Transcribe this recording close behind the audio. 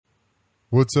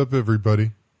What's up,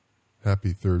 everybody?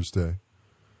 Happy Thursday.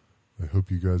 I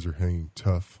hope you guys are hanging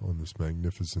tough on this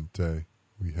magnificent day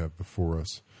we have before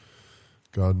us.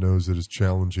 God knows it is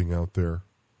challenging out there,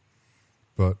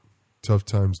 but tough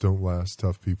times don't last,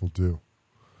 tough people do.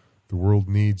 The world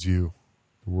needs you.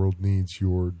 The world needs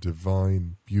your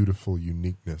divine, beautiful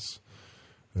uniqueness,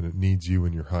 and it needs you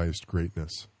in your highest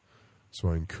greatness. So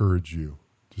I encourage you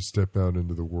to step out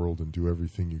into the world and do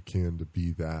everything you can to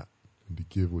be that and to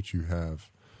give what you have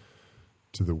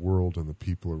to the world and the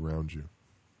people around you.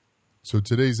 So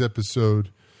today's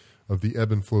episode of the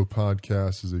Ebb and Flow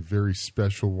podcast is a very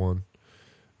special one.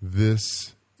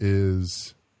 This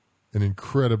is an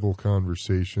incredible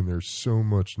conversation. There's so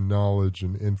much knowledge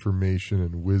and information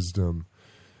and wisdom.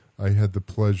 I had the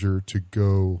pleasure to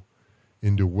go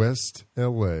into West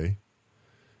LA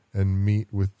and meet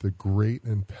with the great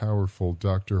and powerful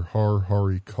Dr.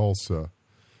 Hari Khalsa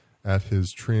at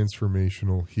his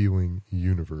Transformational Healing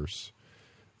Universe.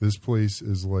 This place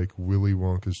is like Willy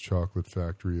Wonka's chocolate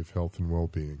factory of health and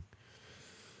well-being.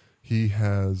 He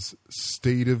has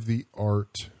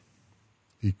state-of-the-art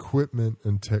equipment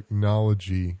and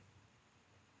technology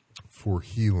for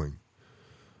healing.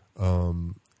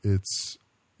 It's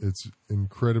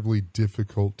incredibly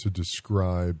difficult to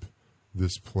describe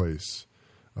this place.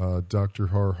 Dr.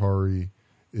 Hari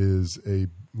is a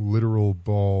literal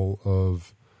ball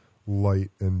of light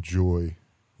and joy,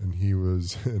 and he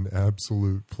was an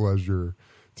absolute pleasure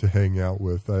to hang out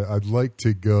with. I'd like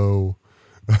to go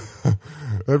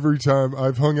every time.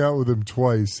 I've hung out with him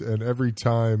twice, and every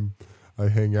time I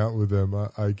hang out with him,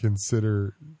 I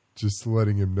consider just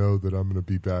letting him know that I'm going to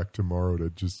be back tomorrow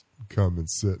to just come and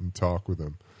sit and talk with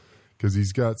him, because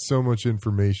he's got so much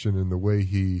information, and the way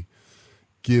he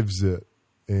gives it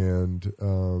and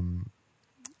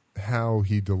how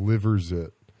he delivers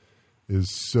it is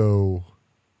so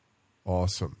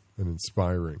awesome and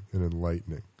inspiring and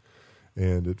enlightening,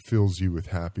 and it fills you with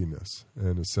happiness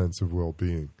and a sense of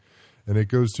well-being. And it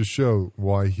goes to show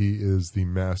why he is the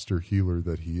master healer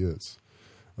that he is.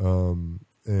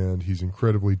 And he's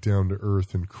incredibly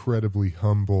down-to-earth, incredibly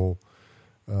humble.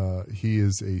 He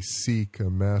is a Sikh, a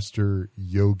master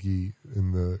yogi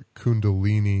in the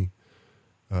Kundalini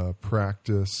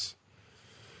practice.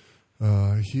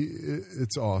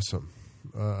 It's awesome.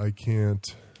 I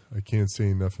can't say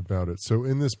enough about it. So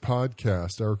in this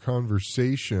podcast, our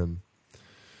conversation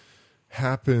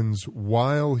happens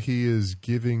while he is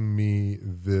giving me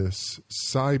this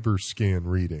cyber scan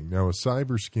reading. Now, a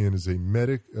cyber scan is a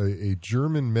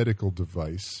German medical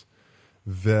device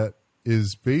that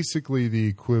is basically the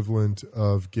equivalent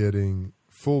of getting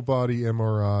full body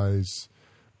MRIs,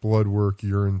 blood work,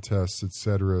 urine tests,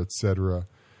 etc.,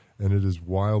 and it is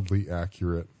wildly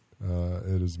accurate.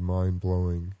 It is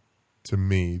mind-blowing to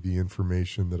me, the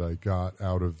information that I got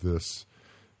out of this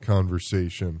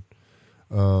conversation.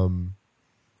 There's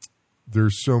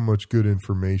so much good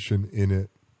information in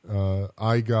it.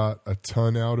 I got a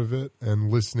ton out of it,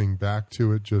 and listening back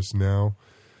to it just now,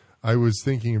 I was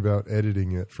thinking about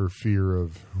editing it for fear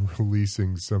of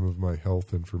releasing some of my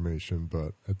health information,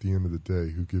 but at the end of the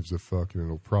day, who gives a fuck, and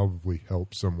it'll probably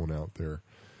help someone out there.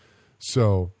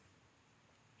 So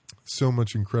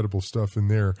much incredible stuff in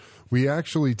there. We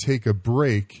actually take a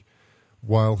break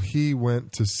while he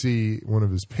went to see one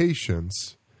of his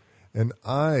patients, and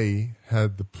I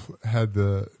had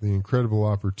the incredible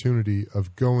opportunity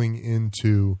of going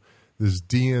into this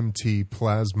DMT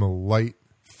plasma light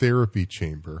therapy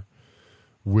chamber,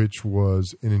 which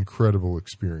was an incredible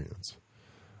experience.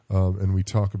 And we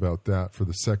talk about that for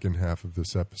the second half of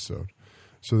this episode.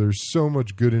 So there's so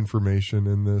much good information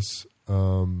in this.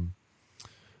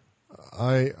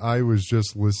 I was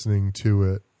just listening to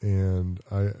it, and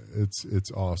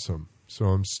it's awesome. So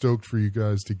I'm stoked for you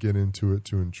guys to get into it,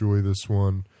 to enjoy this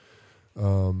one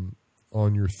on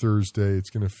your Thursday. It's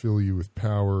going to fill you with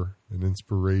power and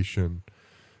inspiration,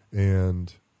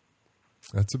 and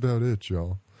that's about it,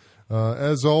 y'all.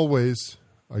 As always,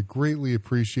 I greatly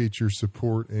appreciate your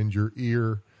support and your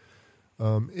ear.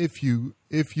 If you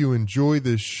enjoy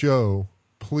this show,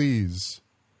 please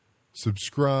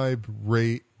subscribe,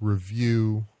 rate,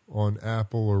 review on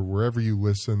Apple or wherever you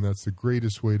listen. That's the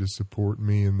greatest way to support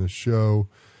me in this show.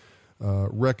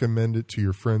 Recommend it to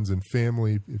your friends and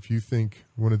family. If you think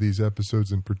one of these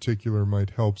episodes in particular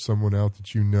might help someone out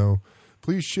that you know,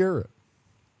 please share it.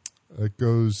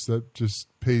 That just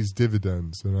pays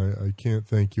dividends, and I can't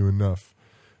thank you enough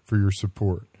for your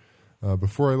support.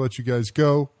 Before I let you guys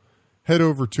go, head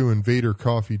over to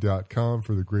invadercoffee.com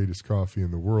for the greatest coffee in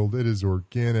the world. It is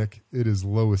organic, it is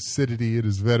low acidity, it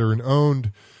is veteran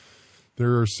owned.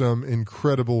 There are some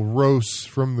incredible roasts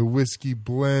from the whiskey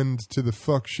blend to the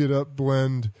fuck shit up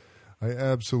blend. I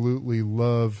absolutely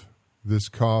love this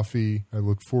coffee. I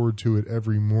look forward to it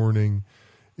every morning.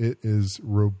 It is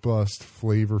robust,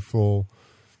 flavorful.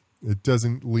 It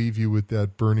doesn't leave you with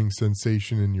that burning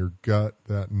sensation in your gut,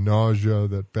 that nausea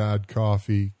that bad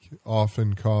coffee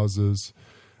often causes.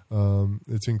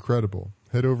 It's incredible.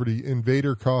 Head over to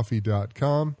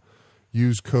invadercoffee.com.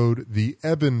 Use code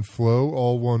TheEbbandFlow,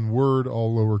 all one word,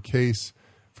 all lowercase,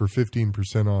 for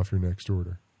 15% off your next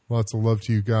order. Lots of love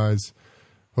to you guys.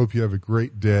 Hope you have a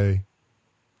great day.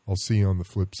 I'll see you on the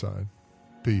flip side.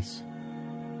 Peace.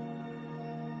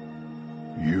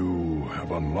 You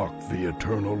have unlocked the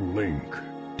eternal link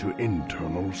to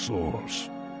internal source,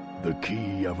 the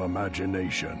key of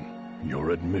imagination, your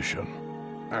admission,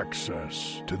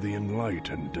 access to the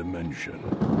enlightened dimension.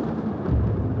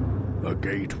 A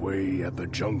gateway at the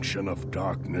junction of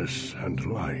darkness and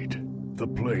light, the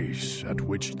place at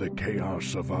which the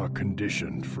chaos of our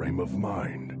conditioned frame of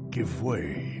mind give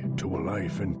way to a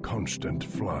life in constant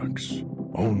flux,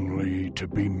 only to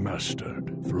be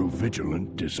mastered through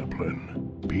vigilant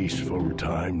discipline. Peaceful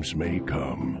times may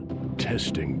come,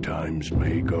 testing times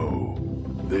may go.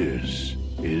 This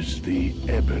is the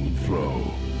Ebb and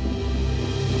Flow.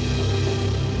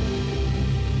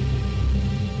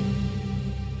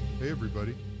 Hey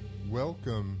everybody,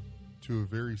 welcome to a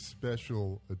very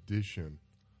special edition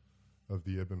of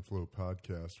the Ebb and Flow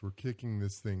podcast. We're kicking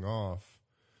this thing off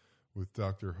with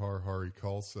Dr. Hari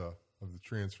Khalsa of the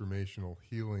Transformational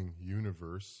Healing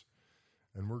Universe.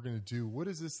 And we're going to do, what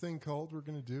is this thing called we're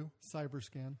going to do?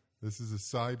 Cyberscan. This is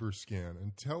a cyber scan.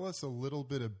 And tell us a little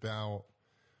bit about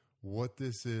what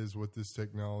this is, what this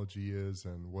technology is,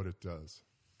 and what it does.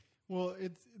 Well,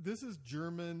 this is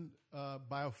German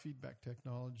biofeedback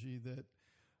technology that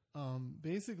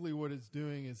basically what it's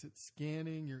doing is it's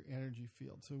scanning your energy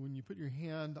field. So when you put your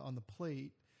hand on the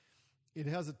plate, it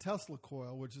has a Tesla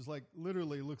coil, which is like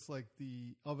literally looks like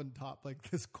the oven top, like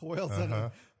this coil's on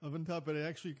an oven top, but it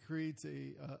actually creates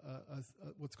a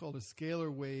what's called a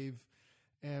scalar wave.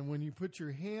 And when you put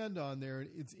your hand on there,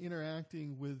 it's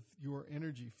interacting with your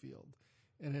energy field.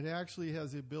 And it actually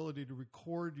has the ability to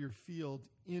record your field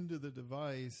into the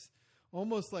device,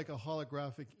 almost like a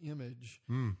holographic image.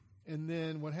 And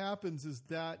then what happens is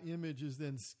that image is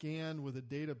then scanned with a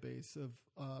database of,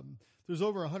 there's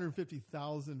over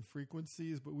 150,000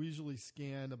 frequencies, but we usually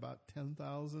scan about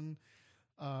 10,000.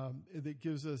 That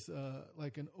gives us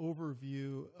like an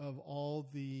overview of all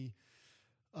the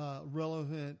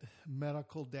relevant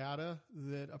medical data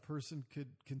that a person could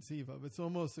conceive of. It's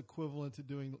almost equivalent to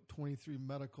doing 23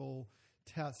 medical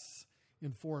tests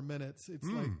in 4 minutes. It's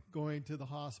like going to the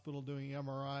hospital, doing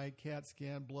MRI, CAT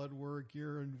scan, blood work,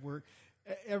 urine work,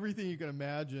 everything you can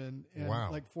imagine in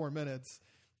like 4 minutes.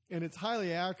 And it's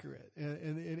highly accurate.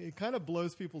 And it kind of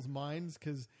blows people's minds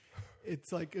because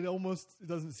it's like it almost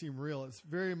doesn't seem real. It's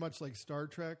very much like Star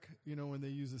Trek, you know, when they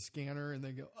use a scanner and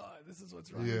they go, oh, this is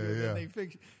what's wrong with it. And they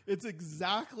fix it's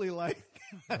exactly like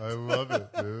that. I love it,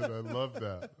 dude. I love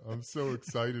that. I'm so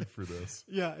excited for this.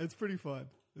 Yeah, it's pretty fun.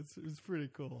 It's pretty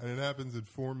cool. And it happens in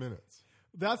 4 minutes.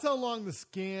 That's how long the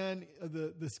scan,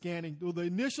 the scanning. Well, the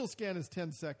initial scan is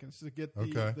 10 seconds to get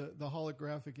the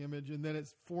holographic image, and then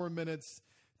it's 4 minutes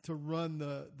to run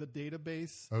the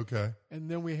database. Okay. And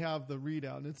then we have the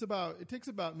readout. And it takes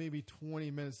about maybe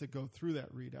 20 minutes to go through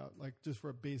that readout, like just for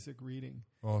a basic reading.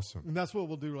 Awesome. And that's what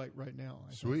we'll do like right now.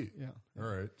 Sweet. Yeah. All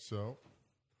right. So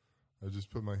I just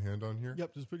put my hand on here?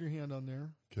 Yep. Just put your hand on there.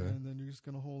 Okay. And then you're just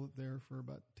going to hold it there for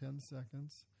about 10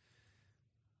 seconds.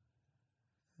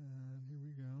 And here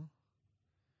we go.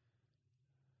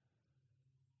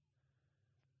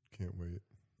 Can't wait.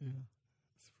 Yeah.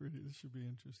 It's pretty. This should be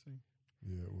interesting.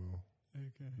 Yeah, it will.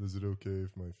 Okay. Is it okay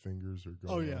if my fingers are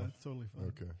going off? Oh, yeah. Off? It's totally fine.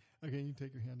 Okay. Okay, you can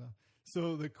take your hand off.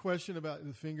 So the question about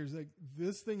the fingers, like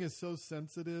this thing is so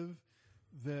sensitive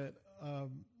that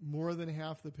more than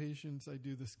half the patients I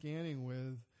do the scanning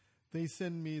with, they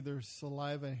send me their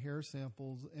saliva and hair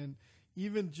samples, and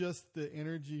even just the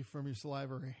energy from your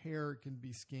saliva or hair can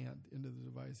be scanned into the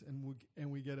device,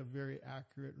 and we get a very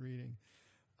accurate reading.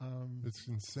 It's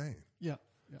insane. Yeah.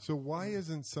 Yeah. So why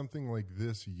isn't something like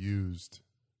this used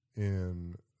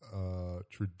in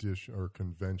tradition or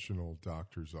conventional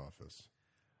doctor's office?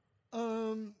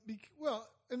 Well,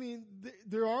 I mean,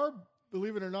 there are,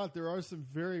 believe it or not, there are some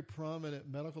very prominent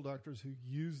medical doctors who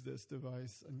use this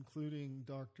device, including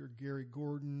Dr. Gary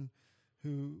Gordon,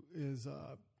 who is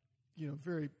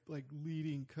very like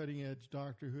leading cutting edge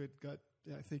doctor who had got,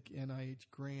 I think, NIH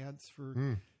grants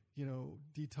for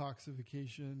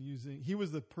detoxification using. He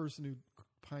was the person who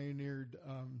pioneered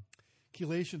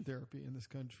chelation therapy in this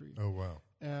country. Oh, wow.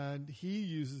 And he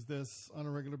uses this on a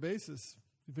regular basis.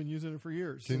 He's been using it for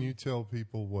years. Can you tell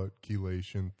people what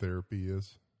chelation therapy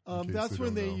is? That's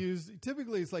when they use,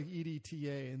 typically it's like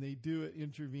EDTA, and they do it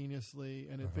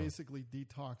intravenously, and it basically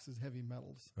detoxes heavy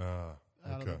metals out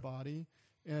of the body.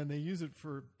 And they use it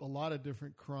for a lot of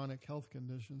different chronic health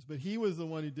conditions. But he was the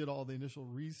one who did all the initial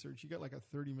research. He got like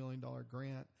a $30 million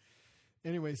grant.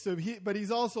 Anyway, but he's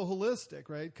also holistic,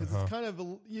 right? Because it's kind of,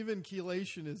 even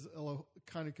chelation is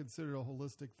kind of considered a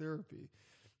holistic therapy.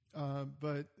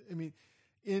 But, I mean,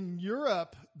 in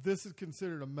Europe, this is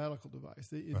considered a medical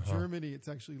device. In Germany, it's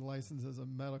actually licensed as a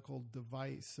medical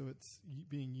device, so it's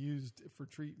being used for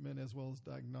treatment as well as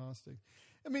diagnostic.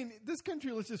 I mean, this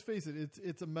country, let's just face it,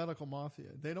 it's a medical mafia.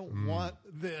 They don't want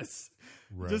this.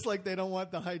 Right. Just like they don't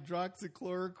want the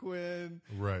hydroxychloroquine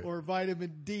or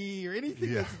vitamin D or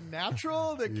anything that's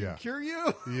natural that can cure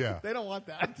you. Yeah. They don't want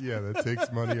that. Yeah, that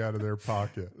takes money out of their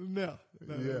pocket. No.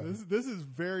 This is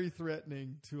very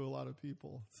threatening to a lot of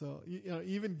people. So,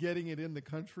 even getting it in the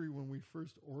country when we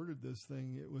first ordered this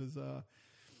thing, it was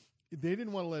they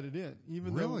didn't want to let it in.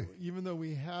 Even though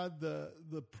we had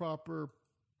the proper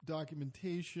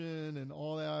documentation and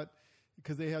all that,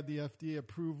 because they had the FDA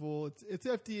approval. It's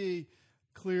FDA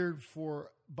cleared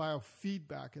for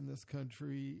biofeedback in this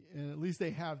country, and at least they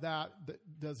have that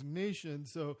designation.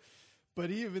 So,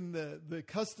 but even the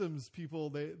customs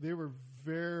people, they were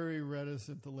very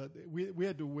reticent to let. We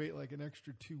had to wait like an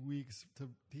extra 2 weeks to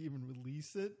even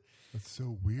release it. That's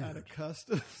so weird. Out of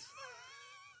customs.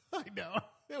 I know.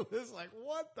 It was like,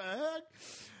 what the heck?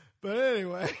 But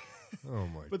anyway. Oh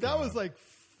my! But that was like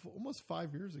almost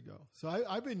 5 years ago. So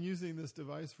I've been using this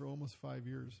device for almost 5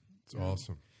 years. It's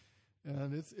awesome,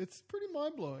 and it's pretty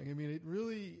mind blowing. I mean, it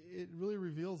really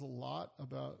reveals a lot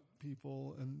about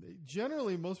people, and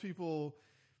generally most people,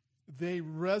 they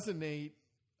resonate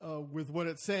with what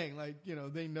it's saying. Like,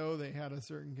 they know they had a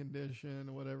certain condition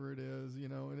or whatever it is,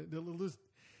 and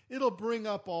it'll bring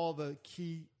up all the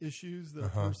key issues that a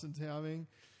person's having.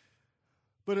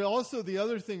 But also the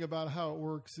other thing about how it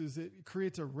works is it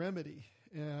creates a remedy.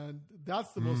 And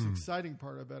that's the most exciting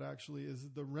part of it, actually, is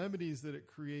the remedies that it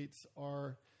creates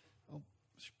are, I'll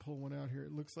pull one out here.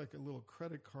 It looks like a little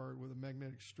credit card with a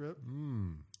magnetic strip.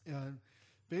 And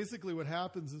basically what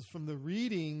happens is from the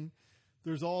reading,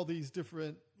 there's all these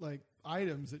different like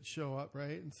items that show up,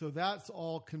 right? And so that's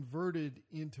all converted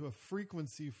into a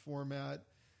frequency format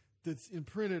that's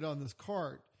imprinted on this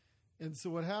card. And so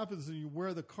what happens when you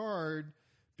wear the card,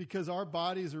 because our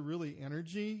bodies are really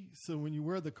energy, so when you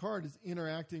wear the card, it's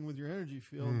interacting with your energy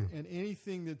field, and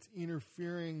anything that's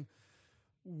interfering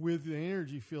with the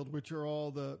energy field, which are all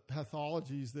the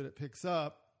pathologies that it picks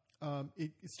up,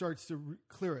 it starts to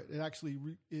clear it. It actually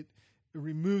it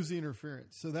removes the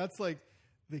interference. So that's like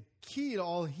the key to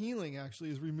all healing, actually,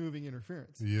 is removing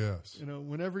interference. Yes.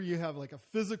 Whenever you have like a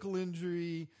physical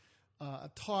injury,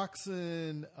 a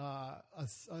toxin,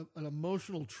 an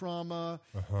emotional trauma,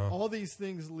 all these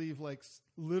things leave like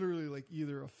literally like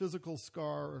either a physical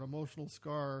scar or an emotional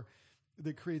scar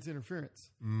that creates interference.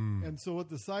 And so what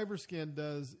the CyberScan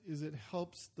does is it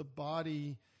helps the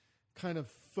body kind of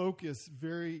focus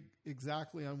very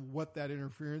exactly on what that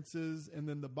interference is, and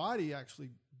then the body actually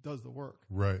does the work.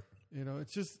 Right.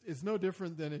 It's no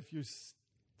different than if you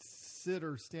sit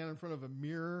or stand in front of a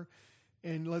mirror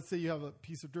and let's say you have a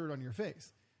piece of dirt on your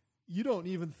face. You don't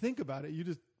even think about it. You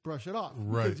just brush it off.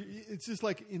 Right. Because it's just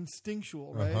like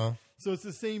instinctual, right? So it's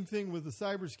the same thing with the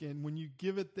CyberScan. When you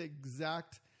give it the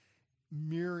exact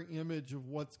mirror image of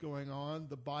what's going on,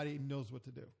 the body knows what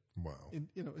to do. Wow. And,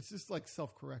 it's just like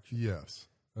self-correction. Yes.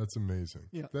 That's amazing.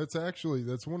 Yeah.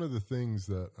 That's one of the things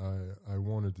that I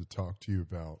wanted to talk to you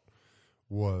about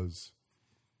was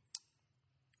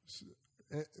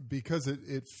because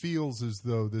it feels as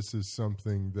though this is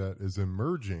something that is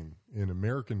emerging in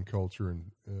American culture,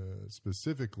 and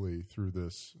specifically through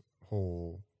this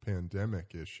whole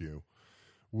pandemic issue,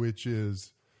 which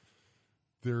is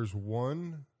there's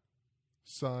one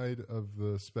side of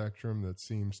the spectrum that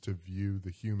seems to view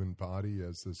the human body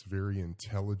as this very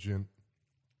intelligent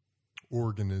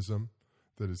organism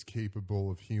that is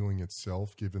capable of healing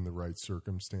itself given the right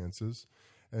circumstances.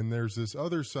 And there's this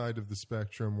other side of the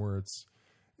spectrum where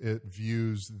it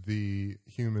views the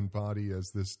human body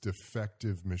as this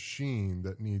defective machine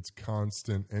that needs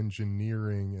constant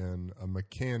engineering and a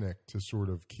mechanic to sort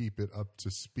of keep it up to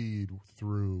speed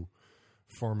through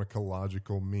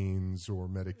pharmacological means or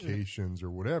medications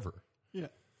or whatever. Yeah.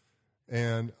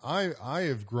 And I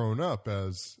have grown up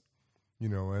as,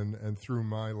 and through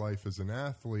my life as an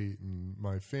athlete and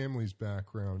my family's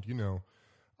background,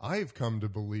 I've come to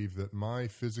believe that my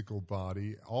physical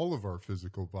body, all of our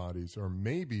physical bodies, are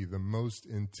maybe the most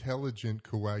intelligent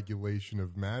coagulation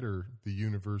of matter the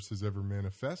universe has ever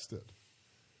manifested.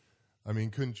 I mean,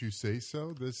 couldn't you say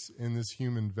so? In this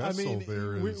human vessel,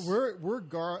 we're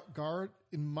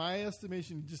in my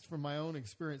estimation, just from my own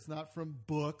experience, not from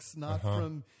books, not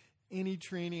from any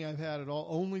training I've had at all,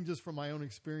 only just from my own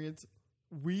experience.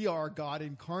 We are God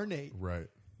incarnate. Right.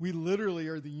 We literally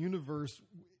are the universe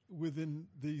within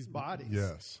these bodies.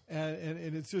 Yes.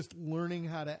 And it's just learning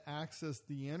how to access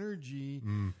the energy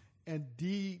and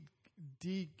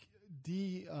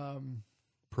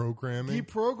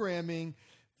deprogramming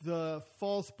the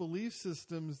false belief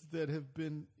systems that have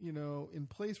been, in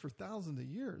place for thousands of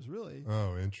years, really.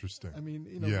 Oh, interesting. I mean,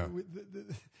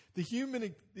 the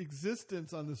human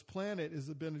existence on this planet has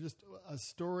been just a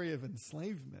story of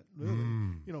enslavement, really.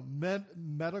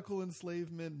 Medical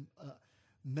enslavement,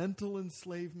 mental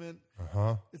enslavement.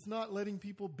 It's not letting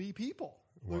people be people.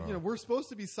 Wow. We're supposed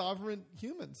to be sovereign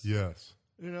humans. Yes.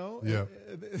 Yeah.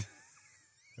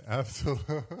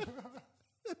 Absolutely.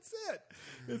 That's it.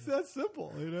 It's that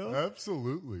simple,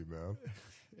 Absolutely, man.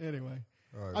 Anyway,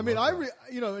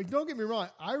 don't get me wrong.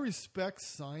 I respect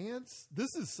science.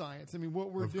 This is science. I mean,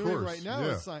 what we're doing right now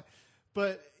is science.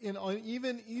 But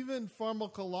even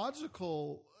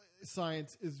pharmacological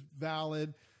science is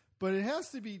valid, but it has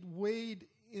to be weighed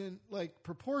in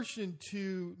proportion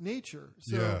to nature.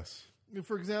 So, yes.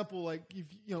 For example, if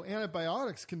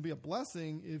antibiotics can be a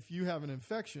blessing if you have an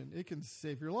infection. It can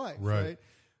save your life, right?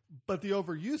 But the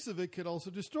overuse of it could also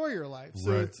destroy your life.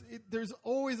 So there's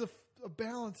always a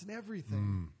balance in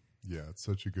everything. Yeah, it's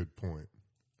such a good point.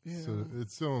 Yeah. So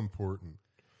it's so important.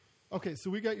 Okay, so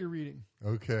we got your reading.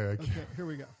 Okay, here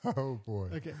we go. Oh, boy.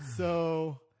 Okay,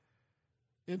 so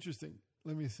interesting.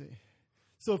 Let me see.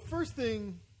 So first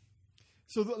thing,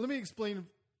 let me explain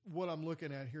what I'm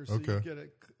looking at here so you get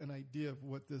an idea of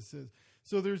what this is.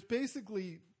 So there's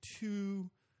basically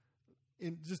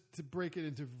just to break it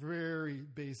into very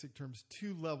basic terms,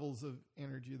 two levels of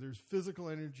energy. There's physical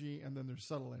energy and then there's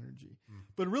subtle energy.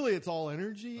 But really it's all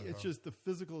energy. It's just the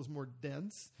physical is more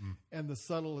dense and the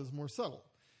subtle is more subtle.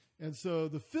 And so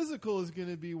the physical is going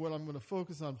to be what I'm going to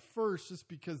focus on first, just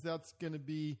because that's going to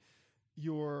be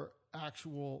your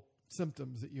actual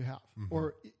symptoms that you have,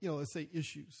 or, let's say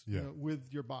issues with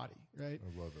your body, right?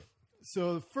 I love it.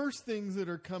 So the first things that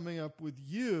are coming up with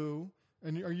you,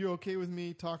 and are you okay with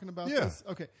me talking about this?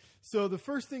 Okay. So the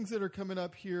first things that are coming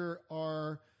up here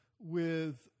are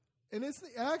with, and it's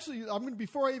actually,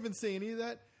 before I even say any of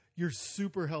that, you're a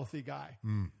super healthy guy.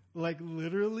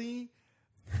 Literally,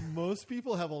 most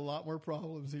people have a lot more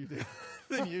problems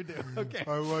than you do. Okay.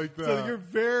 I like that. So you're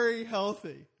very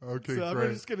healthy. Okay, so great.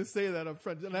 I'm just going to say that up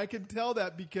front. And I can tell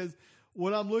that because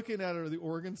what I'm looking at are the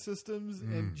organ systems,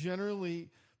 and generally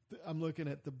I'm looking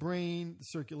at the brain, the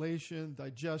circulation,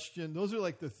 digestion. Those are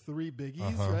like the three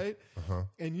biggies, right?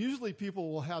 And usually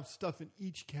people will have stuff in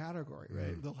each category,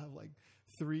 right? They'll have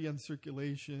 3 on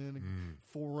circulation, and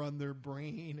 4 on their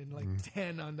brain, and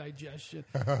 10 on digestion.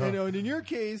 And in your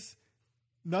case,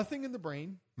 nothing in the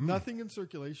brain, nothing in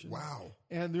circulation. Wow.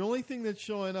 And the only thing that's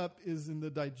showing up is in the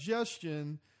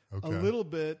digestion a little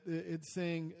bit. It's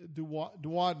saying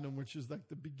duodenum, which is like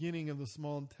the beginning of the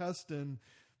small intestine.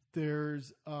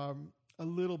 There's a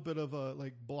little bit of a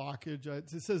blockage. It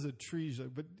says atresia,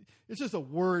 but it's just a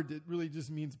word that really just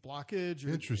means blockage.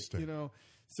 Interesting.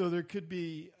 So there could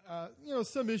be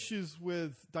some issues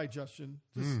with digestion,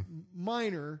 just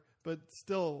minor, but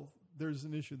still there's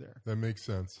an issue there. That makes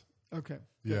sense. Okay.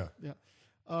 Yeah. Yeah.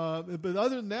 But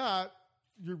other than that,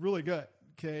 you're really good.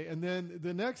 Okay. And then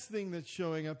the next thing that's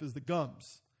showing up is the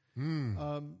gums.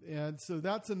 And so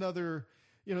that's another.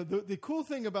 The cool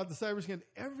thing about the cyber scan,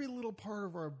 every little part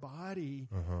of our body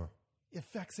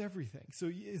affects everything.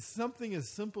 So something as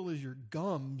simple as your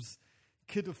gums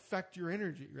could affect your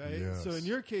energy, right? Yes. So in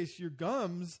your case, your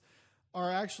gums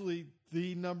are actually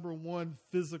the number one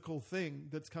physical thing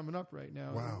that's coming up right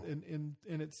now. Wow. And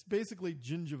it's basically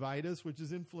gingivitis, which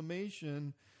is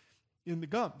inflammation in the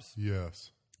gums.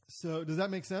 Yes. So does that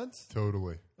make sense?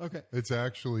 Totally. Okay. It's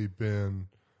actually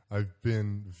I've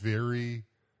been very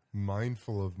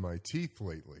mindful of my teeth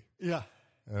lately. Yeah.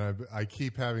 And I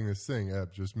keep having this thing,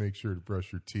 just make sure to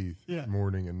brush your teeth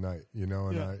morning and night,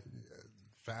 and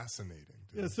fascinating.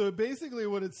 Dude. Yeah. So basically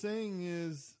what it's saying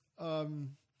is,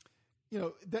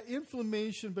 that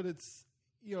inflammation, but it's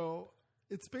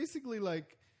basically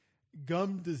like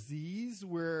gum disease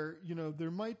where,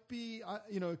 there might be,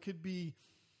 it could be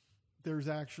there's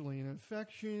actually an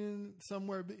infection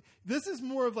somewhere. This is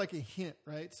more of like a hint,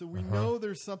 right? So we know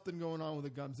there's something going on with the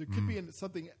gums. There could be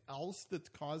something else that's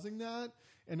causing that.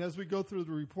 And as we go through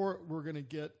the report, we're going to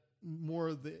get more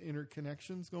of the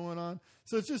interconnections going on.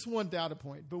 So it's just one data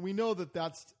point, but we know that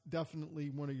that's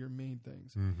definitely one of your main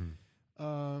things.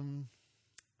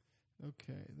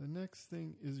 Okay, the next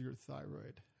thing is your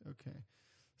thyroid. Okay,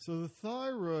 so the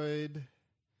thyroid,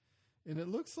 and it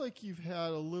looks like you've had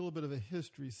a little bit of a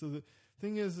history. So the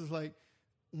thing is like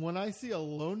when I see a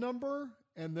low number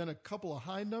and then a couple of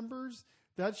high numbers,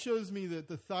 that shows me that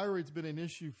the thyroid's been an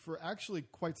issue for actually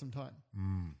quite some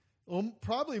time.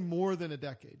 Probably more than a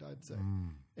decade, I'd say.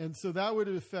 And so that would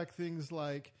affect things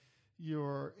like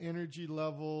your energy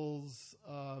levels,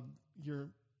 your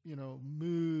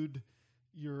mood,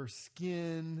 your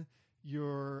skin,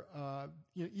 your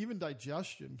even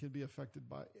digestion can be affected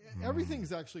by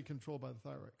everything's actually controlled by the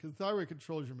thyroid, because the thyroid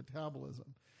controls your metabolism.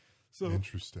 So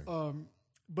interesting.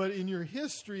 But in your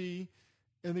history,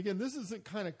 and again, this isn't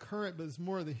kind of current, but it's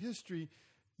more of the history.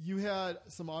 You had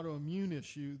some autoimmune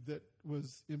issue that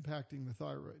was impacting the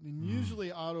thyroid, and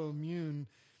usually autoimmune,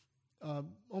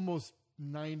 almost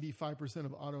 95%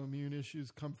 of autoimmune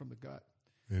issues come from the gut.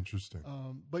 Interesting.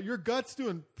 But your gut's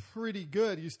doing pretty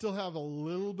good. You still have a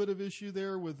little bit of issue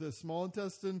there with the small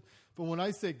intestine. But when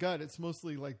I say gut, it's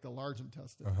mostly like the large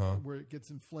intestine where it gets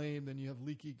inflamed. Then you have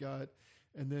leaky gut.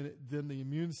 And then the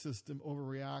immune system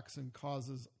overreacts and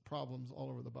causes problems all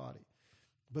over the body.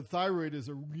 But thyroid is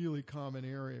a really common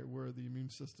area where the immune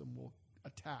system will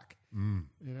attack. And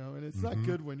it's not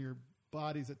good when your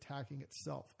body's attacking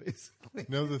itself, basically.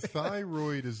 Now, the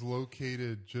thyroid is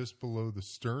located just below the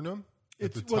sternum?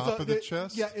 At the top of the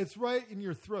chest? Yeah, it's right in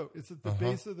your throat. It's at the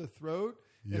base of the throat,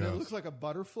 and it looks like a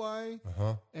butterfly.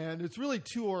 And it's really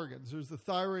two organs. There's the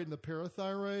thyroid and the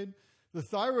parathyroid. The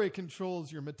thyroid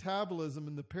controls your metabolism,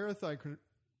 and the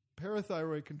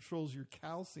parathyroid controls your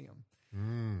calcium.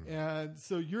 And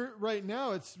so right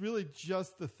now, it's really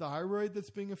just the thyroid that's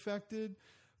being affected.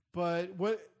 But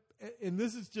and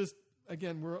this is just,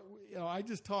 again, I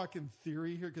just talk in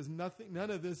theory here because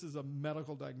none of this is a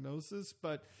medical diagnosis,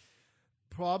 but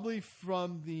probably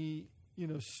from the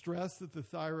stress that the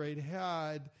thyroid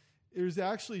had, it was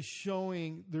actually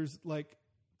showing there's like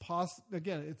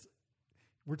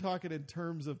we're talking in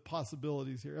terms of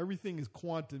possibilities here. Everything is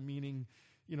quantum, meaning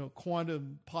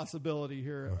quantum possibility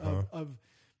here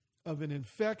of an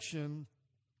infection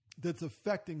that's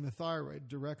affecting the thyroid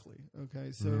directly.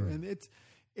 Okay, so and it's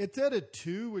at a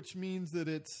 2, which means that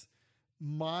it's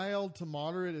mild to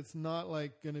moderate. It's not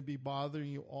like going to be bothering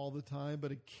you all the time,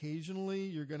 but occasionally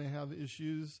you're going to have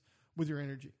issues with your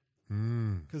energy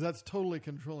because that's totally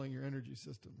controlling your energy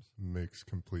systems. Makes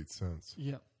complete sense.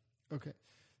 Yeah. Okay.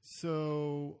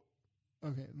 So,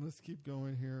 let's keep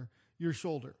going here. Your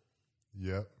shoulder.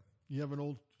 Yep. You have an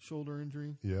old shoulder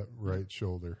injury? Yep. Right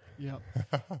shoulder. Yeah.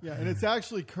 Yeah. And it's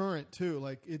actually current too.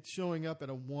 Like it's showing up at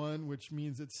a 1, which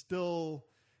means it's still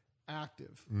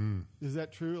active. Is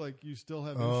that true? Like you still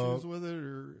have issues with it,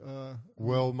 or?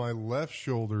 Well, my left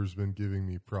shoulder's been giving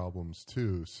me problems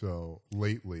too. So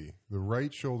lately, the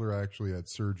right shoulder I actually had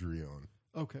surgery on.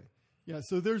 Okay, yeah.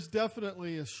 So there's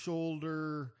definitely a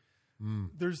shoulder.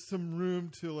 There's some room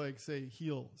to like say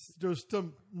heal. There's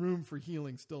some room for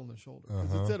healing still in the shoulder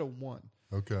because it's at a 1.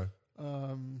 Okay.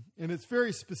 And it's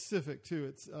very specific too.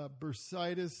 It's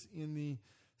bursitis in the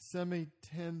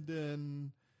semitendon.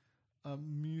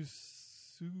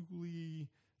 Musculi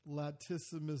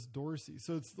latissimus dorsi.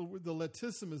 So it's the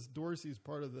latissimus dorsi is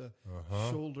part of the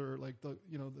shoulder, like the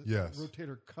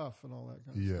rotator cuff and all that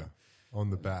kind of stuff. On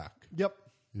the back. Yep.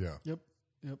 Yeah. Yep.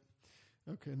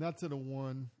 Okay, and that's at a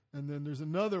 1. And then there's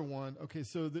another one. Okay,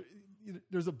 so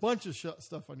there's a bunch of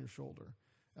stuff on your shoulder,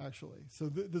 actually. So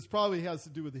this probably has to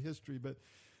do with the history, but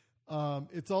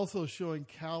it's also showing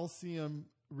calcium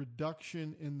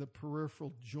reduction in the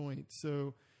peripheral joint.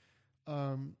 So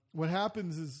what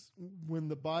happens is when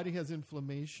the body has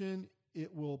inflammation,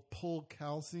 it will pull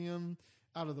calcium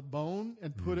out of the bone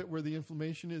and put it where the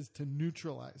inflammation is to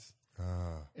neutralize.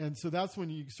 And so that's when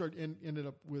you ended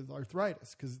up with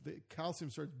arthritis, because the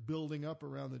calcium starts building up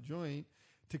around the joint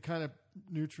to kind of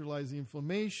neutralize the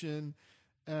inflammation.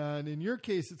 And in your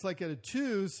case, it's like at a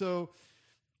 2. So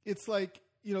it's like,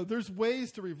 there's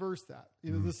ways to reverse that.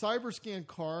 The CyberScan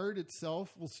card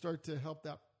itself will start to help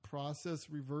that process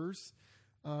reverse.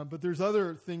 But there's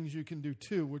other things you can do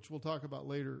too, which we'll talk about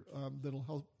later, that'll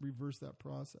help reverse that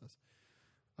process.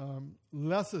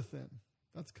 Lecithin,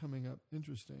 that's coming up.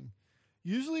 Interesting.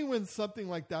 Usually when something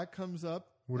like that comes up.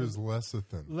 What is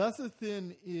lecithin?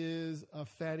 Lecithin is a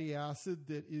fatty acid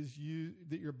that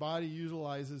your body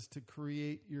utilizes to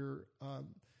create your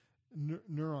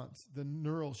neurons, the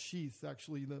neural sheaths,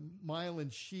 actually the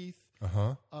myelin sheath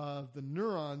Uh-huh. of the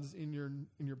neurons in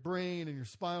your brain and your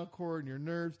spinal cord and your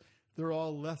nerves, they're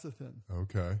all lecithin.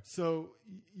 Okay. So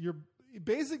you're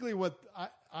basically what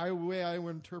way I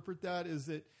would interpret that is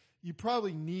that you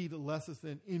probably need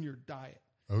lecithin in your diet.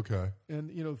 Okay.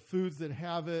 And foods that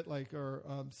have it, like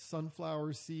are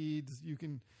sunflower seeds.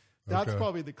 That's Okay.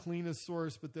 probably the cleanest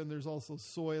source. But then there's also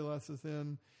soy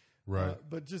lecithin. Right.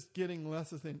 But just getting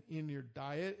lecithin in your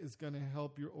diet is going to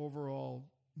help your overall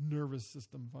nervous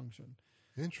system function.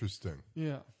 Interesting.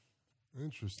 Yeah.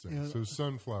 Interesting. Yeah. So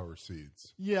sunflower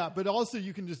seeds, Yeah, but also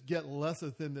you can just get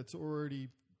lecithin that's already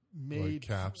made. like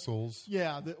capsules.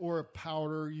 Yeah, or a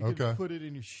powder. You Okay. can put it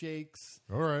in your shakes.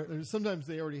 All right. Sometimes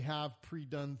they already have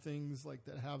pre-done things like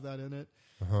that have that in it.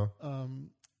 Uh-huh. And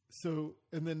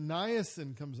then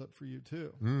niacin comes up for you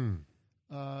too.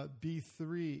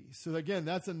 B3. So again,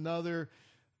 that's another,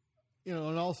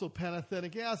 and also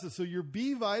pantothenic acid. So your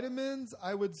B vitamins,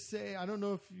 I would say, I don't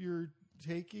know if you're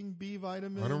taking B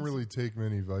vitamins. I don't really take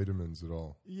many vitamins at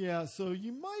all. Yeah, so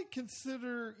you might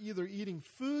consider either eating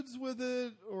foods with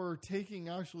it or taking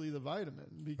actually the vitamin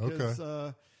because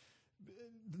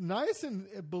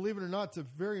niacin, believe it or not, it's a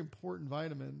very important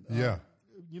vitamin. Yeah.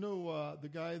 The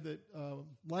guy that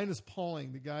Linus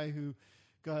Pauling, the guy who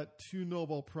got 2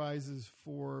 Nobel Prizes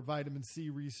for vitamin C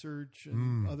research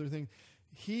and other things,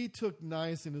 he took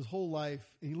niacin his whole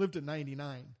life. And he lived at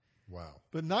 99. Wow.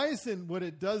 But niacin, what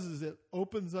it does is it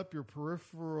opens up your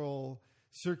peripheral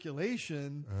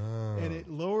circulation and it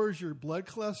lowers your blood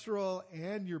cholesterol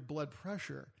and your blood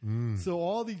pressure. So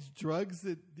all these drugs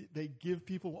that they give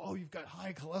people, you've got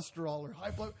high cholesterol or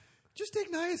high blood, just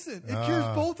take niacin. It cures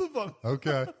both of them.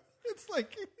 Okay.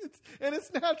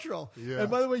 It's natural. Yeah.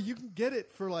 And by the way, you can get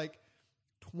it for like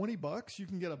 $20. You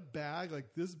can get a bag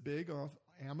like this big off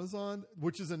Amazon,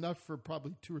 which is enough for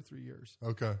probably 2 or 3 years.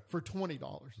 Okay. For $20,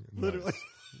 literally.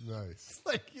 Nice. It's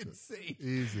like insane.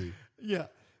 Easy. Yeah.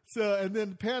 So, and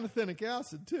then pantothenic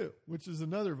acid too, which is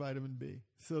another vitamin B.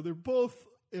 So they're both,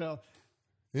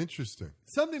 Interesting.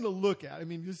 something to look at. I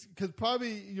mean, just because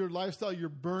probably your lifestyle, you're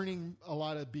burning a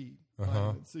lot of B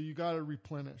vitamins, so you got to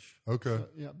replenish. Okay. So,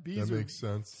 yeah, That makes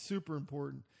sense. Super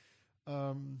important.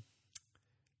 Okay,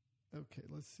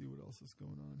 let's see what else is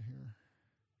going on here.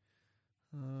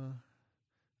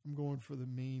 I'm going for the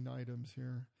main items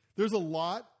here. There's a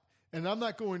lot, and I'm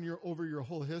not going over your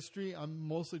whole history. I'm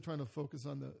mostly trying to focus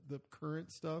on the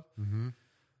current stuff. Mm-hmm.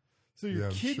 So your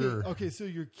I'm kidney. sure. Okay, so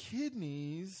your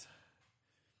kidneys.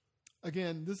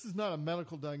 Again, this is not a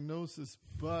medical diagnosis,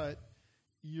 but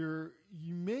you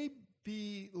may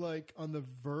be like on the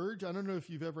verge. I don't know if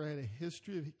you've ever had a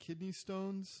history of kidney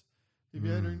stones. Have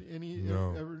you had any?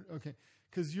 No. Ever? Okay.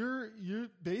 Because you're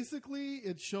basically,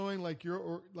 it's showing like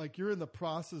you're in the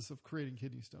process of creating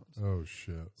kidney stones. Oh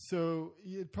shit. So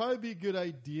it'd probably be a good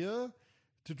idea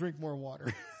to drink more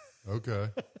water. Okay.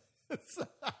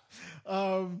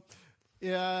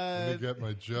 Yeah. Let me get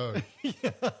my jug.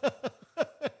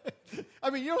 I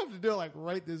mean, you don't have to do it like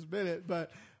right this minute,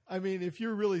 but I mean, if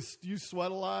you're really, you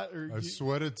sweat a lot I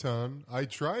sweat a ton. I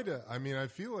try to. I mean, I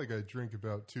feel like I drink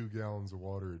about 2 gallons of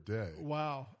water a day.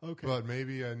 Wow. Okay. But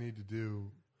maybe I need to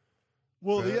do.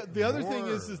 Well, the other thing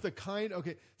more. is the kind.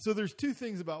 Okay, so there's 2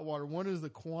 things about water. One is the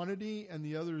quantity, and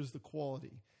the other is the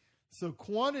quality. So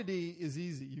quantity is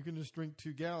easy; you can just drink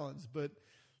 2 gallons. But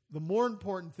the more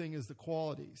important thing is the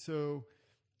quality. So,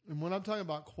 and when I'm talking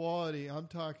about quality, I'm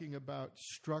talking about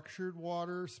structured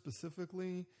water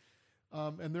specifically.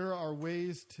 And there are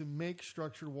ways to make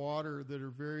structured water that are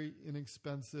very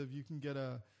inexpensive. You can get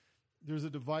there's a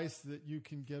device that you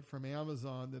can get from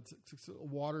Amazon that's a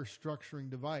water structuring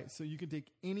device. So you can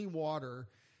take any water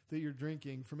that you're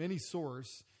drinking from any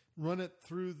source, run it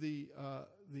through the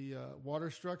water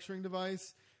structuring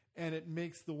device, and it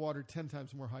makes the water 10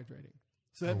 times more hydrating.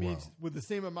 So that means with the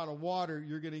same amount of water,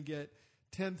 you're going to get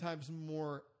 10 times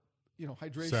more,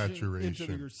 hydration Saturation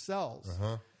into your cells.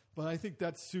 Uh-huh. But I think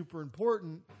that's super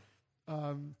important.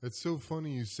 It's so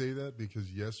funny you say that because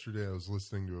yesterday I was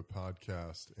listening to a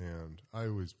podcast and I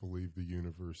always believe the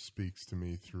universe speaks to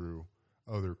me through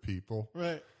other people.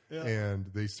 Right. Yeah. And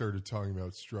they started talking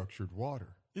about structured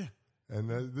water. Yeah.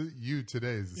 And you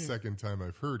today is the second time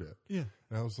I've heard it. Yeah.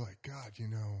 And I was like, God,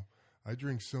 I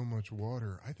drink so much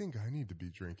water. I think I need to be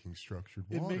drinking structured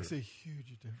water. It makes a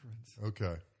huge difference.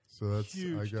 Okay. So that's,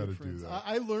 I got to do that.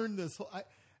 I learned this.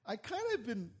 I kind of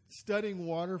been studying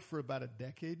water for about a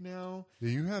decade now. Yeah,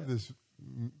 you have this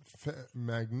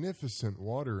magnificent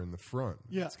water in the front.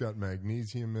 Yeah. It's got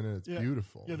magnesium in it. It's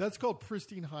beautiful. Yeah, that's called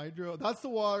pristine hydro. That's the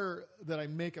water that I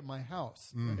make at my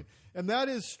house. Right? And that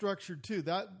is structured too.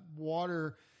 That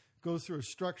water goes through a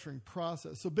structuring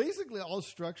process. So basically all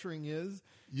structuring is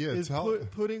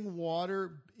putting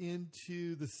water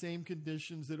into the same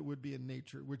conditions that it would be in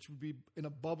nature, which would be in a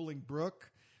bubbling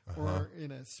brook or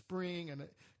in a spring and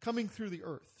coming through the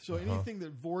earth. So anything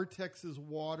that vortexes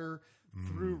water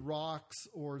through rocks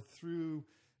or through,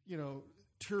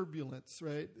 turbulence,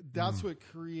 right? That's what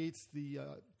creates the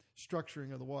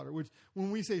structuring of the water, which when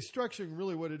we say structuring,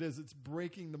 really what it is, it's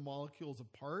breaking the molecules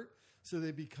apart so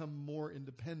they become more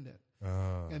independent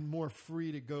and more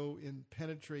free to go and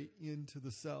penetrate into the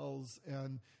cells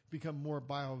and become more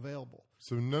bioavailable.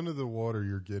 So none of the water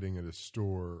you're getting at a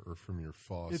store or from your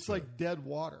faucet. It's like dead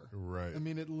water. Right. I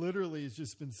mean, it literally has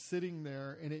just been sitting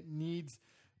there, and it needs,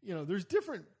 there's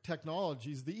different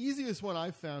technologies. The easiest one I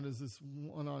found is this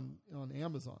one on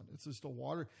Amazon. It's just a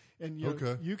water, and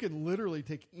you can literally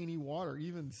take any water.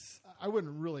 Even I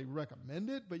wouldn't really recommend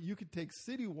it, but you could take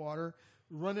city water,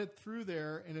 run it through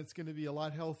there, and it's going to be a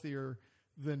lot healthier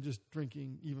than just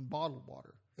drinking even bottled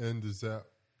water. And does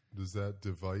that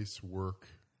device work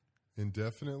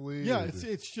indefinitely? Yeah,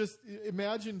 it's just,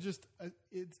 imagine just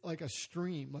it's like a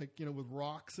stream, like with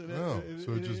rocks in it. Oh,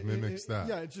 so it just mimics that.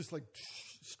 Yeah, it just like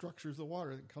structures the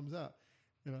water that comes out.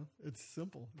 It's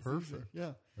simple. It's perfect. Easy.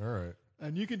 Yeah. All right.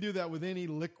 And you can do that with any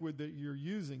liquid that you're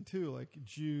using too, like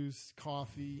juice,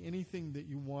 coffee, anything that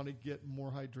you want to get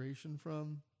more hydration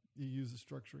from. You use a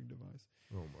structuring device.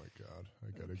 Oh my God,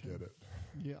 I gotta get it.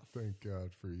 Yeah. Thank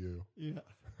God for you. Yeah.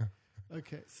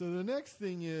 Okay, so the next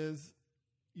thing is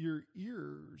your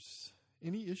ears.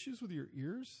 Any issues with your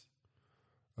ears?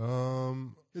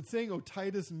 It's saying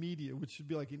otitis media, which should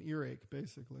be like an earache,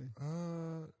 basically.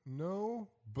 No,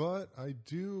 but I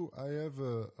have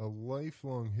a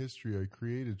lifelong history. I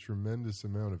create a tremendous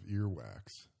amount of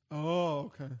earwax.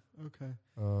 Oh, okay.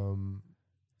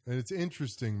 And it's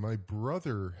interesting. My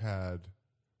brother had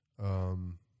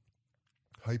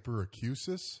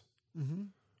hyperacusis,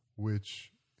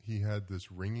 which he had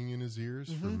this ringing in his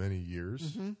ears for many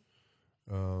years.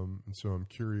 And so I'm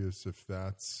curious if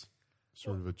that's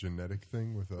sort of a genetic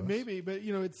thing with us. Maybe, but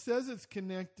it says it's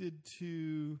connected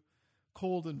to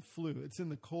cold and flu. It's in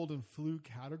the cold and flu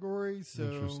category. So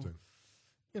interesting.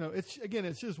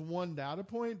 It's just one data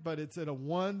point, but it's at a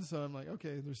 1. So I'm like,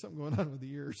 okay, there's something going on with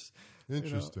the ears.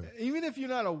 Interesting. Even if you're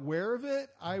not aware of it,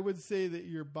 I would say that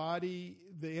your body,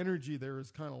 the energy there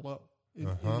is kind of low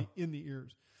in the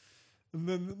ears. And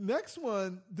then the next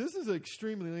one, this is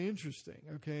extremely interesting.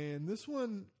 Okay. And this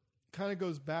one kind of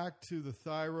goes back to the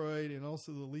thyroid and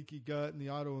also the leaky gut and the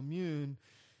autoimmune.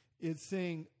 It's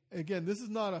saying, again, this is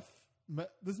not a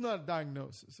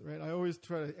diagnosis, right? I always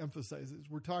try to emphasize this.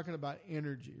 We're talking about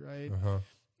energy, right?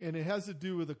 And it has to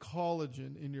do with the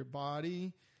collagen in your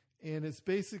body. And it's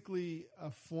basically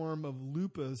a form of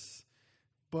lupus.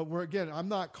 But I'm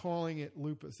not calling it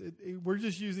lupus. We're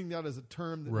just using that as a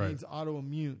term that means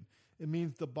autoimmune. It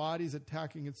means the body's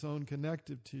attacking its own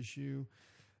connective tissue.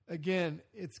 Again,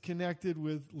 it's connected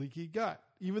with leaky gut.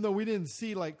 Even though we didn't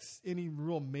see like any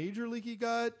real major leaky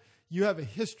gut, you have a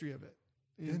history of it.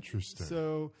 Interesting.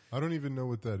 So I don't even know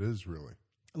what that is really.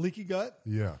 Leaky gut?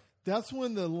 Yeah. That's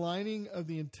when the lining of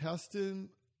the intestine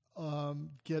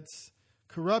gets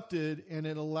corrupted, and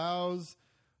it allows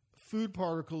food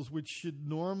particles, which should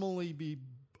normally be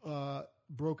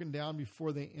broken down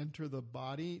before they enter the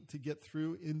body, to get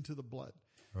through into the blood.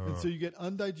 And so you get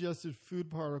undigested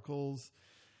food particles,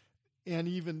 and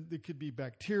even it could be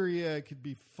bacteria, it could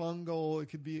be fungal, it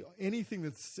could be anything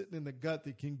that's sitting in the gut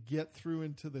that can get through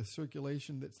into the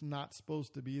circulation that's not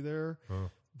supposed to be there.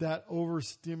 That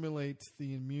overstimulates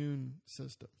the immune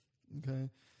system. Okay.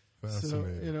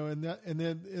 Fascinating.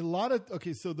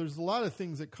 So there's a lot of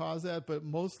things that cause that, but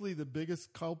mostly the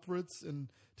biggest culprits in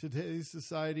today's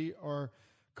society are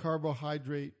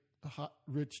carbohydrate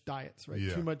rich diets, right?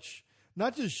 Yeah. Too much,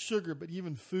 not just sugar, but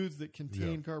even foods that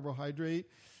contain carbohydrate,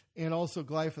 and also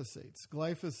glyphosates.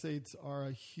 Glyphosates are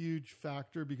a huge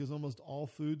factor because almost all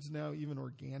foods now, even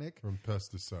organic, from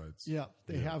pesticides. Yeah,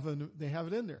 they have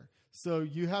it in there. So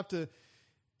you have to,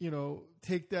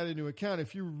 take that into account.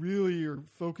 If you really are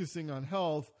focusing on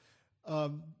health,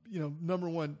 number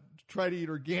one, try to eat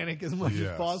organic as much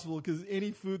as possible, because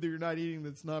any food that you're not eating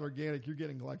that's not organic, you're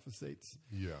getting glyphosates.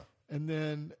 Yeah. And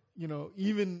then,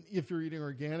 even if you're eating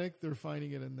organic, they're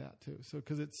finding it in that too. So,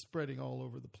 because it's spreading all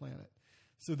over the planet.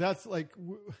 So that's like,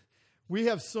 we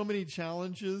have so many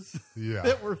challenges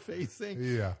that we're facing.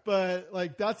 Yeah. But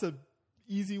like, that's a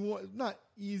easy one, not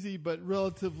easy, but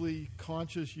relatively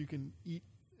conscious. You can eat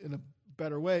in a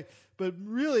better way, but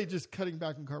really just cutting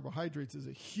back on carbohydrates is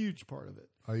a huge part of it.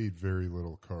 I eat very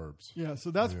little carbs. Yeah.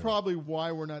 So that's probably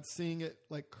why we're not seeing it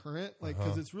like current, like,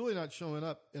 because it's really not showing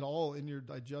up at all in your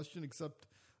digestion except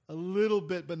a little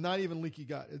bit, but not even leaky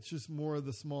gut. It's just more of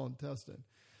the small intestine.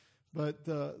 But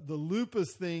the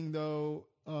lupus thing, though,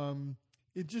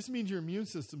 it just means your immune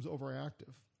system's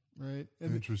overactive, right?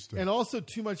 And, Interesting. And also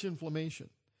too much inflammation.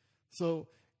 So,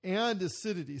 and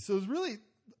acidity. So it's really,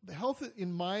 health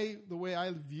in the way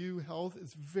I view health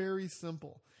is very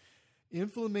simple.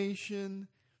 Inflammation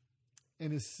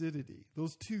and acidity,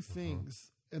 those two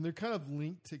things, and they're kind of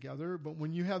linked together. But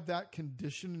when you have that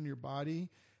condition in your body,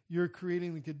 you're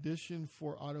creating the condition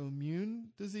for autoimmune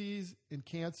disease and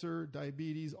cancer,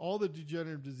 diabetes, all the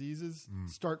degenerative diseases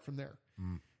start from there.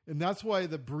 And that's why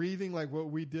the breathing, like what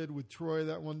we did with Troy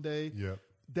that one day,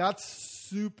 that's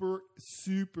super,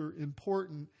 super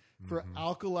important for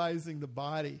alkalizing the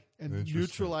body and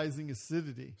neutralizing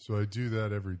acidity. So I do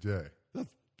that every day.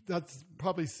 That's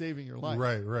probably saving your life.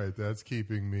 Right. That's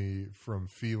keeping me from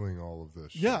feeling all of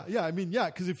this shit. Yeah. I mean,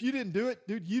 because if you didn't do it,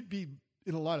 dude, you'd be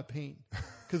in a lot of pain.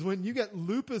 Because when you get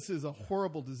lupus is a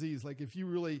horrible disease. Like if you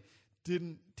really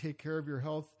didn't take care of your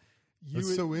health,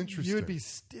 so interesting. You would be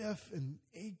stiff and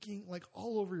aching like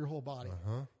all over your whole body.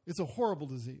 It's a horrible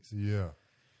disease. Yeah.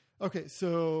 Okay,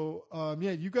 so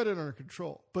you got it under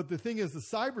control. But the thing is,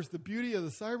 the beauty of the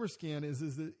cyber scan is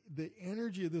that the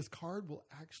energy of this card will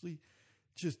actually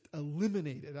just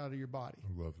eliminate it out of your body.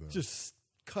 I love that. Just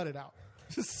cut it out.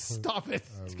 Just stop it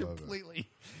completely.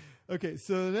 Okay,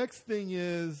 so the next thing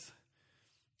is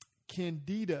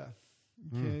Candida.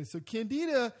 Okay, so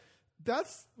Candida,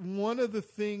 that's one of the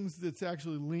things that's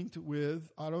actually linked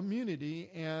with autoimmunity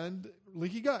and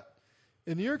leaky gut.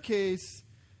 In your case,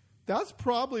 that's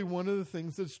probably one of the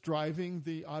things that's driving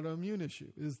the autoimmune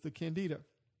issue is the Candida.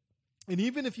 And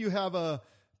even if you have a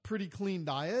pretty clean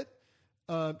diet,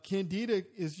 Candida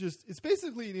it's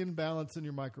basically an imbalance in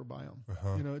your microbiome.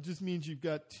 It just means you've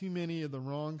got too many of the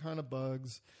wrong kind of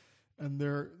bugs, and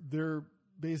they're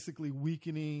basically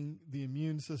weakening the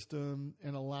immune system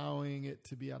and allowing it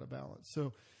to be out of balance.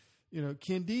 So,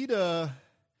 Candida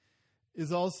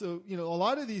is also, a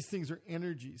lot of these things are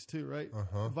energies too, right?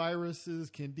 Viruses,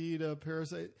 Candida,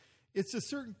 parasite. It's a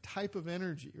certain type of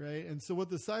energy, right? And so what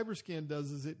the cyber scan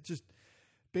does is it just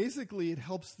basically it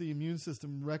helps the immune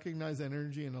system recognize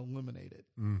energy and eliminate it.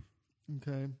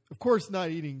 Okay. Of course, not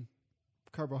eating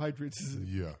carbohydrates is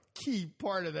a key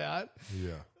part of that.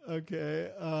 Yeah.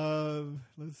 Okay.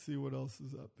 Let's see what else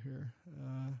is up here.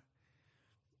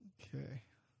 Okay.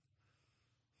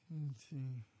 Let's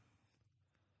see.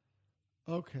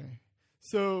 Okay.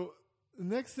 So the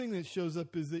next thing that shows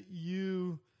up is that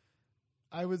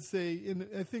I would say, and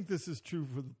I think this is true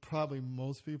for probably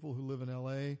most people who live in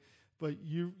LA, but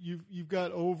you've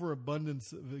got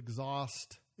overabundance of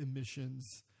exhaust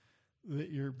emissions that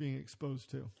you're being exposed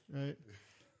to, right?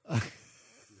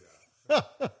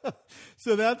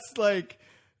 So that's like,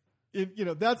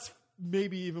 that's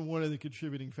maybe even one of the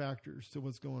contributing factors to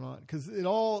what's going on, because it's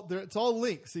all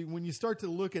linked. See, when you start to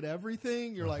look at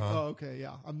everything, you're like, oh, okay,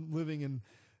 yeah, I'm living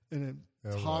in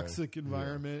a toxic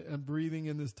environment and breathing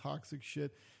in this toxic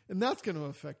shit, and that's going to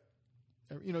affect,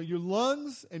 your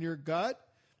lungs and your gut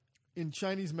in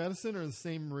Chinese medicine are the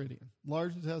same meridian,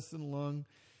 large intestine, lung.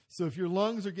 So if your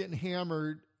lungs are getting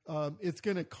hammered, it's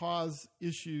going to cause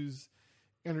issues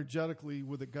energetically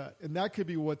with the gut. And that could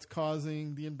be what's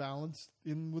causing the imbalance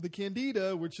with the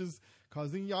Candida, which is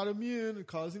causing the autoimmune and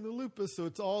causing the lupus. So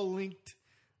it's all linked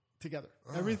together.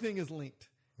 Everything is linked.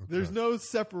 Okay. There's no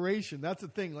separation. That's the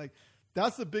thing. Like,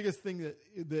 that's the biggest thing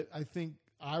that I think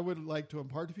I would like to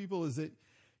impart to people is that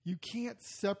you can't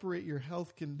separate your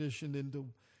health condition into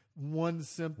one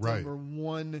symptom or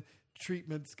one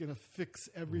treatment's going to fix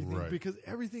everything because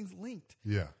everything's linked.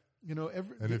 Yeah.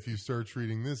 And if you start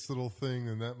treating this little thing,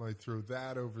 then that might throw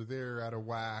that over there out of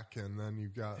whack, and then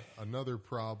you've got another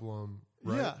problem,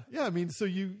 right? Yeah. I mean, so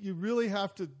you really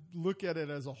have to look at it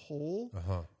as a whole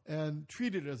and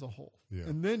treat it as a whole. Yeah.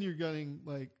 And then you're going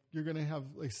to have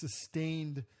like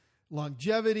sustained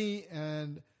longevity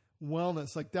and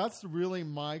wellness. Like, that's really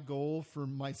my goal for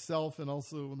myself and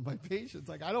also with my patients.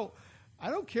 Like, I don't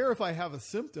care if I have a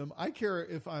symptom. I care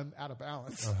if I'm out of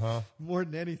balance more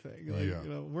than anything. Like,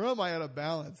 where am I out of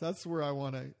balance? That's where I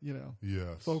want to,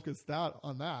 focus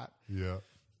on that. Yeah.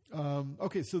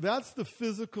 Okay. So that's the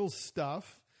physical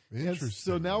stuff. Interesting. And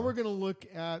so now we're going to look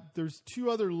at, there's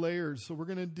two other layers. So we're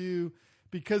going to do,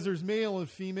 because there's male and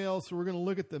female. So we're going to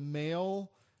look at the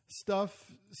male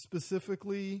stuff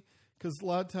specifically, because a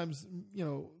lot of times,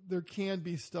 there can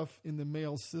be stuff in the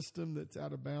male system that's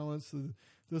out of balance. So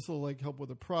this will help with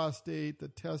the prostate, the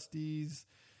testes,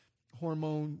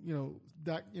 hormone,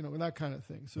 that kind of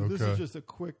thing. So this is just a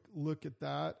quick look at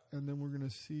that, and then we're going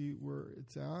to see where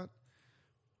it's at.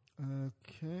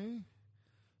 Okay.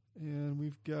 And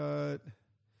we've got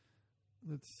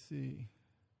let's see.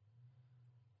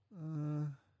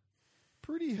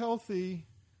 Pretty healthy.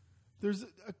 There's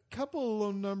a couple of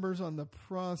low numbers on the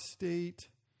prostate.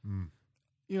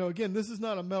 Again, this is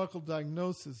not a medical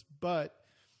diagnosis, but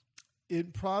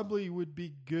it probably would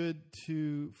be good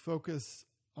to focus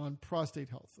on prostate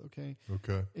health, okay?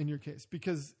 Okay. In your case.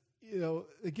 Because,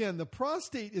 again, the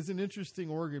prostate is an interesting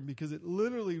organ because it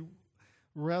literally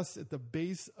rests at the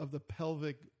base of the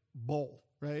pelvic bowl,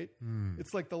 right?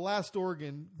 It's like the last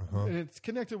organ, and it's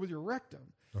connected with your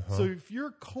rectum. So if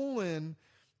your colon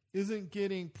isn't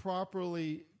getting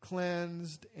properly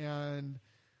cleansed and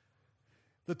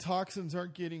the toxins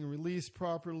aren't getting released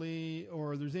properly,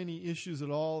 or there's any issues at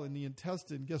all in the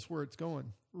intestine, guess where it's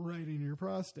going? Right in your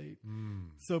prostate.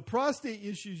 So prostate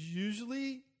issues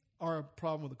usually are a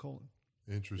problem with the colon.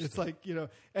 Interesting. It's like,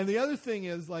 and the other thing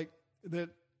is like that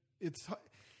the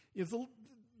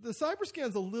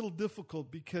cyberscan's a little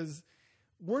difficult because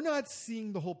we're not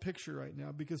seeing the whole picture right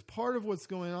now, because part of what's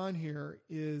going on here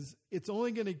is it's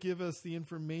only going to give us the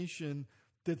information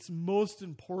that's most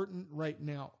important right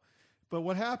now. But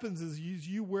what happens is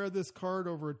you wear this card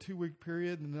over a 2-week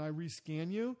period and then I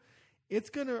rescan you, it's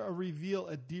going to reveal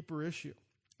a deeper issue.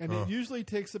 And it usually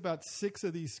takes about 6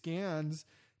 of these scans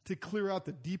to clear out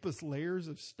the deepest layers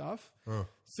of stuff.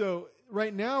 So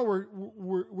right now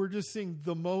we're just seeing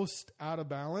the most out of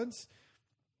balance.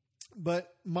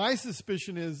 But my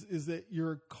suspicion is that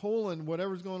your colon,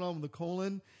 whatever's going on with the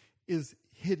colon, is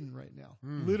hidden right now,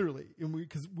 literally.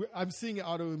 Because I'm seeing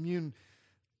autoimmune,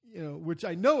 which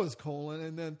I know is colon,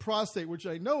 and then prostate, which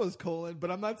I know is colon,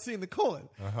 but I'm not seeing the colon.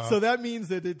 So that means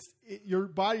that your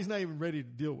body's not even ready to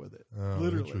deal with it.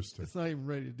 Literally, it's not even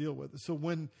ready to deal with it. So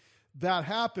when that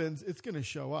happens, it's going to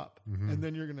show up, and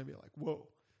then you're going to be like, "Whoa!"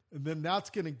 And then that's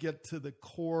going to get to the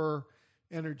core,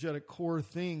 energetic core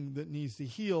thing that needs to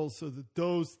heal, so that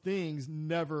those things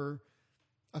never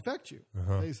affect you,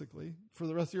 basically, for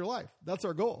the rest of your life. That's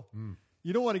our goal.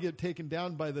 You don't want to get taken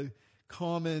down by the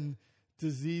common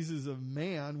diseases of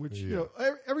man, which,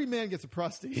 every man gets a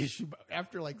prostate issue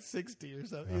after like 60 or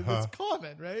something. It's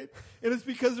common, right? And it's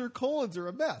because their colons are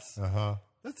a mess.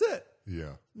 That's it.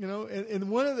 Yeah. And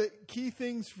one of the key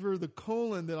things for the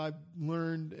colon that I've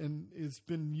learned, and it's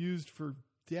been used for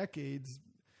decades,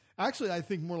 actually, I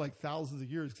think more like thousands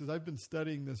of years, because I've been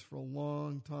studying this for a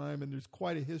long time, and there's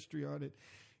quite a history on it,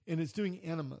 and it's doing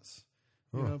enemas.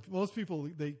 Most people,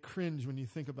 they cringe when you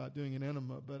think about doing an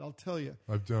enema, but I'll tell you.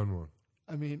 I've done one.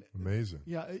 I mean, amazing.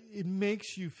 Yeah, it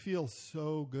makes you feel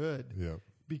so good. Yeah.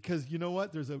 Because you know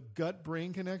what? There's a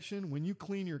gut-brain connection. When you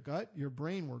clean your gut, your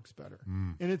brain works better.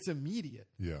 And it's immediate.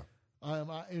 Yeah.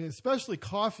 And especially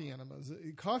coffee enemas.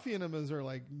 Coffee enemas are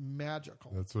like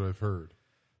magical. That's what I've heard.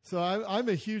 So I'm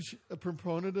a huge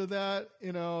proponent of that.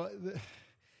 I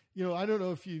don't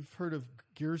know if you've heard of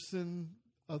Gerson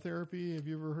therapy. Have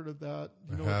you ever heard of that?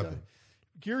 I haven't.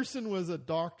 Gerson was a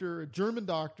doctor, a German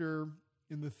doctor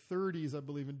in the 30s, I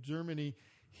believe, in Germany.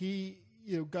 He,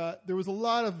 there was a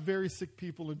lot of very sick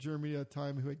people in Germany at the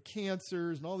time who had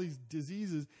cancers and all these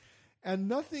diseases, and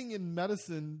nothing in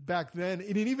medicine back then,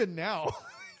 and even now,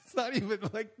 it's not even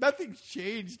like nothing's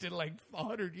changed in like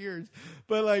 100 years,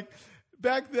 but like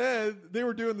back then they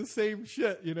were doing the same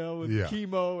shit, with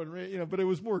chemo and but it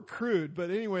was more crude. But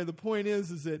anyway, the point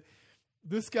is that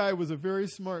this guy was a very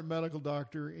smart medical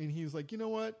doctor, and he's like, you know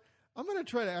what? I'm going to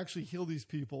try to actually heal these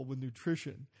people with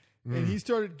nutrition. And he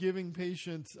started giving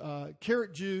patients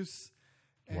carrot juice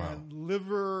and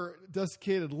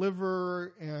desiccated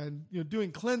liver, and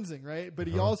doing cleansing, right? But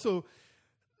he also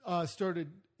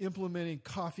started implementing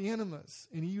coffee enemas,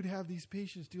 and he would have these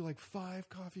patients do like 5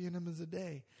 coffee enemas a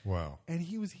day. Wow! And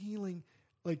he was healing.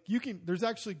 Like there's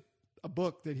actually a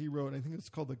book that he wrote. I think it's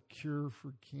called The Cure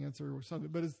for Cancer or something,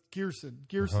 but it's Gerson.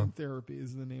 Gerson Therapy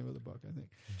is the name of the book, I think.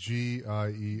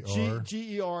 G-I-E-R?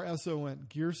 Gerson.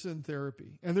 Gerson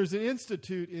Therapy. And there's an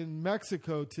institute in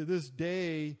Mexico to this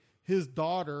day. His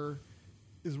daughter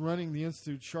is running the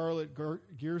institute, Charlotte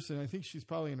Gerson. I think she's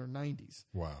probably in her 90s.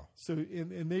 Wow. So,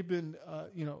 and they've been,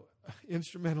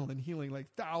 instrumental in healing like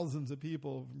thousands of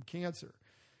people from cancer.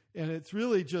 And it's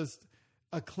really just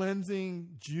a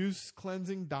juice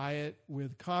cleansing diet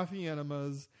with coffee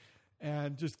enemas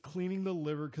and just cleaning the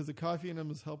liver, because the coffee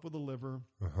enemas help with the liver.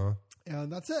 And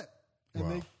that's it.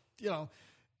 And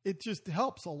it just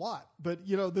helps a lot. But,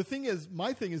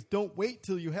 my thing is don't wait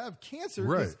till you have cancer.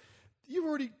 Right. You've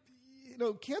already,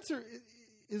 cancer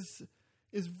is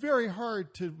very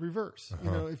hard to reverse.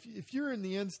 If you're in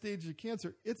the end stage of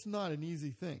cancer, it's not an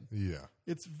easy thing. Yeah.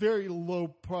 It's very low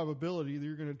probability that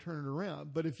you're going to turn it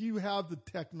around. But if you have the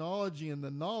technology and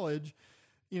the knowledge,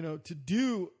 to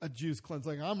do a juice cleanse.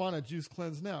 Like I'm on a juice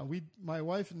cleanse now. My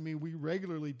wife and me, we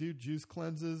regularly do juice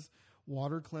cleanses,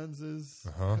 water cleanses,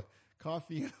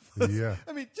 coffee. Yeah.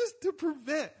 I mean, just to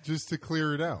prevent. Just to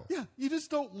clear it out. Yeah. You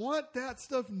just don't want that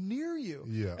stuff near you.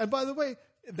 Yeah. And by the way,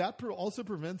 that also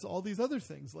prevents all these other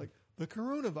things like the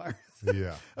coronavirus.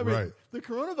 Yeah. I mean, right. the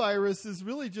coronavirus is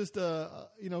really just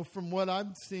from what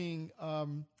I'm seeing,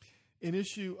 an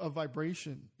issue of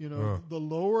vibration. The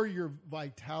lower your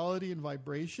vitality and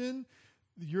vibration,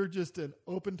 you're just an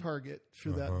open target for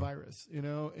that virus.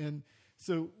 And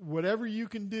so whatever you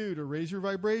can do to raise your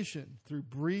vibration through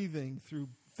breathing, through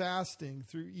fasting,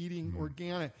 through eating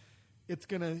organic, it's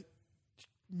going to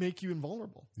make you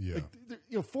invulnerable. Yeah.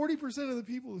 40% of the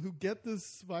people who get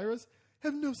this virus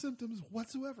have no symptoms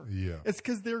whatsoever. Yeah. It's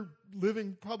because they're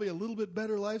living probably a little bit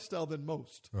better lifestyle than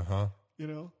most. Yeah.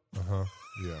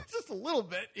 Just a little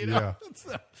bit, Yeah.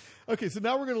 Okay, so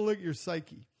now we're going to look at your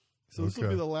psyche. So this will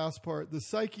be the last part. The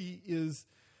psyche is...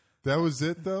 That was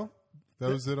it, though? That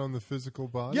was it on the physical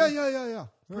body? Yeah.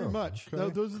 Pretty much.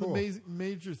 Okay, Those are the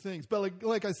major things. But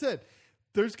like I said,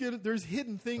 there's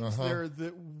hidden things there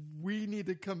that we need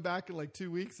to come back in like 2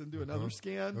 weeks and do another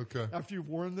scan after you've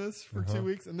worn this for 2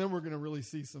 weeks. And then we're going to really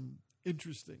see some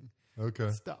interesting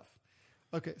stuff.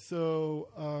 Okay, so...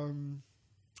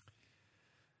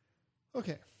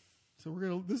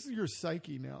 so this is your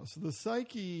psyche now. So the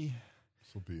psyche...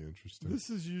 This will be interesting. This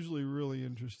is usually really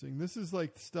interesting. This is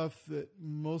like stuff that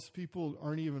most people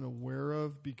aren't even aware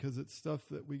of because it's stuff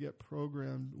that we get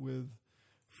programmed with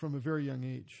from a very young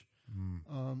age.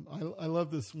 I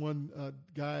love this one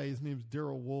guy. His name's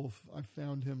Darrell Wolf. I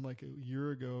found him like a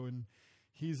year ago, and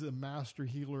he's a master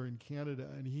healer in Canada.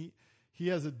 And he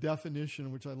has a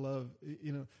definition, which I love.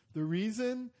 The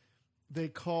reason they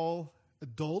call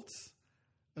adults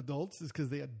is because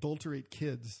they adulterate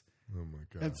kids. Oh my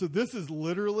God. And so this is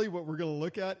literally what we're going to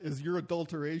look at is your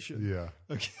adulteration. Yeah.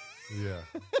 Okay. Yeah.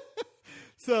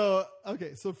 So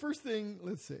first thing,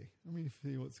 let's see. Let me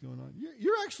see what's going on.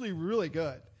 You're actually really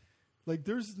good. Like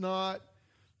there's not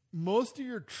most of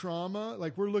your trauma,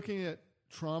 like we're looking at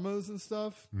traumas and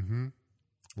stuff. Mm-hmm.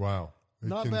 Wow.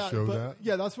 Not can bad, show but that?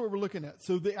 yeah, that's what we're looking at.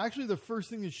 So the first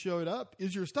thing that showed up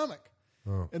is your stomach.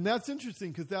 Oh. And that's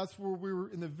interesting because that's where we were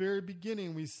in the very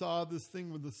beginning. We saw this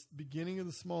thing with the beginning of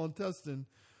the small intestine,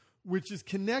 which is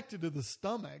connected to the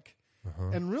stomach.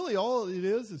 And really all it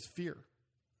is fear.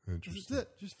 Interesting. That's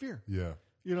it. Just fear. Yeah.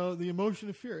 The emotion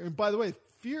of fear. And by the way,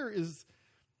 fear is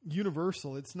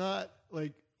universal. It's not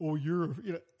like,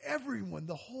 everyone,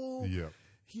 the whole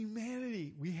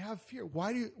humanity, we have fear.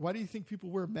 Why do you think people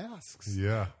wear masks?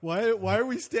 Yeah. Why are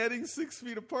we standing 6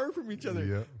 feet apart from each other?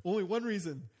 Yeah. Only one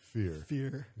reason.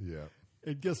 Fear. Yeah.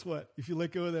 And guess what? If you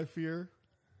let go of that fear,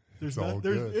 it's all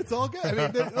good. It's all good.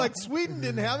 I mean, like Sweden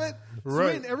didn't have it.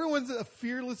 Right. Sweden, everyone's a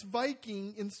fearless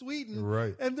Viking in Sweden.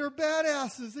 Right. And they're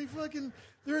badasses.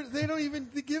 They don't even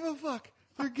give a fuck.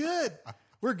 They're good.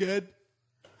 We're good.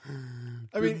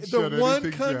 I mean,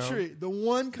 the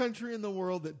one country in the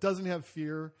world that doesn't have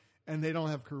fear and they don't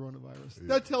have coronavirus. Yeah.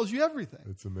 That tells you everything.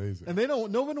 It's amazing. And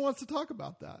no one wants to talk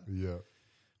about that. Yeah.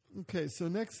 Okay, so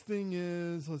next thing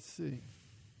is, let's see.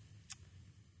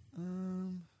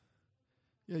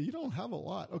 You don't have a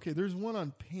lot. Okay, there's one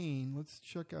on pain. Let's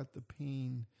check out the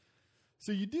pain.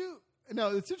 So you do. Now,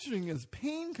 it's interesting is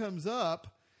pain comes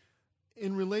up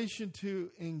in relation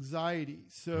to anxiety.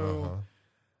 So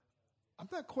I'm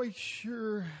not quite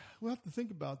sure. We'll have to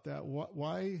think about that.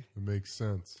 Why? It makes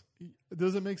sense.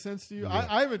 Does it make sense to you? Yeah.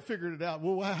 I haven't figured it out.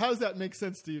 Well, how does that make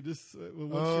sense to you? Just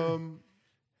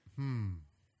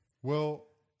Well,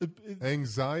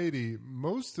 anxiety,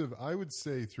 I would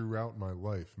say throughout my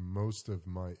life, most of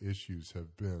my issues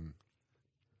have been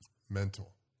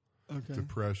mental. Okay.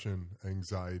 Depression,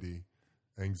 anxiety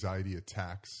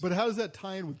attacks. But how does that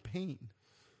tie in with pain?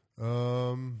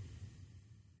 Are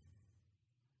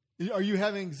you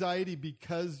having anxiety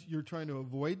because you're trying to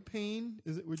avoid pain?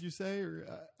 Would you say? Or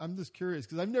I'm just curious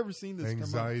because I've never seen this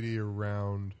anxiety come up.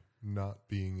 Around not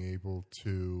being able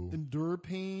to endure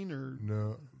pain or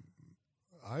no.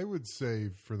 I would say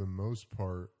for the most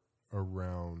part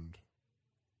around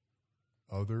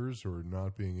others or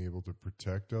not being able to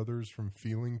protect others from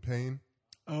feeling pain.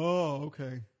 Oh,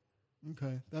 okay.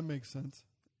 Okay, that makes sense.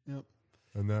 Yep.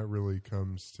 And that really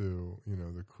comes to,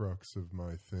 the crux of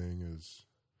my thing is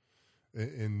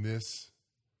in this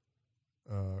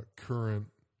current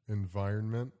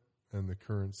environment and the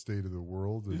current state of the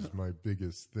world is my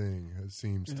biggest thing. It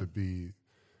seems to be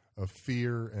a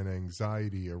fear and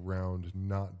anxiety around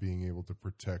not being able to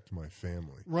protect my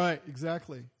family. Right,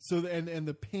 exactly. So, and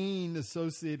the pain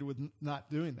associated with not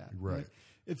doing that. Right.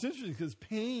 It's interesting because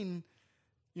pain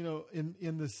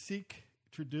in the Sikh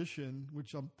tradition,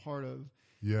 which I'm part of,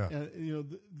 Yeah. you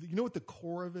know what the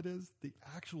core of it is? The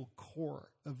actual core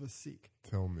of a Sikh.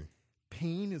 Tell me.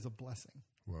 Pain is a blessing.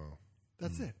 Wow.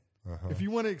 That's it. Uh-huh. If you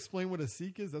want to explain what a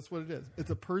Sikh is, that's what it is. It's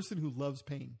a person who loves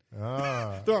pain.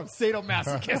 Ah. They're a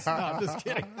sadomasochist. No, I'm just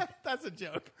kidding. That's a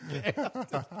joke.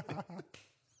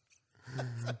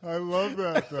 I love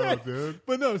that though, dude.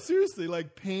 But no, seriously,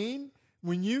 like pain,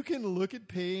 when you can look at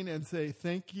pain and say,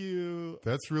 thank you.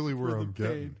 That's really where for the I'm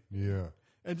getting. Yeah.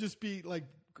 And just be like,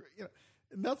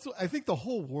 and that's what I think the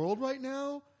whole world right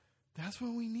now, that's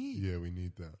what we need. Yeah, we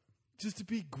need that. Just to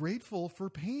be grateful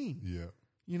for pain. Yeah.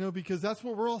 Because that's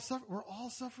what we're all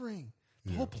suffering.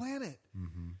 The whole planet.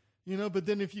 Mm-hmm. But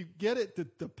then if you get it,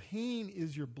 that the pain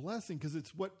is your blessing because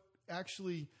it's what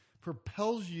actually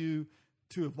propels you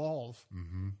to evolve.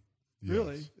 Mm-hmm. Yes.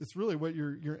 Really, it's really what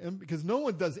you're because no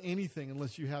one does anything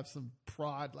unless you have some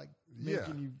prod like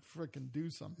making you freaking do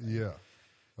something. Yeah.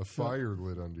 A fire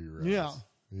lit under your eyes. Yeah.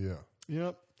 Yeah.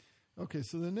 Yep. Okay,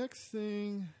 so the next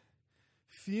thing,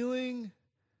 fear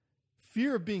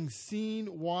of being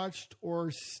seen, watched, or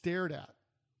stared at.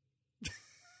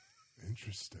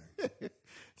 Interesting.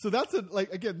 So that's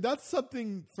that's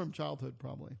something from childhood,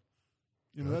 probably.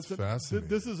 That's fascinating.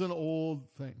 This is an old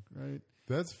thing, right?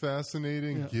 That's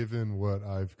fascinating, given what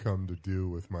I've come to do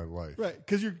with my life. Right,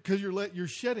 because you're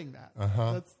shedding that.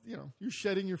 That's you're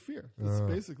shedding your fear. That's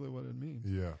basically what it means.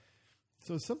 Yeah.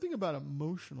 So something about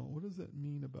emotional. What does that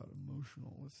mean about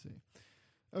emotional? Let's see.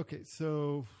 Okay,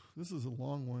 so this is a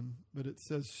long one, but it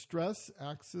says stress,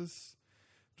 axis,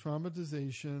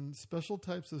 traumatization, special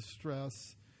types of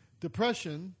stress,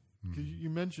 depression, because you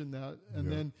mentioned that.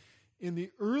 And then in the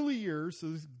early years,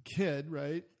 so this kid,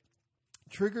 right,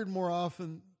 triggered more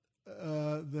often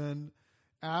than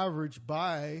average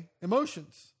by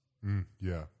emotions.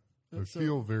 Yeah. I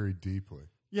feel very deeply.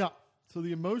 Yeah. So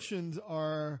the emotions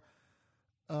are,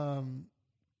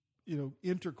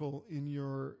 integral in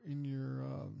your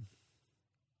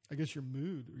I guess your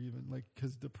mood, or even like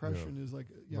because depression is like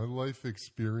my life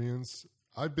experience.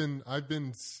 I've been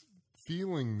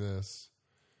feeling this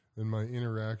in my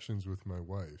interactions with my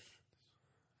wife.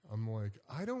 I'm like,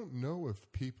 I don't know if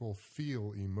people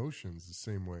feel emotions the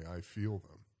same way I feel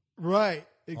them. Right.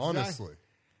 Exactly. Honestly.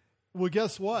 Well,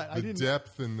 guess what? The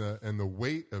depth and the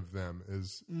weight of them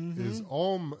is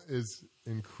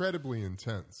incredibly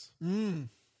intense.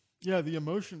 Yeah, the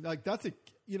emotion, like that's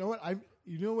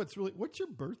what's your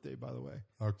birthday, by the way?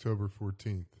 October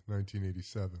 14th,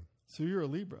 1987. So you're a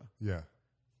Libra. Yeah.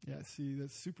 Yeah, see,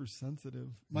 that's super sensitive.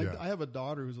 Yeah. I have a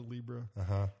daughter who's a Libra.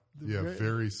 Uh-huh. Yeah,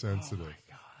 very sensitive. Oh my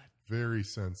God. Very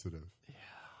sensitive.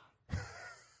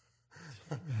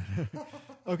 Yeah.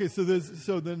 Okay, so there's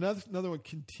another one,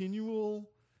 continual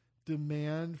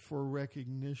demand for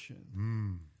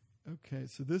recognition. Okay,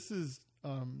 so this is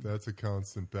that's a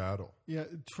constant battle. Yeah,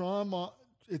 trauma.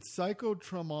 It's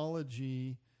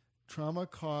psychotraumology, trauma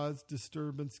caused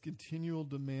disturbance, continual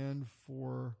demand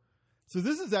for. So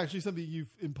this is actually something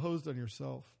you've imposed on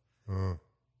yourself. And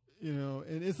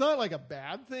it's not like a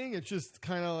bad thing. It's just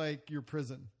kind of like your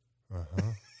prison.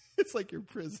 It's like your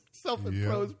prison,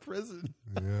 self-imposed prison.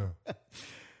 Yeah.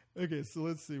 Okay, so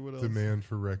let's see what else. Demand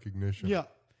for recognition. Yeah.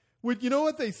 You know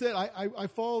what they said? I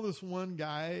follow this one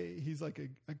guy. He's like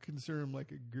I consider him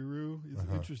like a guru. He's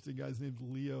an interesting guy. His name's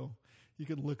Leo. You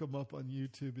can look him up on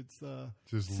YouTube. It's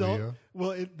just Leo.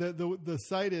 Well, the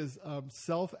site is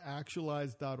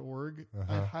selfactualize.org.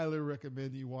 I highly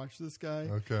recommend you watch this guy.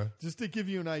 Okay. Just to give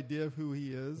you an idea of who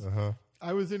he is.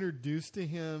 I was introduced to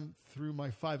him through my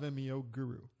 5-MeO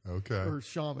guru. Okay. Or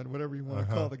shaman, whatever you want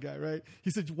to call the guy, right? He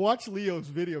said, watch Leo's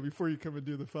video before you come and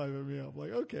do the 5-MeO. I'm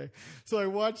like, okay. So I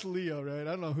watched Leo, right? I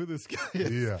don't know who this guy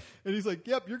is. Yeah. And he's like,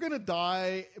 yep, you're going to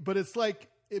die, but it's like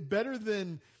better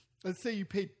than, let's say you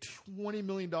paid $20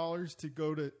 million to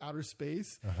go to outer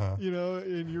space,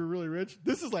 and you're really rich.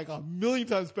 This is like 1,000,000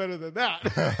 times better than that.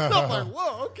 I'm like,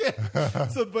 whoa, okay.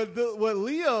 So, but what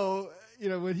Leo,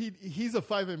 when he's a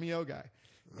 5-MeO guy,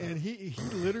 and he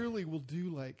literally will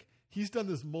do he's done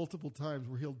this multiple times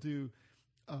where he'll do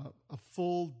a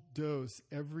full dose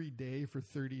every day for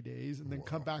 30 days and then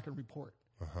come back and report.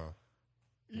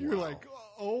 You're like,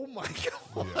 oh my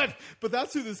God. Yeah. But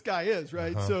that's who this guy is,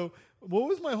 right? So what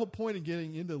was my whole point of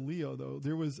getting into Leo, though?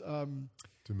 There was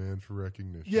demand for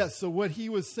recognition. Yes. So what he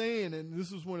was saying, and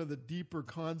this was one of the deeper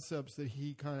concepts that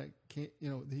he kind of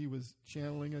he was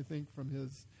channeling, I think, from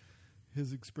his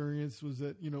experience, was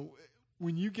that,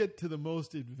 when you get to the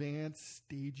most advanced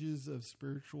stages of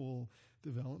spiritual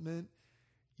development,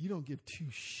 you don't give two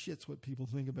shits what people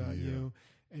think about you,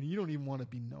 and you don't even want to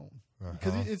be known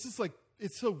because it's just like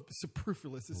it's so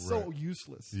superfluous. It's so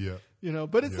useless. Yeah. You know,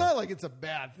 but it's not like it's a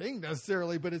bad thing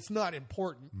necessarily, but it's not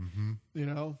important, you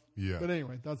know? Yeah. But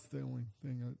anyway, that's the only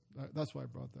thing. That's why I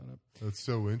brought that up. That's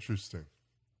so interesting.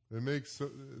 It makes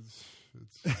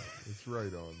it's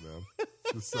right on, man.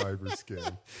 The cyber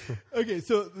scan. Okay,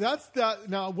 so that's that.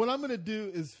 Now, what I'm going to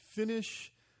do is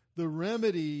finish the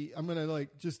remedy. I'm going to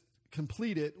just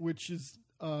complete it, which is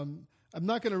I'm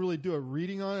not going to really do a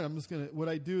reading on it. I'm just going to. What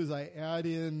I do is I add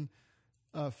in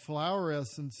flower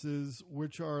essences,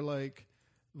 which are like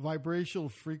vibrational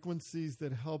frequencies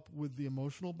that help with the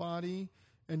emotional body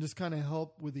and just kind of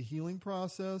help with the healing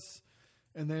process.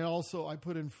 And then also I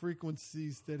put in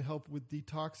frequencies that help with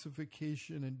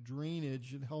detoxification and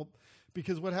drainage and help,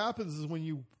 because what happens is when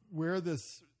you wear the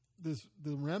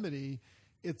remedy,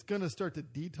 it's going to start to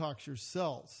detox your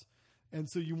cells. And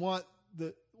so you want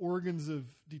the organs of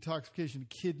detoxification,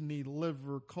 kidney,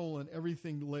 liver, colon,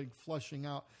 everything flushing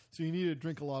out. So you need to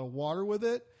drink a lot of water with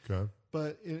it. Okay.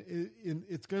 But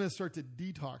it's going to start to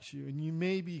detox you. And you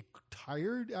may be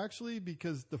tired, actually,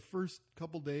 because the first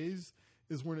couple days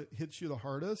is when it hits you the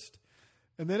hardest.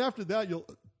 And then after that, you'll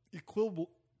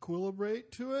equilibrate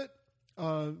to it.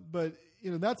 But,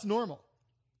 that's normal.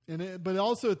 But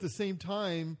also at the same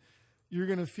time, you're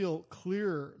going to feel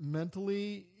clearer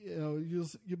mentally,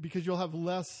 because you'll have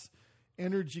less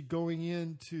energy going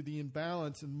into the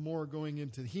imbalance and more going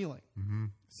into the healing. Mm-hmm.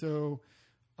 So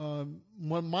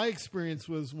what my experience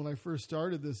was when I first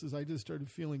started this is I just started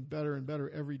feeling better and better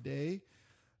every day.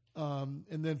 And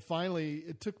then finally,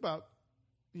 it took about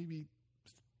maybe,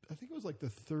 I think it was like the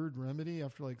third remedy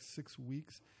after like 6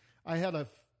 weeks. I had a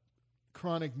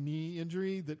chronic knee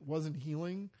injury that wasn't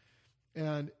healing.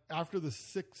 And after the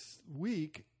 6th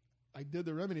week, I did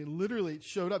the remedy. Literally, it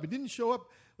showed up. It didn't show up.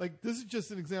 Like, this is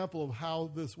just an example of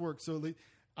how this works. So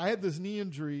I had this knee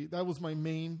injury. That was my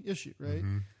main issue, right?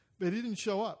 Mm-hmm. But it didn't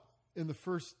show up in the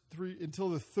first 3 until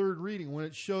the third reading. When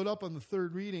it showed up on the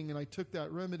third reading and I took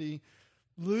that remedy,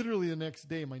 literally the next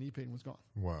day, my knee pain was gone.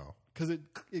 Wow. Because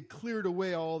it cleared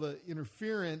away all the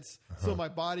interference so my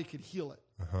body could heal it.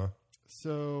 Uh-huh.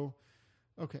 So,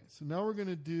 okay. So now we're going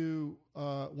to do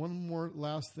one more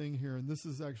last thing here. And this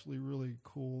is actually really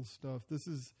cool stuff. This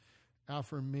is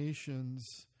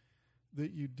affirmations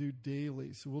that you do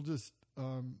daily. So we'll just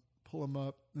pull them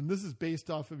up. And this is based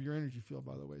off of your energy field,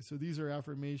 by the way. So these are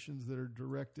affirmations that are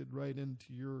directed right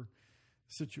into your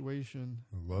situation.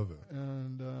 I love it.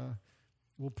 And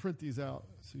we'll print these out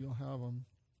so you'll have them.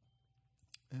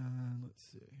 And let's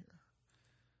see here.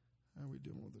 How are we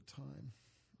doing with the time?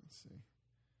 Let's see.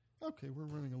 Okay, we're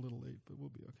running a little late, but we'll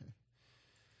be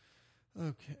okay.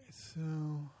 Okay, so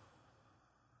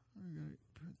we're going to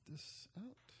print this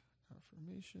out.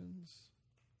 Affirmations.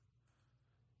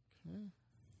 Okay.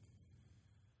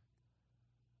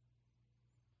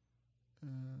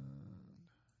 And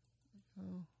there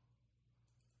we go.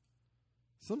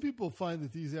 Some people find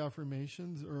that these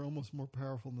affirmations are almost more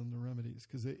powerful than the remedies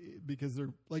because they're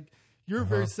like, you're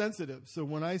very sensitive. So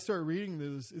when I start reading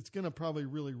this, it's going to probably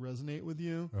really resonate with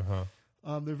you.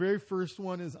 The very first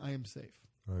one is I am safe.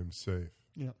 I am safe.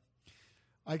 Yeah.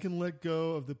 I can let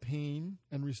go of the pain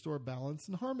and restore balance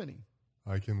and harmony.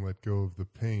 I can let go of the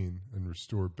pain and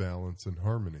restore balance and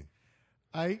harmony.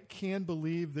 I can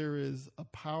believe there is a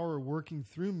power working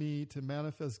through me to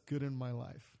manifest good in my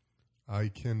life. I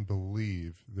can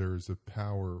believe there is a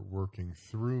power working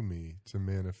through me to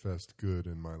manifest good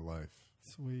in my life.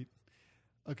 Sweet.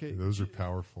 Okay. Those are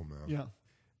powerful, man. Yeah.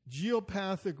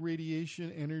 Geopathic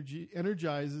radiation energy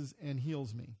energizes and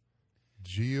heals me.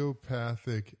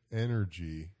 Geopathic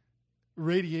energy.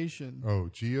 Radiation. Oh,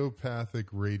 geopathic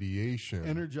radiation.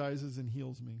 Energizes and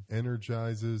heals me.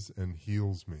 Energizes and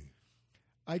heals me.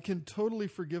 I can totally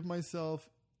forgive myself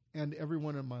and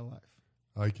everyone in my life.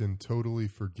 I can totally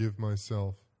forgive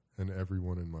myself and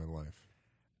everyone in my life.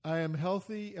 I am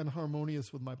healthy and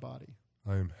harmonious with my body.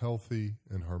 I am healthy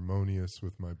and harmonious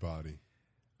with my body.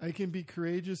 I can be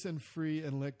courageous and free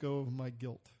and let go of my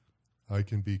guilt. I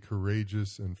can be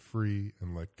courageous and free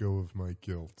and let go of my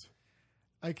guilt.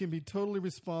 I can be totally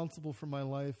responsible for my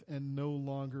life and no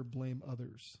longer blame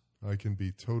others. I can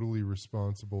be totally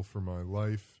responsible for my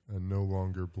life and no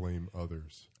longer blame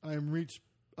others. I am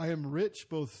rich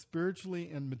both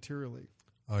spiritually and materially.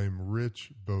 I am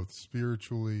rich both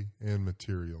spiritually and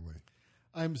materially.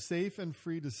 I am safe and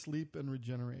free to sleep and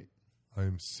regenerate. I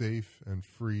am safe and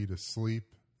free to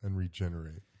sleep and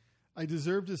regenerate. I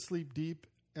deserve to sleep deep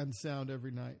and sound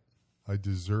every night. I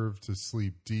deserve to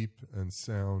sleep deep and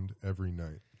sound every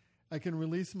night. I can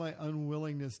release my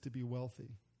unwillingness to be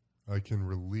wealthy. I can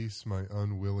release my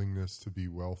unwillingness to be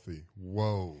wealthy.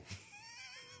 Whoa.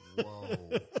 Whoa.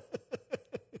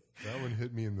 That one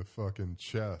hit me in the fucking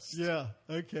chest. Yeah.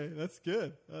 Okay. That's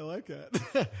good. I like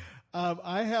that.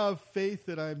 I have faith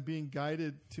that I'm being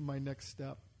guided to my next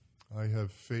step. I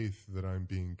have faith that I'm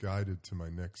being guided to my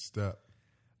next step.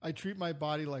 I treat my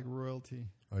body like royalty.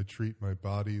 I treat my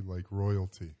body like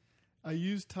royalty. I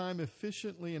use time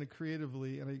efficiently and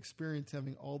creatively, and I experience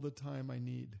having all the time I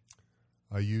need.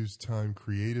 I use time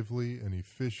creatively and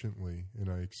efficiently, and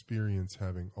I experience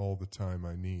having all the time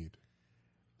I need.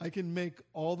 I can make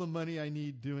all the money I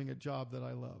need doing a job that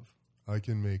I love. I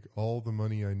can make all the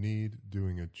money I need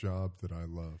doing a job that I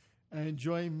love. I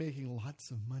enjoy making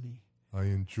lots of money. I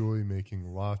enjoy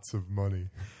making lots of money.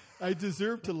 I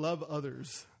deserve to love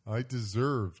others. I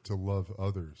deserve to love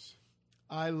others.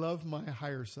 I love my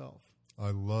higher self.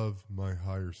 I love my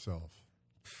higher self.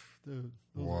 Dude,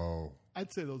 Whoa.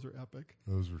 I'd say those are epic.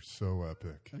 Those were so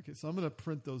epic. Okay, so I'm going to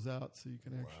print those out so you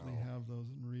can actually have those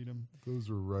and read them. Those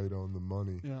are right on the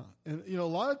money. Yeah. And, a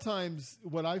lot of times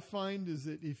what I find is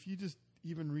that if you just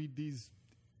even read these,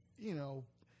 you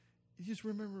just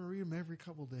remember to read them every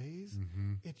couple of days,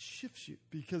 it shifts you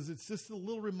because it's just a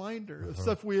little reminder of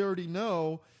stuff we already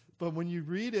know. But when you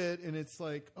read it and it's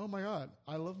like, oh, my God,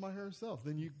 I love my higher self,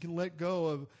 then you can let go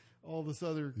of all this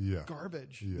other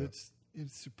garbage that's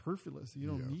superfluous you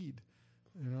don't need.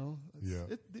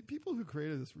 The people who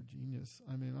created this were genius.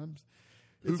 I mean,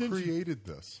 who created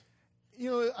this?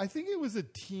 I think it was a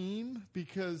team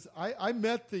because I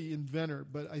met the inventor,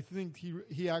 but I think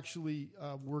he actually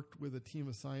worked with a team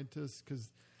of scientists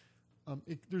because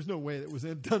there's no way that was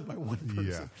done by one person.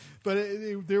 Yeah.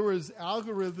 But there was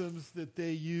algorithms that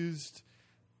they used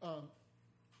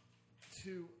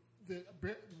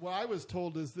what I was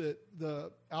told is that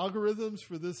the algorithms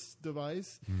for this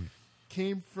device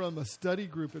came from a study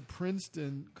group at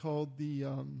Princeton called the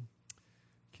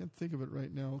can't think of it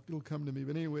right now. It'll come to me.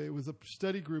 But anyway, it was a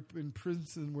study group in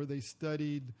Princeton where they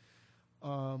studied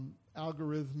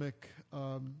algorithmic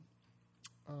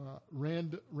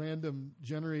random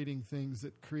generating things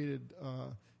that created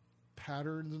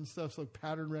patterns and stuff, so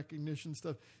pattern recognition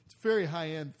stuff. It's very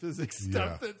high-end physics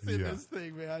stuff that's in this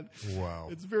thing, man. Wow.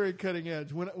 It's very cutting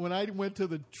edge. When I went to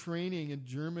the training in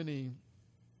Germany,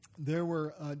 there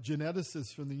were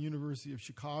geneticists from the University of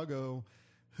Chicago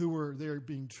who were there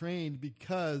being trained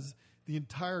because the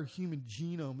entire human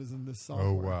genome is in this software.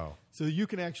 Oh, wow. So you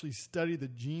can actually study the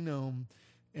genome,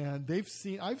 and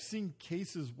I've seen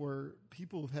cases where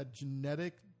people have had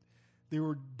they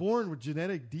were born with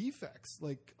genetic defects,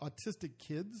 like autistic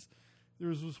kids. There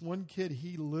was this one kid,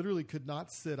 he literally could not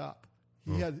sit up.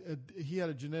 He had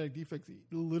a genetic defect. He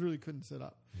literally couldn't sit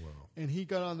up. Wow. And he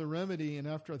got on the remedy, and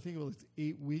after I think it was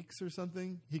 8 weeks or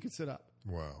something, he could sit up.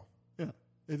 Wow. Yeah.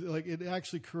 It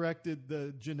actually corrected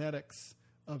the genetics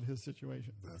of his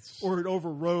situation. That's or it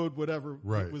overrode whatever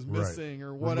was missing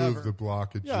or whatever. Remove the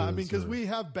blockages. Yeah, I mean, because we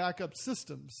have backup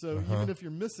systems. So even if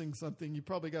you're missing something, you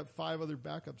probably got 5 other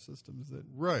backup systems that...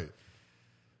 Right.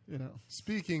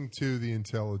 Speaking to the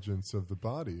intelligence of the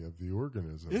body, of the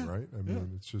organism, right? I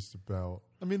mean, it's just about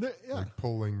like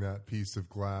pulling that piece of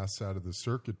glass out of the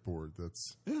circuit board.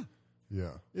 That's...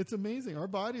 Yeah. It's amazing. Our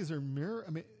bodies are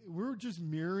we're just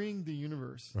mirroring the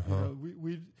universe.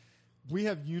 We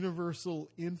have universal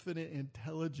infinite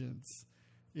intelligence,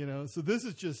 so this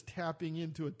is just tapping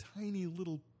into a tiny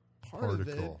little part of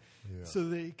it so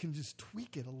they can just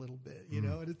tweak it a little bit,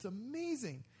 and it's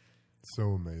amazing.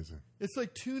 So amazing. It's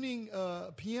like tuning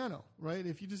a piano, right?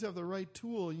 If you just have the right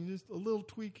tool, you just a little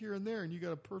tweak here and there, and you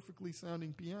got a perfectly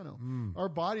sounding piano. Our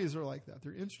bodies are like that.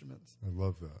 They're instruments. I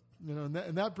love that.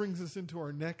 And that brings us into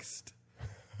our next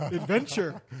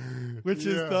adventure, which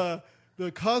is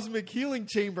the cosmic healing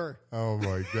chamber. Oh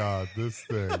my God, this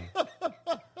thing.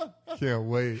 Can't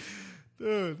wait.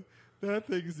 Dude, that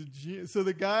thing is a genius. So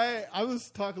the guy, I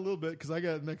was talking a little bit because I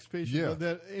got a next patient. Yeah.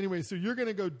 That, anyway, so you're going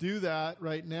to go do that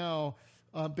right now.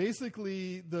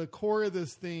 Basically, the core of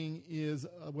this thing is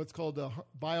what's called a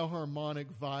bioharmonic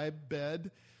vibe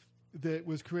bed that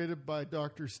was created by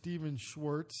Dr. Stephen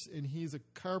Schwartz, and he's a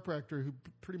chiropractor who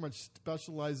pretty much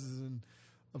specializes in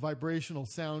vibrational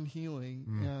sound healing.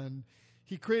 And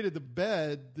he created the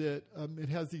bed that it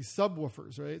has these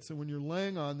subwoofers, right? So when you're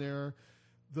laying on there,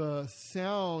 the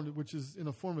sound, which is in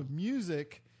a form of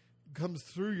music, comes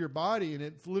through your body, and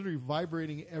it's literally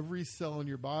vibrating every cell in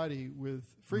your body with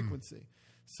frequency.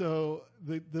 So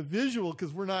the visual,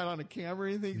 because we're not on a camera or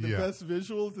anything, the best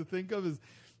visual to think of is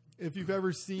if you've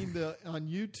ever seen on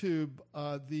YouTube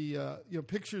the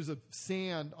pictures of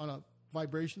sand on a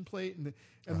vibration plate, and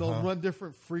they'll run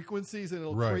different frequencies, and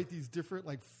it'll create these different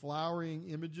like flowering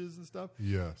images and stuff.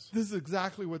 Yes. This is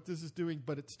exactly what this is doing,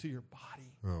 but it's to your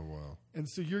body. Oh, wow. And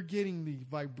so you're getting the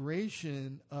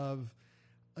vibration of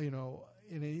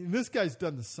and this guy's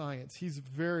done the science. He's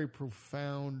very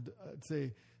profound, I'd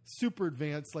say super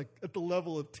advanced, like at the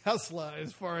level of Tesla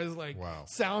as far as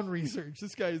sound research.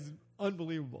 This guy is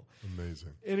unbelievable.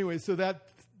 Amazing. Anyway, so that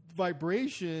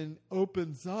vibration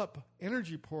opens up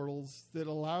energy portals that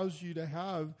allows you to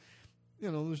have,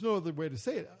 there's no other way to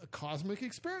say it, a cosmic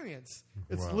experience.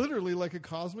 It's literally like a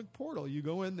cosmic portal. You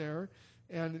go in there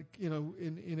and,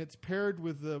 and it's paired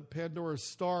with the Pandora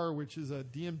star, which is a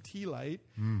DMT light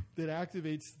that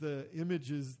activates the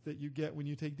images that you get when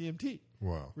you take DMT.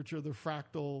 Wow. Which are the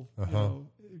fractal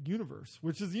universe,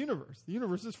 which is the universe. The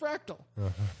universe is fractal.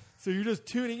 So you're just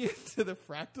tuning into the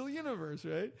fractal universe,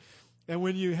 right? And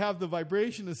when you have the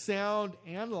vibration of sound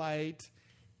and light,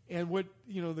 and what,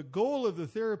 the goal of the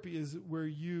therapy is where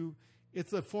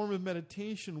it's a form of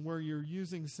meditation where you're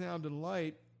using sound and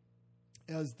light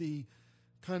as the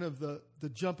kind of the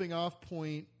jumping off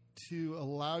point to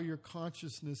allow your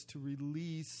consciousness to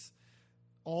release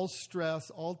all stress,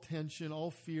 all tension,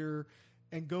 all fear,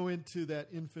 and go into that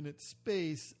infinite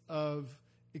space of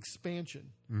expansion,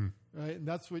 right? And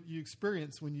that's what you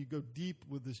experience when you go deep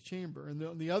with this chamber.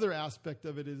 And the other aspect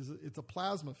of it is it's a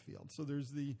plasma field. So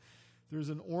there's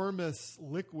an ormus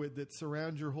liquid that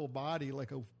surrounds your whole body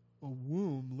like a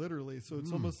womb, literally. So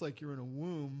it's almost like you're in a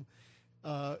womb.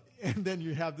 And then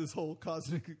you have this whole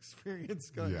cosmic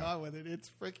experience going on with it. It's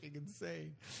freaking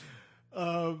insane.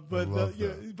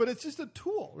 But it's just a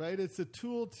tool, right? It's a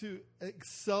tool to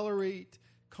accelerate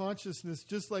consciousness,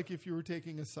 just like if you were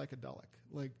taking a psychedelic,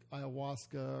 like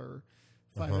ayahuasca or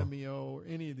 5-MeO or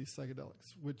any of these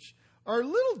psychedelics, which are a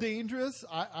little dangerous.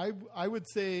 I would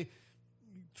say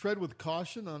tread with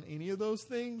caution on any of those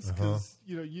things because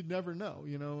you'd never know.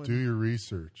 And, do your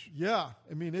research. Yeah,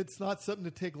 I mean it's not something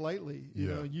to take lightly.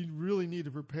 You really need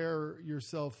to prepare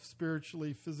yourself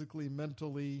spiritually, physically,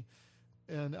 mentally.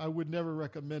 And I would never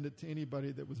recommend it to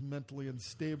anybody that was mentally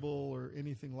unstable or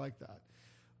anything like that.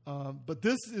 But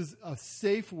this is a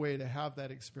safe way to have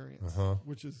that experience,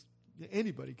 which is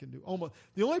anybody can do. Almost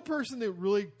the only person that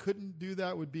really couldn't do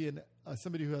that would be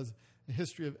somebody who has a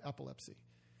history of epilepsy.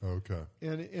 Okay.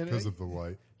 And because of the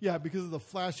light. Yeah, because of the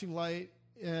flashing light.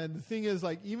 And the thing is,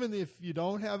 even if you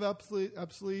don't have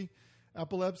epilepsy,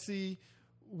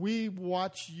 we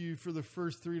watch you for the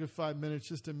first 3 to 5 minutes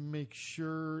just to make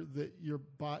sure that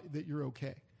that you're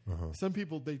okay. Some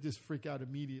people, they just freak out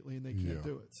immediately and they can't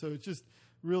do it. So it's just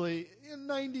really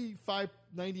 95,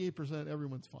 98%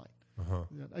 everyone's fine.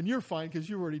 And you're fine because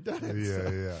you've already done it.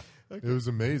 Yeah. Okay. It was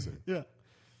amazing. Yeah.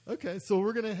 Okay, so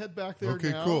we're going to head back there now.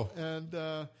 Okay, cool.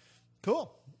 And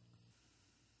cool.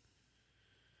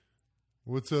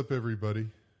 What's up, everybody?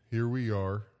 Here we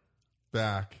are,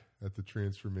 back at the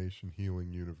Transformation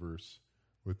Healing Universe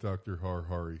with Dr. Har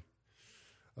Hari.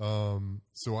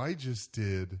 So I just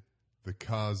did the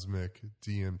Cosmic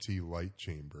DMT Light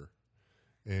Chamber,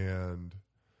 and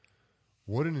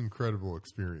what an incredible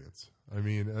experience. I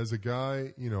mean, as a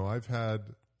guy, I've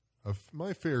had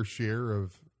my fair share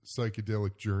of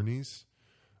psychedelic journeys,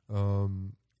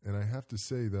 and I have to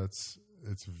say it's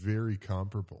very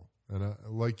comparable. And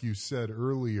like you said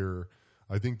earlier,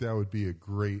 I think that would be a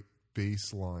great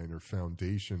baseline or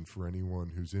foundation for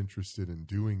anyone who's interested in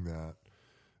doing that,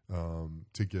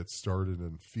 to get started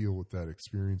and feel what that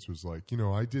experience was like.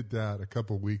 I did that a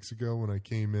couple of weeks ago when I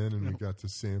came in and we got to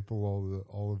sample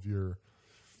all of your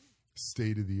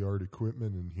state-of-the-art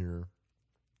equipment in here.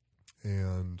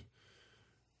 And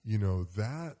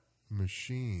that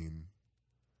machine,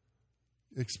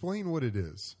 explain what it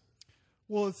is.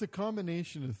 Well, it's a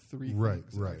combination of three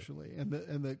things, actually. And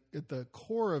at the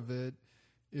core of it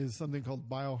is something called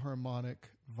bioharmonic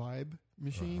vibe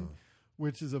machine,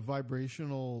 which is a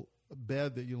vibrational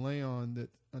bed that you lay on that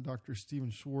Dr.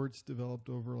 Stephen Schwartz developed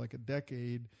over like a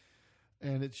decade.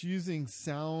 And it's using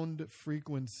sound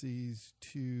frequencies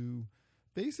to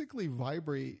basically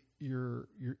vibrate your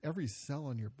every cell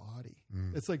in your body.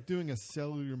 It's like doing a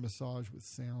cellular massage with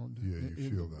sound. Yeah, you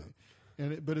feel that.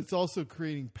 But it's also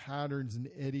creating patterns and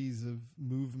eddies of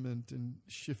movement and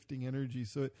shifting energy.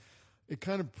 So it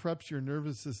kind of preps your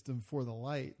nervous system for the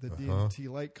light. The DMT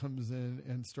light comes in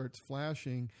and starts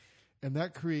flashing, and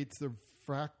that creates the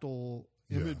fractal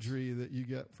imagery that you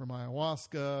get from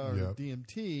ayahuasca or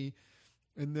DMT.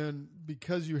 And then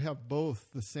because you have both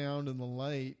the sound and the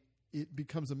light, it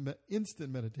becomes an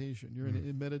instant meditation. You're in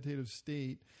a meditative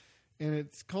state. And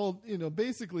it's called,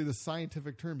 basically the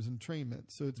scientific term is entrainment.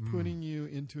 So it's putting you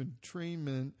into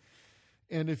entrainment.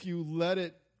 And if you let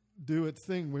it do its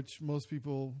thing, which most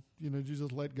people, you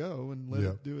just let go and let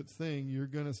it do its thing, you're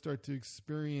going to start to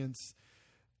experience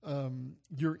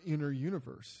your inner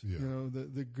universe. Yeah. You know,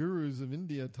 the gurus of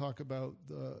India talk about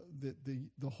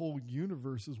the whole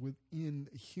universe is within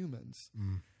humans.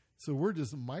 So we're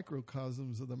just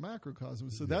microcosms of the macrocosm.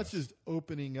 So that's just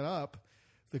opening up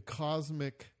the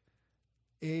cosmic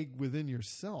egg within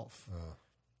yourself.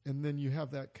 And then you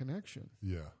have that connection.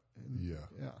 Yeah.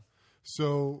 Yeah.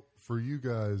 So for you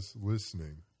guys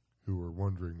listening who are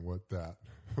wondering what that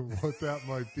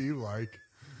might be like.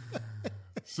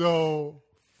 So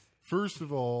first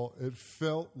of all, it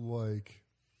felt like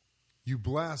you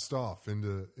blast off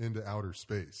into outer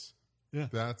space. Yeah.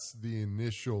 That's the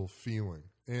initial feeling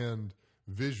and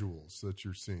visuals that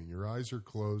you're seeing. Your eyes are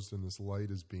closed and this light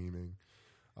is beaming.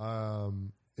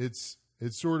 It's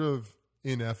sort of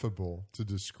ineffable to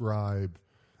describe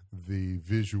the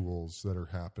visuals that are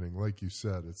happening. Like you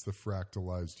said, it's the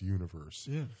fractalized universe.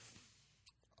 Yeah.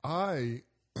 I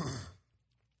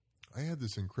had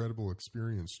this incredible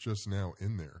experience just now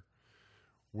in there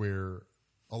where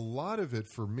a lot of it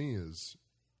for me is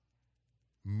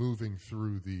moving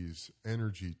through these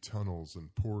energy tunnels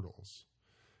and portals.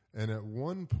 And at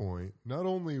one point, not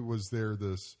only was there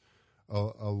this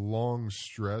a long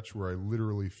stretch where I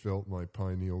literally felt my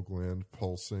pineal gland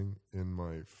pulsing in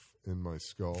my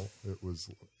skull. It was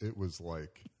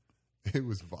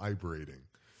vibrating.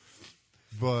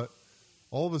 But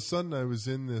all of a sudden I was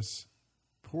in this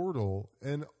portal,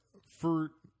 and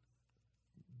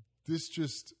this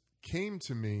just came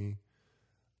to me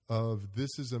of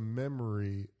this is a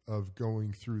memory of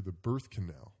going through the birth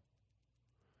canal.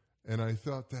 And I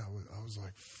thought I was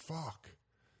like, fuck,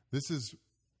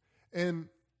 and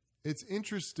it's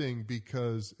interesting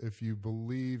because if you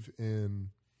believe in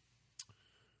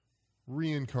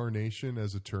reincarnation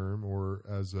as a term or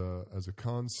as a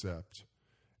concept,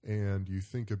 and you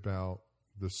think about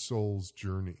the soul's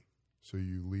journey, so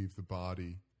you leave the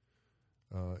body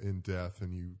in death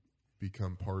and you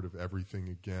become part of everything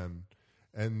again,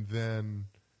 and then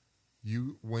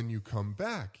when you come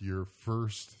back, your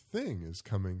first thing is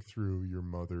coming through your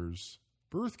mother's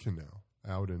birth canal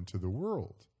out into the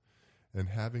world and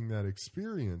having that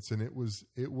experience. And it was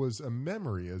a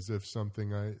memory, as if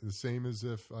the same as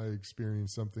if I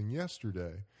experienced something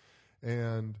yesterday.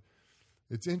 And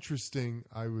it's interesting.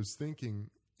 I was thinking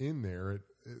in there,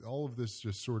 all of this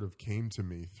just sort of came to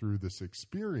me through this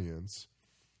experience,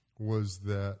 was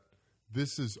that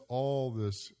this is all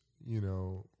this,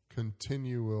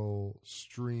 continual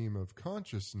stream of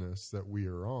consciousness that we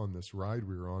are on, this ride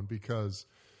we're on, because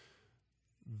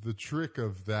the trick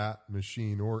of that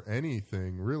machine or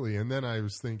anything really, and then I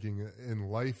was thinking in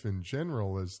life in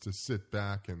general, is to sit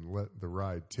back and let the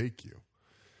ride take you.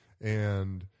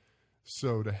 And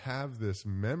so to have this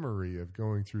memory of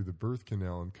going through the birth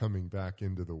canal and coming back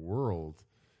into the world,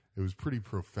 it was pretty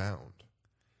profound.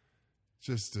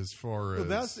 Just as far as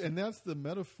that's the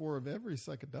metaphor of every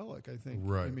psychedelic, I think.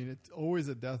 Right. I mean, it's always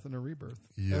a death and a rebirth.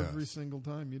 Yes. Every single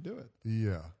time you do it.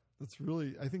 Yeah. That's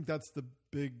really, I think that's the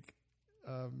big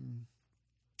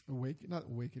not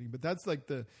awakening, but that's like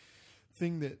the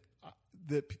thing that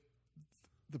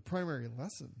the primary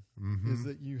lesson is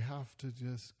that you have to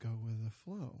just go with the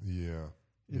flow. Yeah.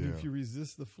 And if you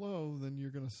resist the flow, then you're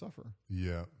going to suffer.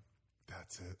 Yeah.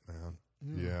 That's it, man.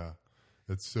 Yeah.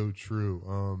 That's so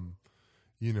true.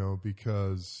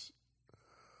 Because,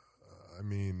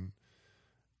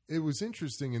 it was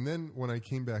interesting. And then when I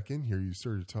came back in here, you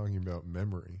started talking about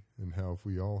memory and how if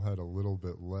we all had a little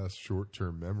bit less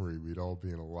short-term memory, we'd all be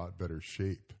in a lot better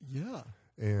shape. Yeah.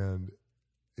 And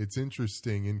it's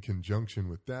interesting in conjunction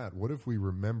with that. What if we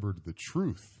remembered the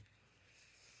truth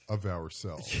of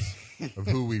ourselves, of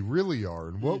who we really are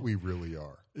and what we really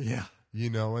are? Yeah.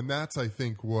 And that's, I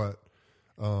think, what,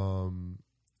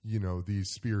 these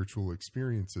spiritual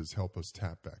experiences help us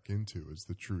tap back into, is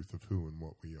the truth of who and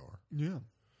what we are. Yeah.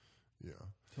 Yeah.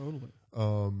 Totally.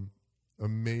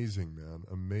 Amazing, man.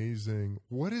 Amazing.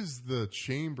 What is the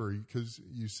chamber? Because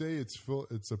you say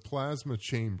it's a plasma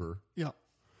chamber. Yeah.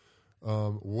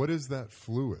 What is that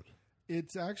fluid?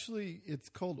 It's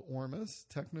called ormus.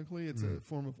 Technically, it's a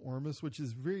form of ormus, which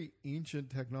is very ancient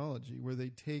technology where they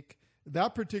take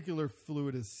that particular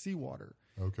fluid is seawater.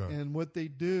 Okay. And what they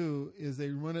do is they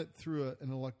run it through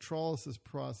an electrolysis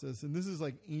process, and this is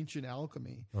like ancient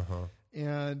alchemy.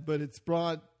 But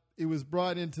it was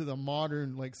brought into the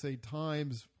modern, like say,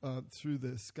 times through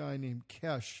this guy named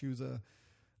Kesh, who's a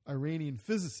Iranian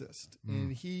physicist,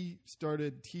 and he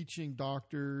started teaching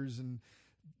doctors and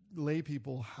lay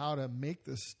people how to make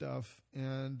this stuff.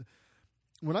 And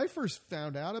when I first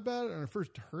found out about it and I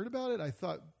first heard about it, I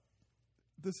thought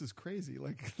this is crazy.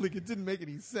 Like it didn't make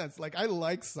any sense. Like I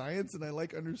like science and I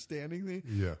like understanding things.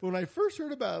 Yeah. But when I first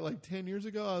heard about it like 10 years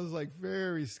ago, I was like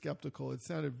very skeptical. It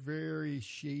sounded very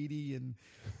shady and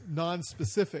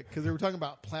non-specific because they were talking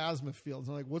about plasma fields.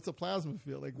 I'm like, what's a plasma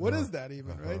field? Like, what is that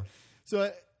even, right?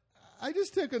 So I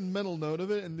just took a mental note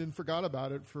of it and then forgot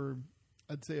about it for,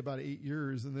 I'd say, about 8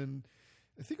 years. And then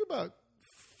I think about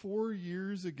 4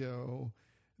 years ago,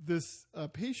 this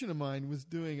patient of mine was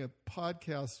doing a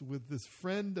podcast with this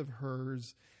friend of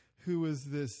hers who was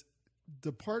this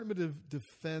Department of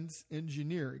Defense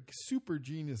engineer, super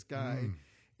genius guy.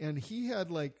 And he had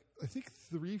like, I think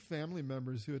 3 family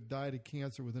members who had died of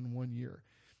cancer within 1 year.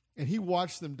 And he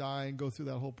watched them die and go through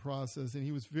that whole process. And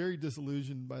he was very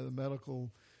disillusioned by the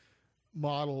medical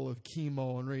model of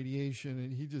chemo and radiation,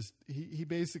 and he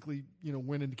basically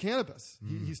went into cannabis.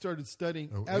 He started studying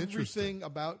everything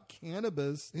about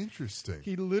cannabis. Interesting.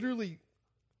 He literally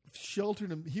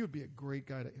sheltered him. He would be a great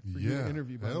guy for you to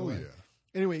interview. By the way. Yeah.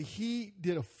 Anyway, he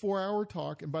did a 4-hour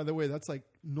talk, and by the way, that's like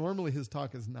normally his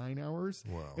talk is 9 hours.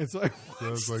 Wow. And so I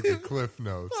Sounds like a Cliff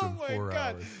Notes in 4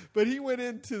 hours. But he went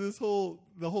into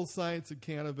the whole science of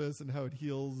cannabis and how it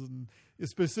heals, and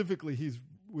specifically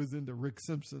was into Rick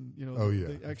Simpson,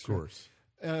 the extra. Of course.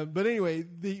 But anyway,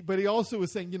 but he also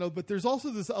was saying, but there's also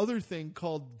this other thing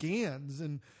called GANs,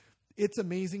 and it's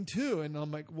amazing too. And I'm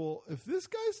like, well, if this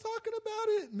guy's talking about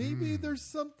it, maybe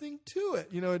there's something to it.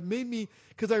 It made me,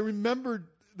 because I remembered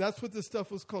that's what this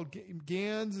stuff was called.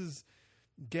 GANs is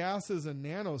gases and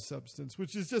nanosubstance,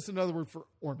 which is just another word for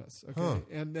ormus. Okay,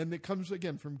 and it comes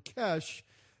again from Kesh.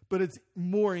 But it's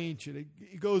more ancient.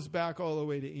 It goes back all the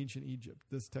way to ancient Egypt,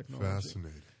 this technology.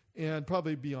 Fascinating. And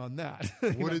probably beyond that.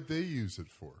 What did they use it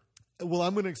for? Well,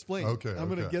 I'm going to explain. Okay. I'm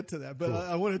going to get to that. But cool.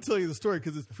 I want to tell you the story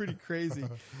because it's pretty crazy.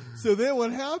 So then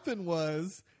what happened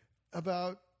was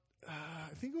about,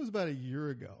 I think it was about a year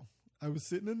ago. I was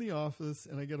sitting in the office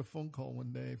and I get a phone call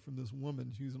one day from this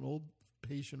woman. She was an old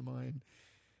patient of mine.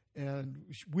 And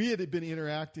we had been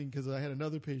interacting because I had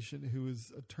another patient who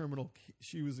was a terminal.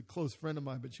 She was a close friend of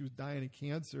mine, but she was dying of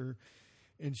cancer.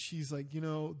 And she's like,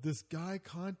 this guy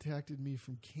contacted me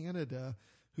from Canada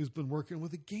who's been working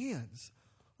with the GANs.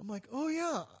 I'm like, oh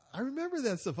yeah, I remember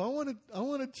that stuff. I want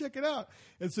to check it out.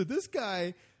 And so this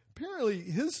guy, apparently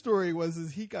his story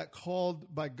was he got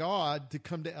called by God to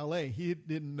come to LA. He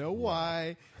didn't know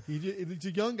why. He's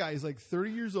a young guy. He's like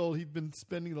 30 years old. He'd been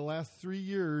spending the last 3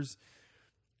 years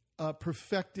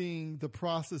perfecting the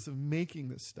process of making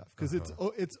this stuff because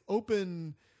it's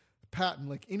open patent,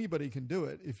 like anybody can do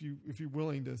it if you're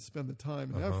willing to spend the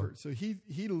time and effort. So he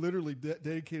literally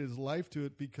dedicated his life to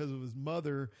it because of his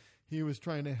mother. He was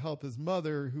trying to help his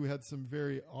mother who had some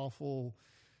very awful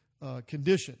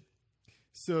condition.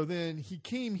 So then he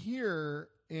came here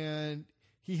and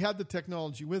he had the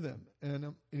technology with him,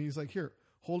 and he's like, here,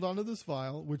 hold on to this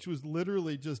vial, which was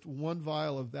literally just one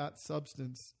vial of that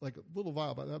substance, like a little vial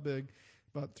about that big,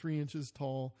 about 3 inches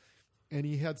tall. And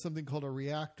he had something called a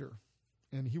reactor.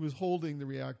 And he was holding the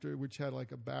reactor, which had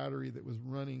like a battery that was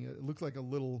running. It looked like a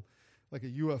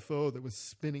UFO that was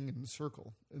spinning in a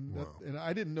circle. And wow. And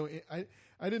I didn't know, I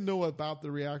didn't know about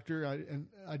the reactor.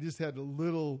 I just had a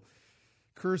little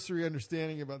cursory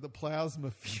understanding about the plasma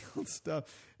field stuff.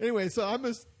 Anyway, so I'm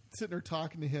just sitting there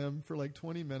talking to him for like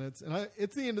 20 minutes, and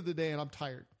it's the end of the day, and I'm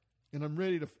tired, and I'm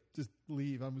ready to just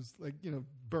leave. I was like,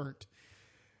 burnt,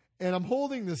 and I'm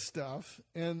holding this stuff,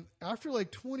 and after like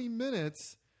 20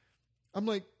 minutes, I'm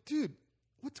like, dude,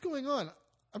 what's going on?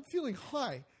 I'm feeling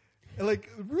high. Like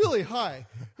really high.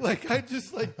 Like I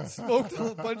just like smoked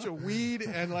a bunch of weed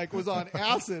and like was on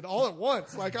acid all at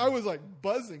once. Like I was like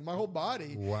buzzing my whole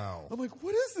body. Wow. I'm like,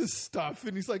 what is this stuff?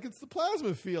 And he's like, it's the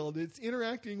plasma field. It's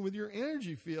interacting with your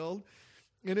energy field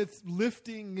and it's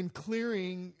lifting and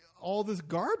clearing all this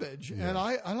garbage. Yeah. And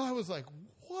I was like,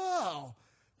 wow,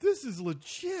 this is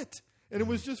legit. And it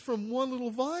was just from one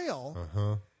little vial.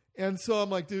 Uh-huh. And so I'm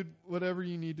like, dude, whatever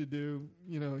you need to do,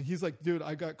 he's like, dude,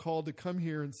 I got called to come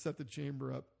here and set the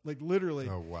chamber up, like literally.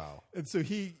 Oh, wow. And so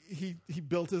he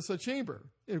built us a chamber.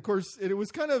 And of course, it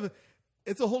was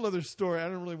it's a whole other story. I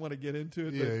don't really want to get into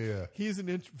it. Yeah. He's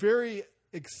very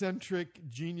eccentric,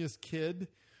 genius kid.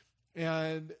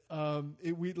 And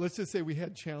let's just say we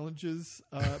had challenges,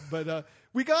 but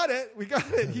we got it. We got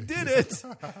it. He did it.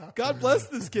 God bless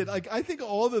this kid. Like I think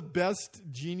all the best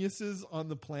geniuses on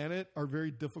the planet are very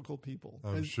difficult people.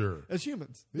 I'm sure as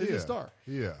humans, they just are.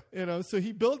 Yeah. So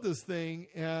he built this thing,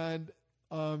 and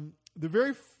one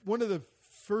of the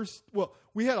first. Well,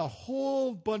 we had a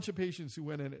whole bunch of patients who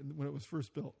went in it when it was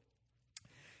first built,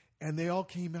 and they all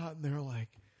came out and they were like,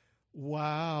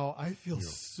 Wow, I feel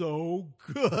so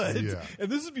good. Yeah. And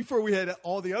this is before we had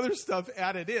all the other stuff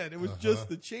added in. It was just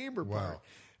the chamber part.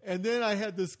 And then I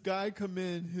had this guy come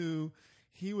in who,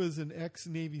 he was an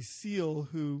ex-Navy SEAL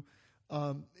who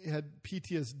had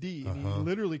PTSD, and he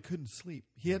literally couldn't sleep.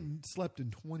 He hadn't slept in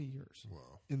 20 years.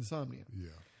 Wow. Insomnia. Yeah.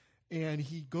 And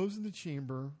he goes in the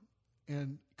chamber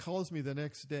and calls me the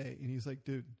next day, and he's like,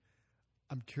 dude,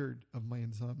 I'm cured of my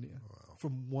insomnia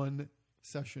from one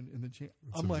session in the chamber.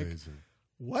 I'm amazing. like,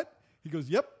 what? He goes,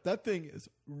 yep, that thing is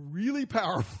really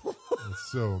powerful.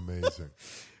 It's so amazing.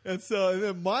 And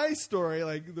then my story,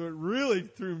 like, what really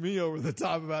threw me over the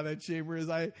top about that chamber is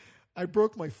I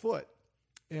broke my foot.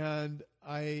 And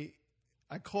I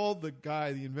called the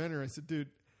guy, the inventor. I said, dude,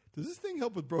 does this thing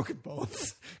help with broken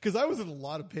bones? Because I was in a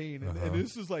lot of pain. And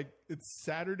this was like, it's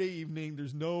Saturday evening.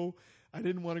 I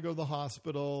didn't want to go to the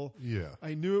hospital. Yeah.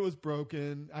 I knew it was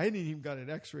broken. I hadn't even got it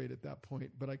x-rayed at that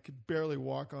point, but I could barely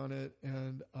walk on it.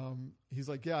 And he's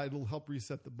like, yeah, it'll help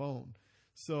reset the bone.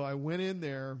 So I went in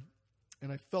there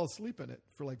and I fell asleep in it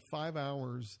for like 5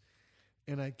 hours.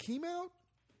 And I came out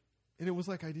and it was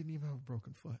like I didn't even have a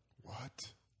broken foot. What?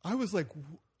 I was like,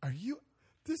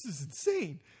 this is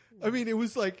insane. It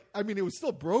was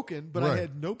still broken, but I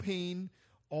had no pain.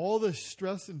 All the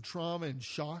stress and trauma and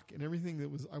shock and everything that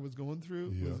I was going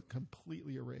through was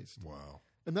completely erased. Wow.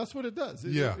 And that's what it does.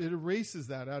 It erases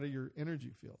that out of your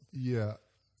energy field. Yeah.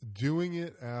 Doing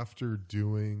it after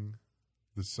doing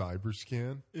the cyber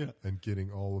scan and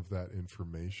getting all of that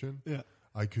information,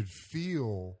 I could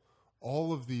feel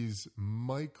all of these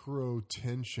micro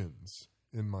tensions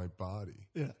in my body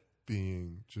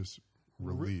being just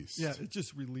released. Yeah, it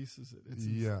just releases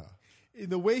it.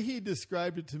 The way he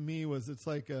described it to me was it's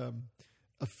like a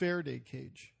Faraday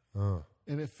cage.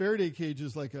 And a Faraday cage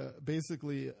is like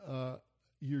basically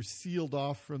you're sealed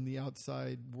off from the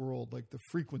outside world, like the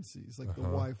frequencies, like the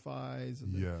Wi-Fi's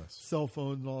and the cell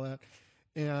phones and all that.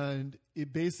 And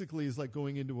it basically is like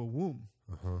going into a womb.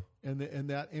 And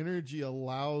that energy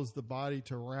allows the body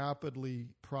to rapidly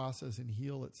process and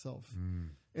heal itself.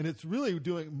 And it's really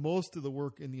doing most of the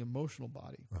work in the emotional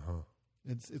body.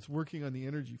 It's working on the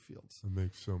energy fields. It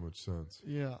makes so much sense.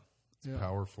 Yeah. It's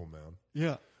powerful, man.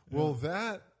 Yeah. Well,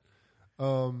 that,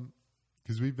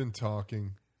 because we've been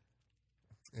talking,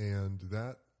 and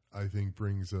that, I think,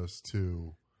 brings us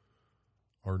to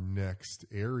our next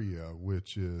area,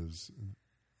 which is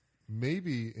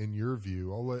maybe, in your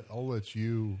view, I'll let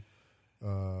you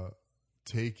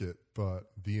take it,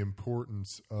 but the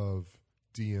importance of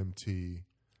DMT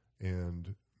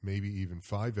and maybe even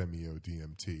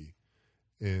 5-MeO-DMT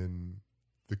in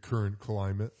the current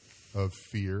climate of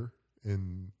fear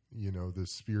in, the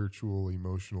spiritual,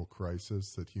 emotional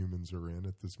crisis that humans are in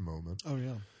at this moment. Oh,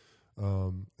 yeah.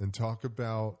 And talk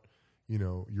about,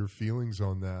 your feelings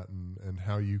on that and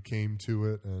how you came to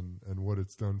it and what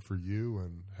it's done for you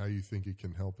and how you think it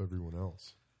can help everyone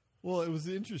else. Well, it was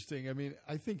interesting.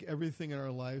 I think everything in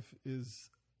our life is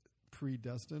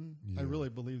predestined. Yeah. I really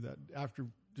believe that. After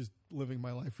just living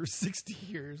my life for 60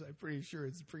 years, I'm pretty sure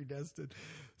it's predestined.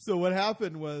 So what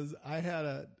happened was I had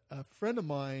a friend of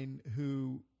mine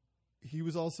who, he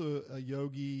was also a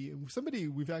yogi, somebody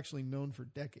we've actually known for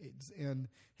decades. And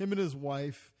him and his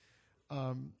wife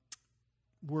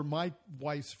were my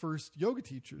wife's first yoga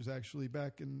teachers, actually,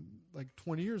 back in like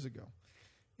 20 years ago.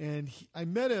 And I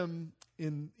met him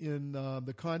in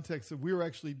the context of, we were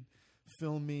actually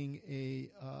filming a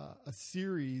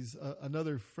series.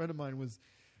 Another friend of mine was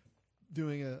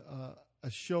doing a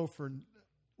show for,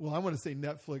 well, I want to say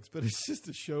Netflix, but it's just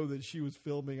a show that she was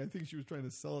filming. I think she was trying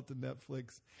to sell it to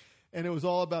Netflix. And it was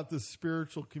all about the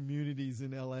spiritual communities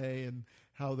in LA and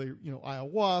how they,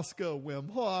 ayahuasca, Wim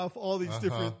Hof, all these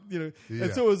different,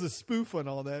 and so it was a spoof on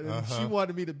all that. And she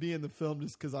wanted me to be in the film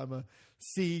just because I'm a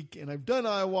Sikh and I've done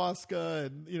ayahuasca,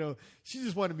 and, she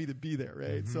just wanted me to be there.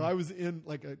 Right. So I was in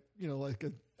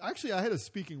actually I had a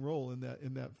speaking role in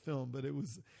that film, but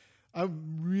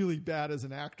I'm really bad as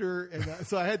an actor. And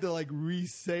so I had to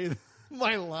re-say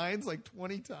my lines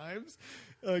 20 times.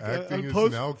 Acting is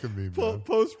an alchemy, man.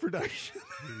 Post-production.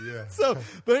 Yeah.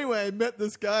 But anyway, I met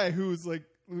this guy who was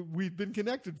we've been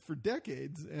connected for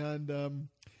decades. And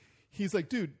he's like,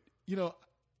 dude,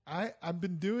 I've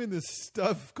been doing this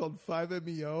stuff called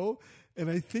 5-MeO, and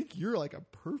I think you're a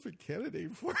perfect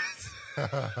candidate for it.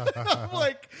 I'm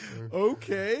like,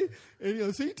 okay.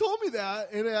 And, so he told me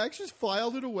that, and I actually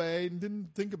filed it away and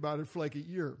didn't think about it for a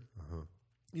year.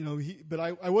 But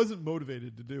I wasn't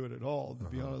motivated to do it at all, to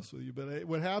be honest with you. But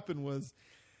what happened was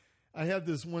I had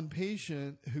this one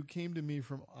patient who came to me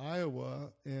from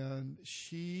Iowa, and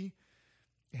she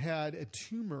had a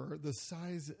tumor the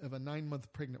size of a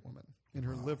 9-month pregnant woman in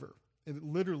her liver. and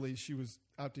literally she was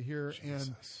out to here, and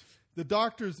Jesus. the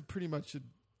doctors pretty much had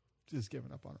just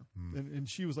given up on her. And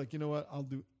she was like, you know what? I'll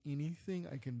do anything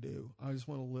I can do. I just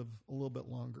want to live a little bit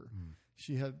longer.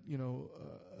 She had,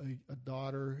 a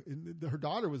daughter, and her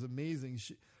daughter was amazing.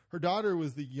 Her daughter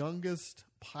was the youngest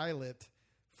pilot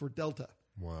for Delta.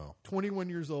 Wow. 21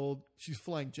 years old. She's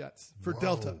flying jets for Whoa.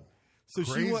 Delta. So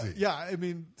Crazy.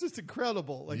 just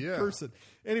incredible, person.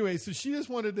 Anyway, so she just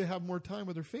wanted to have more time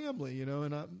with her family,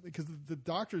 and because the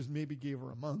doctors maybe gave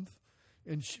her a month.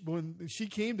 And when she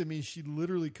came to me, she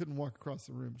literally couldn't walk across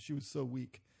the room. She was so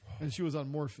weak, and she was on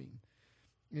morphine.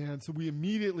 And so we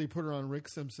immediately put her on Rick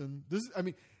Simpson.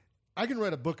 I can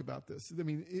write a book about this. I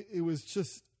mean, it was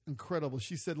just incredible.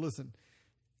 She said, listen,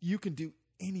 you can do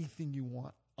anything you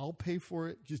want. I'll pay for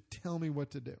it. Just tell me what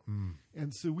to do.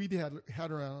 And so we had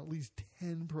her on at least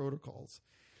 10 protocols.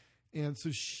 And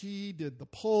so she did the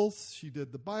pulse, she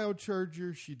did the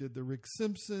biocharger, she did the Rick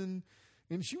Simpson,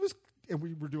 and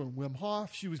we were doing Wim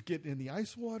Hof. She was getting in the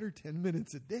ice water 10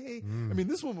 minutes a day. I mean,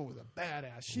 this woman was a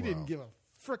badass. She didn't give a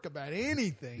frick about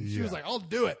anything. She was like, I'll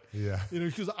do it. Yeah.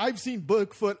 She was, I've seen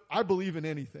Bigfoot. I believe in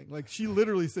anything. Like, she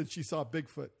literally said she saw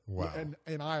Bigfoot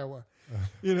in Iowa.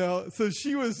 So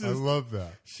she was just, I love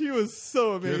that. She was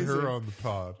so amazing. Get her on the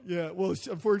pod. Yeah, well,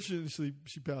 unfortunately,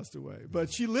 she passed away.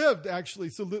 But she lived, actually.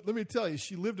 So let me tell you,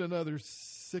 she lived another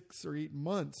 6 or 8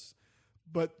 months.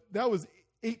 But that was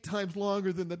 8 times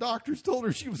longer than the doctors told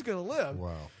her she was going to live.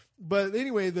 Wow. But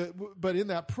anyway, but in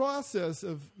that process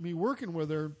of me working with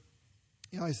her,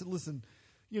 I said, listen,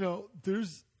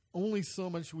 there's only so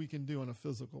much we can do on a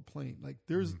physical plane. Like,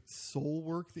 there's soul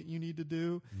work that you need to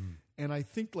do. And I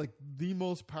think, like, the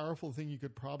most powerful thing you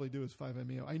could probably do is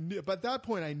 5-MeO. I knew, but at that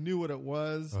point, I knew what it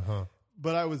was,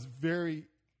 but I was very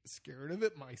scared of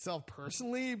it myself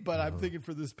personally. But I'm thinking,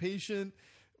 for this patient,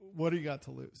 what do you got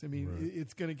to lose? I mean,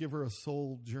 it's going to give her a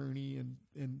soul journey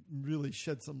and really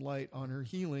shed some light on her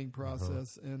healing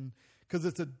process. And because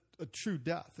it's a true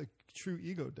death, a true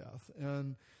ego death.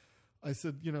 And I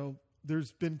said,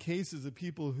 there's been cases of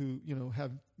people who,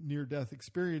 have near-death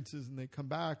experiences, and they come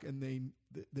back and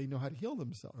they know how to heal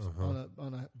themselves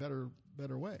on a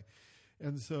better way.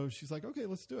 And so she's like, okay,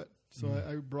 let's do it. So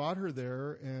I brought her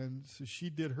there, and so she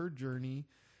did her journey.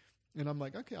 And I'm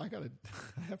like, okay, I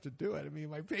have to do it. I mean,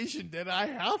 my patient did, I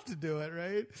have to do it,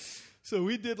 right? So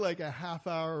we did like a half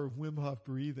hour of Wim Hof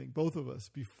breathing, both of us,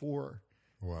 before.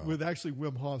 Wow. With actually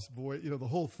Wim Hof's voice, the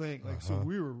whole thing. Like, so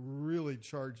we were really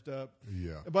charged up.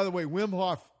 Yeah. And by the way, Wim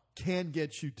Hof can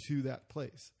get you to that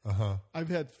place. I've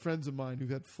had friends of mine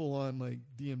who've had full on like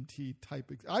DMT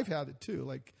type. I've had it too.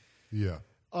 Like, yeah.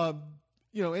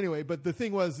 Anyway, but the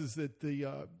thing is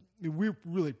that we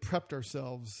really prepped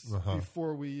ourselves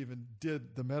before we even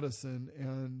did the medicine.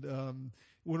 And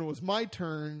when it was my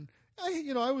turn,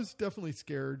 I was definitely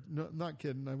scared. No, not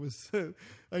kidding.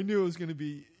 I knew it was going to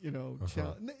be,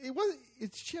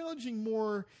 it's challenging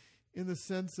more in the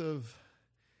sense of,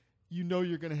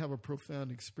 you're going to have a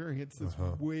profound experience that's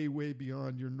way, way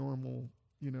beyond your normal,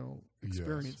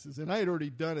 experiences. Yes. And I had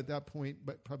already done at that point,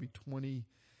 but probably 20,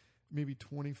 maybe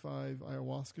 25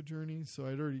 ayahuasca journeys. So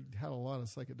I'd already had a lot of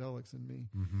psychedelics in me.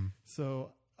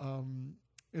 So,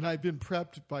 and I've been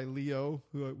prepped by Leo,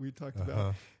 who we talked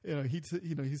about. He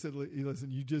said,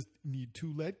 listen, you just need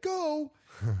to let go.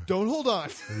 Don't hold on.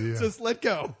 Just let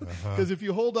go. Because if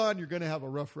you hold on, you're going to have a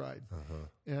rough ride.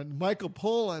 And Michael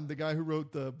Pollan, the guy who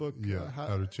wrote the book,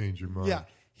 How to Change Your Mind. Yeah,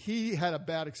 he had a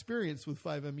bad experience with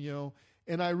 5-MeO.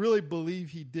 And I really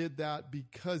believe he did that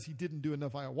because he didn't do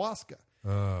enough ayahuasca.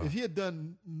 If he had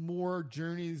done more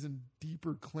journeys and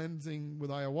deeper cleansing with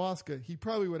ayahuasca, he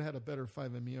probably would have had a better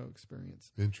 5-MeO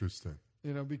experience. Interesting.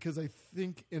 Because I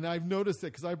think, and I've noticed that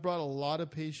because I brought a lot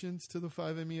of patients to the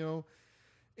 5-MeO,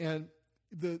 and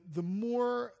the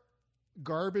more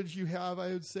garbage you have, I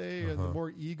would say, and the more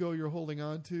ego you're holding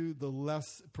on to, the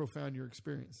less profound your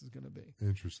experience is going to be.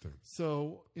 Interesting.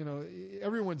 So,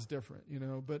 everyone's different,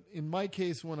 but in my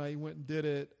case, when I went and did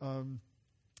it,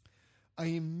 I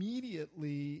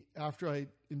immediately, after I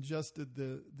ingested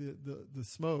the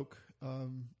smoke,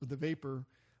 the vapor,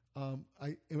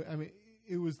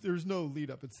 there's no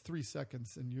lead up. It's 3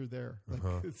 seconds and you're there. Like,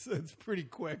 it's pretty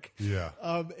quick. Yeah.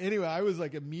 Anyway, I was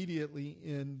like immediately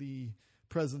in the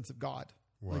presence of God.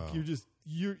 Wow. Like,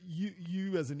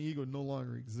 you as an ego no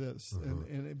longer exists.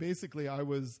 And basically I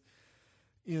was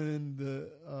in in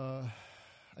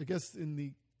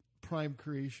the prime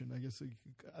creation, I guess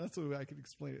that's the way I could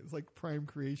explain it. It's like prime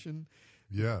creation,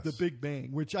 the Big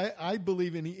Bang, which I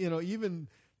believe in. Even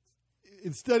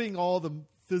in studying all the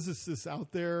physicists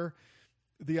out there,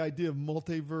 the idea of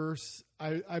multiverse,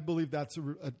 I believe that's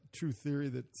a true theory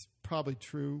that's probably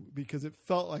true, because it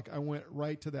felt like I went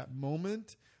right to that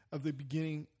moment of the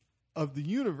beginning of the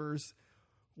universe.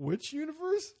 Which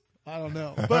universe? I don't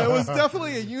know. But it was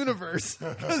definitely a universe,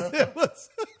 because it was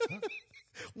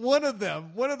one of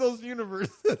them, one of those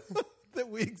universes that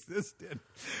we exist in.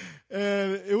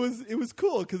 And it was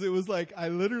cool, because it was like I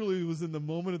literally was in the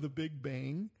moment of the Big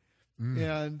Bang.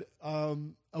 And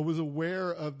I was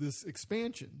aware of this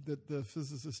expansion that the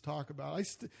physicists talk about.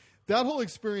 That whole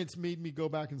experience made me go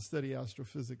back and study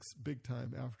astrophysics big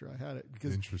time after I had it,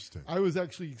 because Interesting. I was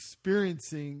actually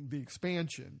experiencing the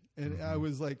expansion, and I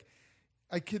was like,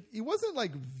 it wasn't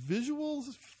like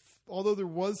visuals, although there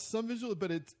was some visual, but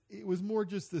it was more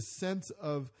just the sense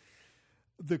of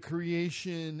the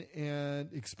creation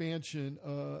and expansion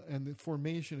and the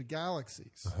formation of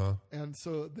galaxies. And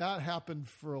so that happened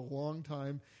for a long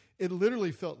time. It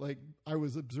literally felt like I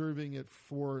was observing it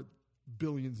for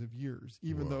billions of years,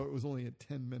 even though it was only a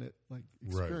 10-minute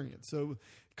experience. Right. So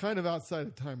kind of outside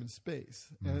of time and space.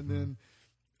 And then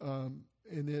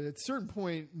at a certain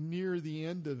point near the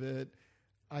end of it,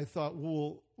 I thought,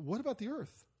 well, what about the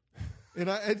Earth? And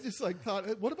I just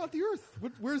thought, what about the Earth?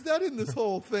 Where's that in this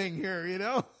whole thing here, you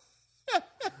know?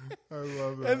 I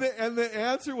love that. And the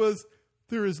answer was,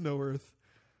 there is no Earth.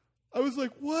 I was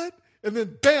like, what? And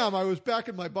then, bam, I was back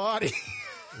in my body.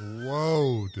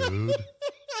 Whoa, dude.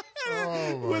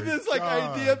 Oh, my with this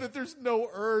idea that there's no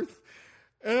Earth.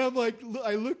 And I'm like,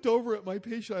 I looked over at my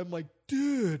patient. I'm like,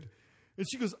 dude. And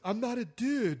she goes, I'm not a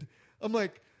dude. I'm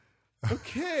like,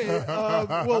 okay,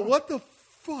 well, what the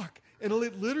fuck? And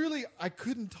literally, I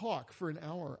couldn't talk for an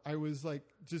hour. I was like,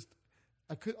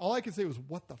 all I could say was,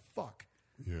 what the fuck?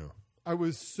 Yeah. I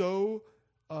was so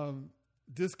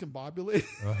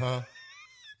discombobulated.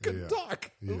 Couldn't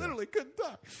talk. Yeah. Literally couldn't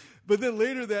talk. But then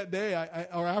later that day,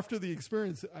 or after the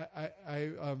experience, I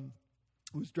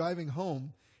was driving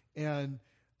home, and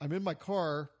I'm in my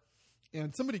car,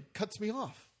 and somebody cuts me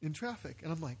off in traffic.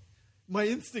 And I'm like, my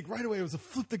instinct right away was to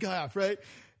flip the guy off, right?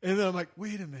 And then I'm like,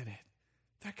 wait a minute.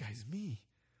 That guy's me.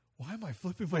 Why am I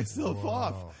flipping myself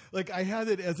off? Like, I had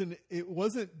it as it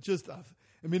wasn't just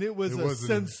it was a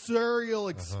sensorial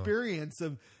experience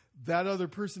of that other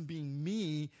person being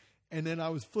me. And then I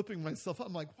was flipping myself off.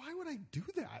 I'm like, why would I do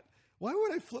that? Why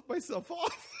would I flip myself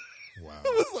off? Wow. I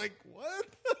was like, what?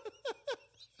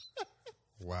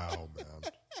 Wow, man.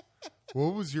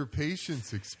 What was your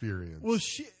patient's experience? Well,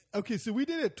 so we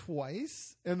did it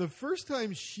twice. And the first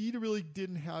time she really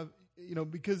didn't have,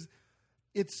 because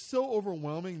it's so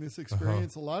overwhelming, this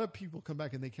experience. A lot of people come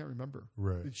back and they can't remember.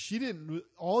 Right. But she didn't.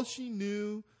 All she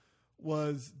knew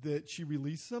was that she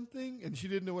released something, and she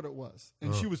didn't know what it was.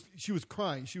 And she was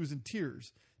crying. She was in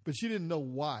tears, but she didn't know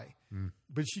why.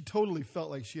 But she totally felt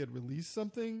like she had released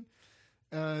something.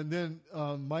 And then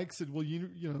Mike said, well,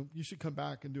 you should come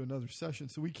back and do another session.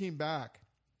 So we came back,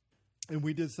 and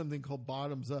we did something called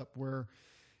bottoms up, where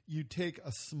you take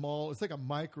it's like a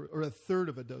micro or a third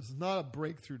of a dose. It's not a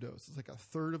breakthrough dose. It's like a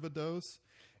third of a dose,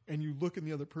 and you look in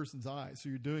the other person's eyes. So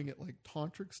you're doing it like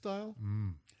tantric style.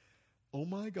 Oh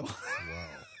my God. Wow.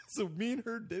 So me and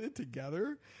her did it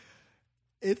together.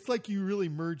 It's like you really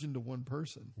merge into one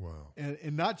person. Wow.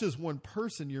 And not just one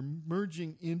person, you're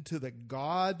merging into the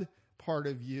God part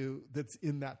of you that's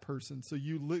in that person. So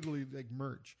you literally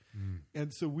merge.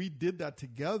 And so we did that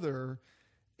together,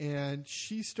 and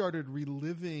she started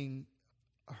reliving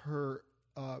her,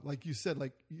 like you said,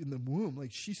 like in the womb,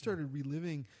 like she started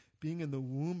reliving being in the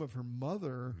womb of her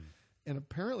mother. And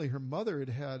apparently her mother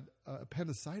had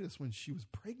appendicitis when she was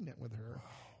pregnant with her. Wow.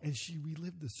 And she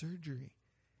relived the surgery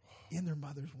in their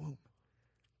mother's womb.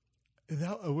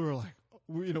 And we were like,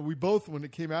 we both, when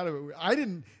it came out of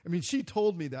it, she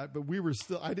told me that, but we were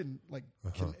still, I didn't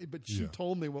but she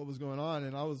told me what was going on,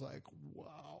 and I was like,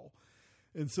 wow.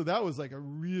 And so that was like a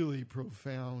really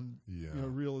profound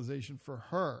realization for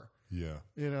her. Yeah.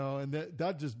 And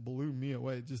that just blew me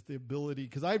away. Just the ability,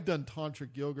 because I've done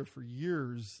tantric yoga for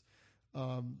years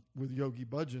with Yogi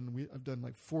Bhajan. I've done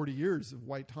like 40 years of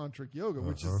white tantric yoga,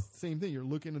 which is the same thing. You're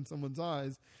looking in someone's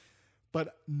eyes.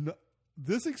 But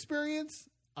this experience,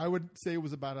 I would say,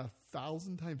 was about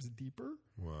 1,000 times deeper.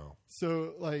 Wow.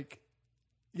 So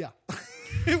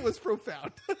it was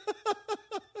profound.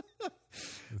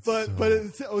 But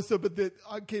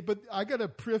I got to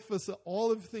preface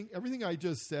everything I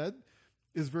just said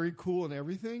is very cool and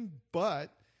everything.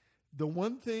 But the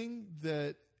one thing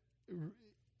that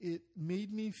it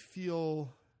made me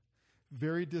feel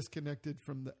very disconnected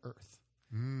from the earth,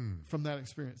 from that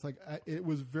experience. Like it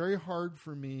was very hard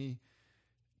for me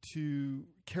to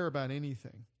care about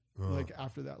anything like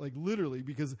after that, like literally,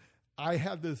 because I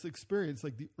had this experience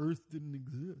like the earth didn't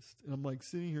exist. And I'm like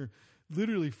sitting here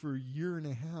literally for a year and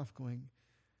a half going,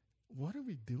 what are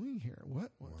we doing here?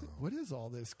 What is all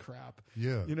this crap?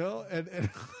 Yeah. You know, and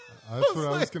that's what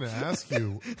I was going to ask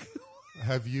you.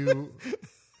 Have you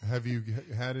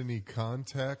had any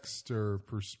context or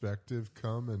perspective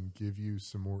come and give you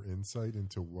some more insight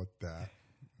into what that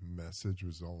message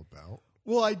was all about?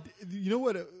 Well, you know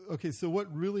what? Okay, so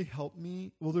what really helped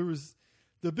me? Well, there was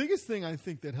the biggest thing I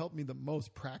think that helped me the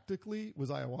most practically was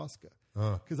ayahuasca,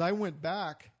 because I went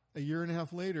back a year and a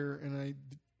half later and I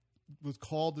was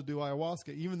called to do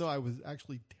ayahuasca, even though I was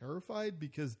actually terrified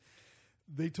because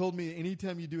they told me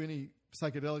anytime you do any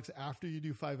psychedelics after you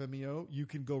do 5-MeO, you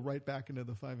can go right back into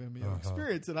the 5-MeO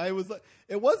experience. And I was like,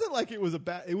 it wasn't like it was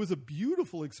it was a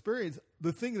beautiful experience.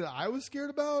 The thing that I was scared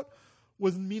about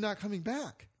was me not coming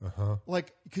back.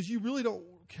 Like, because you really don't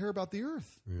care about the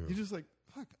earth. Yeah. You're just like,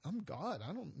 fuck, I'm God.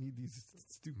 I don't need these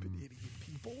stupid idiot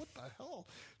people. What the hell?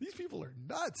 These people are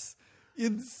nuts.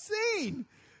 Insane.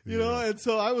 You know, and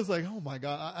so I was like, oh my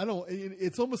God, I don't,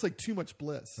 it's almost like too much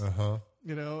bliss,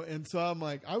 you know? And so I'm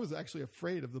like, I was actually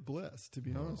afraid of the bliss, to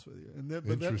be honest with you. And then,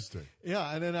 Interesting.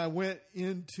 And then I went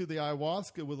into the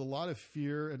ayahuasca with a lot of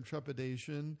fear and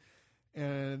trepidation.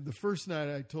 And the first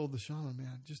night I told the shaman,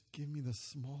 man, just give me the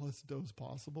smallest dose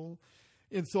possible.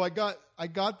 And so I got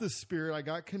the spirit, I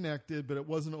got connected, but it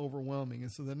wasn't overwhelming.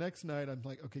 And so the next night I'm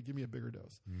like, okay, give me a bigger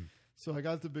dose. So I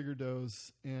got the bigger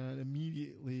dose, and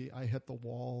immediately I hit the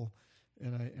wall,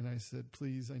 and I said,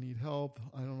 "Please, I need help.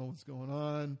 I don't know what's going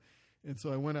on." And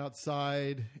so I went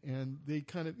outside, and I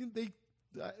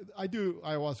do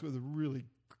ayahuasca with a really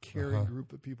caring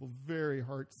group of people, very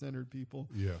heart-centered people.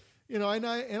 Yeah, you know, and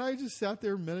I just sat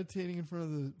there meditating in front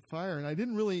of the fire, and I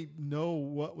didn't really know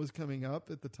what was coming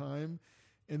up at the time,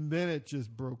 and then it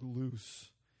just broke loose.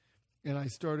 And I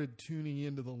started tuning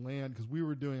into the land because we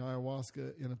were doing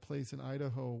ayahuasca in a place in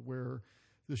Idaho where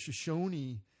the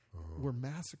Shoshone were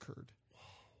massacred.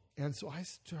 And so I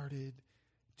started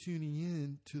tuning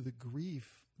in to the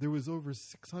grief. There was over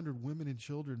 600 women and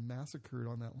children massacred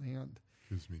on that land.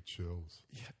 Gives me chills.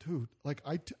 Yeah, dude. Like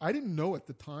I didn't know at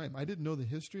the time. I didn't know the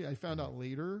history. I found out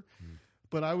later.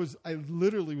 But I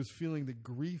literally was feeling the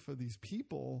grief of these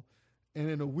people. And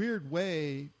in a weird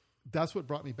way, that's what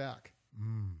brought me back.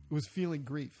 It was feeling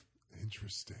grief.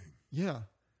 Interesting. Yeah.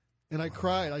 And I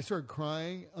cried. I started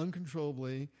crying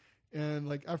uncontrollably. And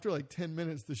like after like 10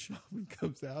 minutes, the shaman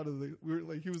comes out of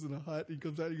he was in a hut. He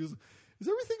comes out. He goes, "Is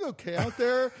everything okay out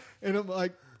there?" And I'm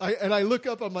like, I look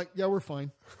up. I'm like, "Yeah, we're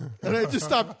fine." And I just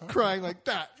stopped crying like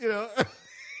that. You know,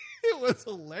 it was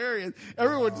hilarious.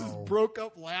 Everyone just broke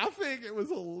up laughing. It was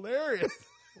hilarious.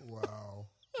 Wow.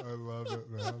 I love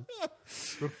it, man.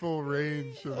 The full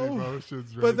range of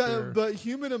emotions right there. But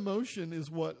human emotion is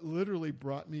what literally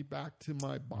brought me back to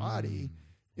my body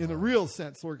in a real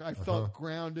sense. Like I felt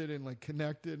grounded and like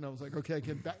connected, and I was like, okay, I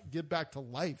can get back to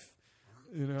life,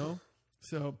 you know?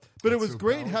 So, but it was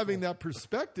great powerful. Having that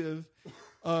perspective.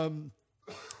 But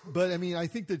I mean, I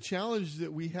think the challenge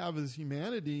that we have as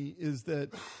humanity is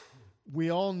that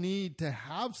we all need to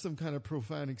have some kind of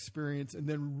profound experience and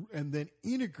then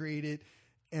integrate it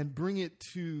and bring it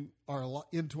into our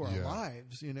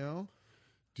lives, you know?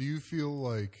 Do you feel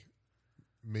like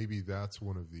maybe that's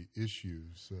one of the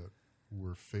issues that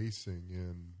we're facing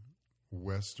in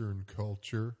Western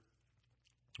culture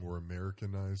or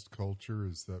Americanized culture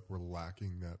is that we're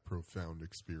lacking that profound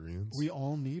experience? We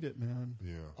all need it, man.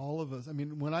 Yeah. All of us. I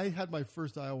mean, when I had my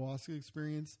first ayahuasca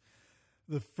experience,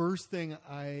 the first thing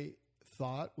I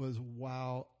thought was,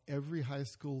 wow, every high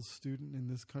school student in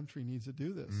this country needs to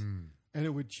do this. And it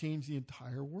would change the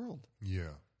entire world.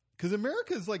 Yeah. Because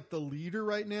America is like the leader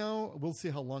right now. We'll see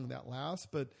how long that lasts.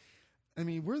 But, I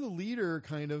mean, we're the leader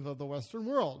kind of the Western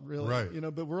world, really. Right. You know,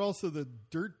 but we're also the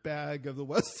dirt bag of the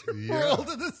Western world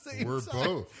at the same time. We're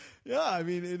both. Yeah. I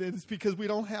mean, it's because we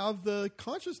don't have the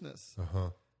consciousness.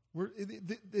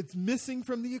 It's missing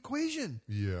from the equation.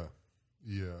 Yeah.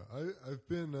 Yeah. I've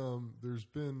been, there's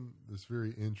been this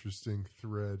very interesting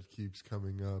thread keeps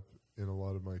coming up in a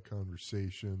lot of my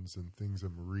conversations and things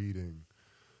I'm reading,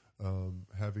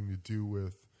 having to do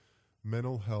with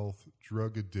mental health,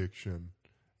 drug addiction,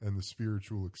 and the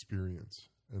spiritual experience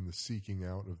and the seeking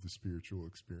out of the spiritual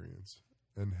experience,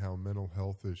 and how mental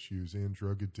health issues and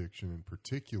drug addiction in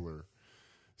particular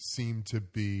seem to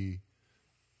be,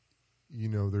 you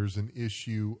know, there's an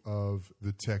issue of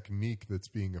the technique that's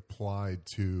being applied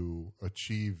to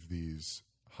achieve these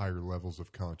higher levels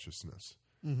of consciousness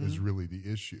is really the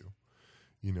issue.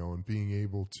 You know, and being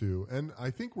able to, and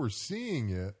I think we're seeing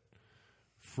it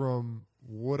from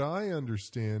what I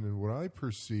understand and what I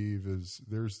perceive is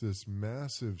there's this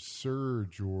massive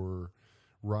surge or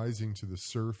rising to the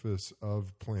surface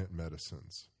of plant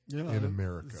medicines in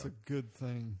America. It's a good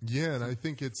thing. Yeah, and I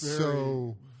think it's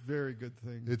very good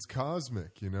thing. It's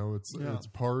cosmic, it's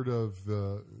part of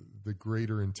the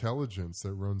greater intelligence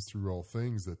that runs through all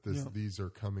things that these are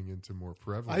coming into more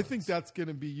prevalence. I think that's going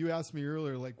to be, you asked me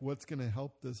earlier, like what's going to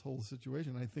help this whole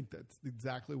situation. I think that's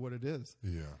exactly what it is.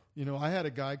 Yeah. I had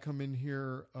a guy come in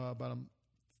here about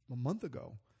a month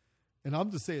ago, and I'll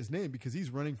just say his name because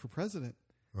he's running for president.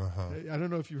 I don't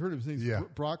know if you've heard of him. His name's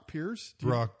Brock Pierce.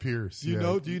 Brock Pierce. Do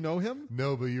you know him?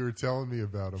 No, but you were telling me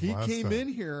about him. He last came time. in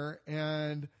here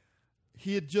and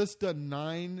he had just done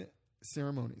 9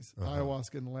 ceremonies,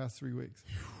 ayahuasca, in the last 3 weeks.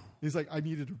 He's like, I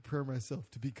needed to prepare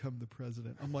myself to become the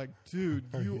president. I'm like, dude,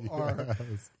 you are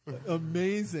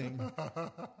amazing.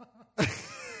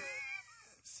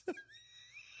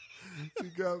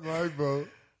 You got my vote.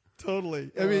 Totally.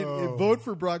 I mean, vote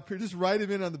for Brock Pierce. Just write him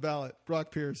in on the ballot.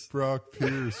 Brock Pierce. Brock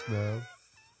Pierce, man.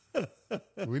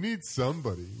 We need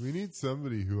somebody. We need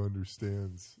somebody who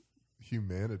understands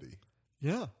humanity.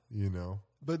 Yeah.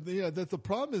 But that the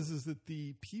problem is that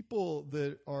the people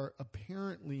that are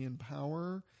apparently in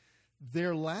power,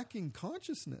 they're lacking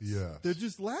consciousness. Yes. They're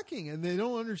just lacking, and they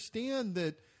don't understand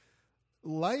that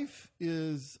life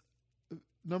is,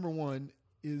 number one,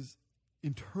 is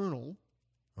internal.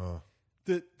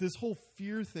 That this whole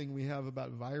fear thing we have about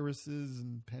viruses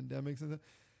and pandemics and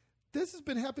this has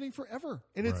been happening forever,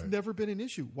 and it's never been an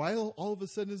issue. Why all of a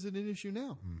sudden is it an issue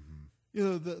now?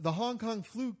 Mm-hmm. The Hong Kong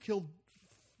flu killed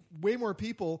way more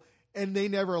people, and they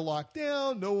never locked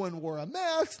down. No one wore a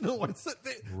mask. No one said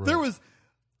there was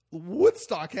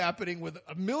Woodstock happening with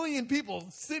 1 million people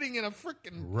sitting in a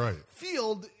freaking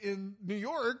field in New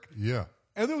York. Yeah,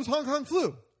 and there was Hong Kong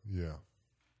flu. Yeah,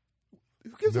 who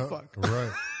gives a fuck?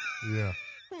 Right. Yeah.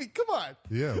 I mean, come on.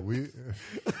 Yeah,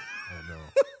 I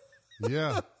know.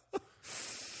 Yeah.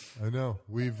 I know.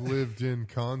 We've lived in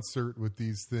concert with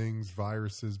these things,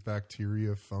 viruses,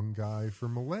 bacteria, fungi, for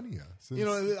millennia.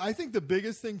 I think the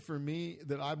biggest thing for me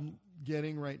that I'm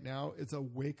getting right now is a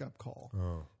wake-up call.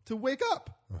 To wake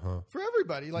up for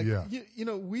everybody. Like,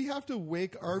 we have to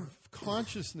wake our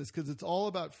consciousness, because it's all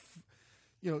about...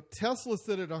 Tesla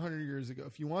said it 100 years ago.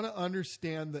 If you want to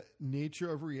understand the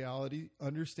nature of reality,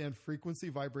 understand frequency,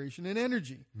 vibration, and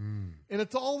energy. And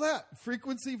it's all that.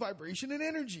 Frequency, vibration, and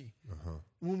energy.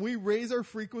 When we raise our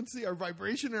frequency, our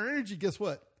vibration, our energy, guess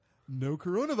what? No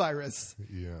coronavirus.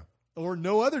 Yeah. Or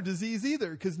no other disease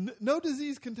either, because no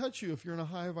disease can touch you if you're in a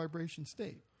high vibration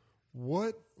state.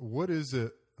 What is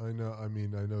it? I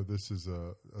know this is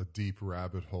a deep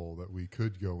rabbit hole that we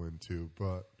could go into,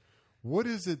 but what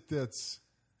is it that's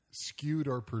skewed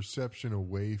our perception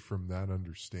away from that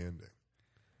understanding?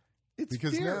 It's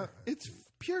fear. It's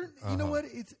pure. You know what?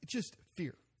 It's just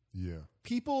fear. Yeah.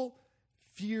 People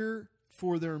fear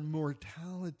for their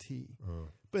mortality,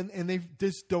 and they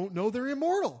just don't know they're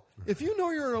immortal. If you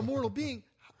know you're an immortal being,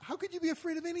 how could you be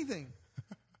afraid of anything?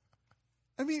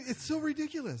 I mean, it's so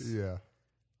ridiculous. Yeah.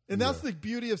 And that's the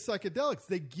beauty of psychedelics.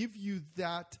 They give you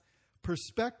that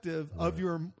perspective of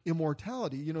your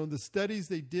immortality. The studies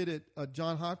they did at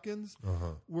Johns Hopkins,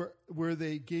 where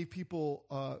they gave people,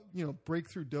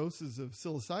 breakthrough doses of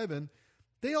psilocybin,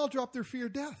 they all dropped their fear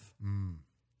of death.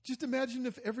 Just imagine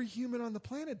if every human on the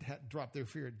planet had dropped their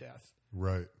fear of death.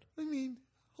 Right. I mean,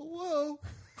 hello.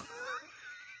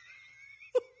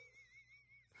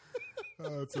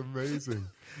 That's amazing.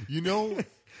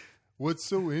 What's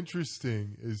so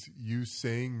interesting is you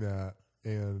saying that.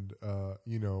 And,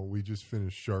 we just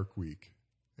finished Shark Week.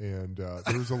 And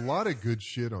there was a lot of good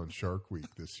shit on Shark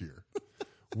Week this year.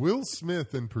 Will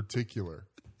Smith in particular.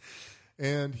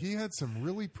 And he had some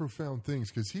really profound things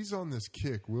because he's on this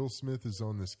kick. Will Smith is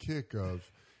on this kick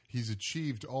of he's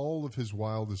achieved all of his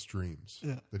wildest dreams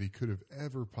that he could have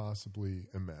ever possibly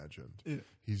imagined. Yeah.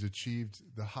 He's achieved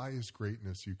the highest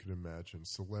greatness you could imagine,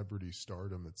 celebrity,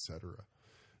 stardom, etc.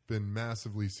 Been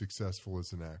massively successful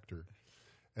as an actor.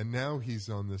 And now he's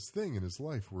on this thing in his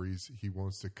life where he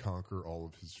wants to conquer all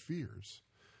of his fears.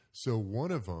 So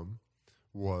one of them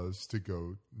was to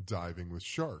go diving with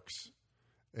sharks.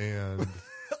 And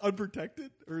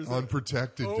unprotected? Or is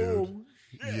unprotected, dude.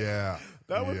 Shit. Yeah.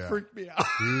 That would freak me out.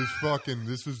 He was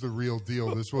this was the real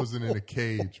deal. This wasn't in a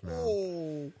cage, man.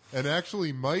 Oh. And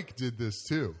actually Mike did this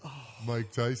too.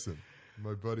 Mike Tyson,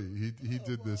 my buddy. He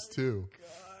did this too.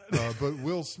 But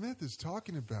Will Smith is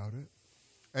talking about it.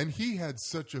 And he had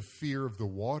such a fear of the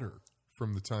water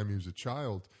from the time he was a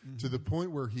child to the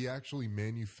point where he actually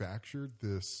manufactured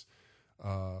this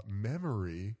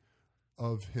memory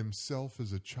of himself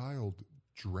as a child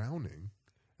drowning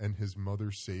and his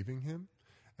mother saving him.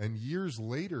 And years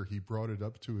later, he brought it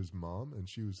up to his mom, and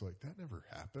she was like, "That never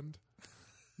happened.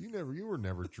 You were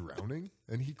never drowning."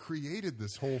 And he created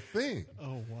this whole thing.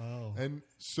 Oh, wow. And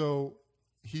so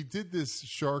he did this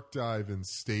shark dive in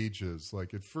stages.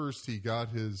 Like at first, he got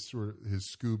his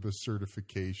scuba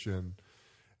certification,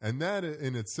 and that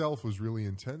in itself was really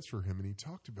intense for him. And he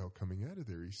talked about coming out of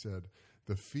there. He said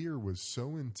the fear was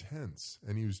so intense,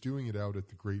 and he was doing it out at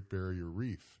the Great Barrier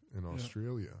Reef in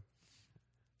Australia.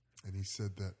 And he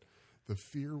said that the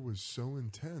fear was so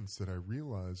intense that I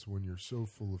realized when you're so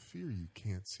full of fear, you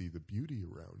can't see the beauty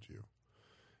around you.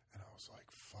 And I was like,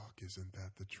 fuck, isn't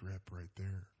that the trip right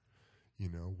there? You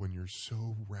know, when you're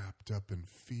so wrapped up in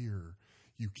fear,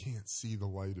 you can't see the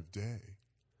light of day.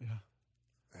 Yeah.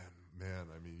 And man,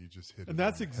 I mean, you just hit it. And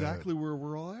that's on the exactly head. where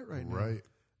we're all at right now. Right.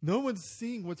 No one's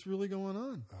seeing what's really going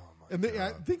on. Oh my and God.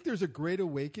 I think there's a great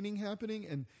awakening happening,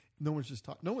 and no one's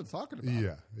talking about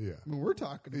it. Yeah. I mean, we're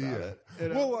talking about it.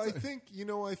 And Well, I think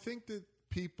that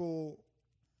people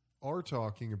are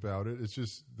talking about it. It's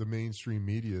just the mainstream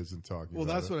media isn't talking about it. Well,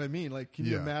 that's what I mean. Like, can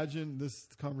you imagine this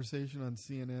conversation on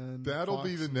CNN? That'll Fox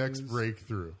be the News? next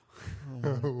breakthrough.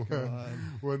 Oh, my God.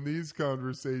 when these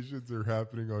conversations are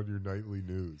happening on your nightly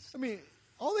news. I mean,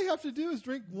 all they have to do is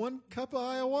drink 1 cup of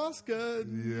ayahuasca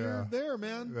and you're there,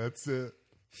 man. That's it.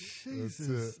 Jesus.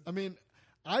 That's it. I mean,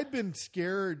 I'd been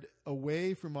scared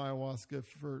away from ayahuasca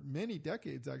for many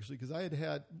decades, actually, because I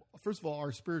had, first of all,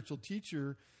 our spiritual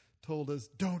teacher told us,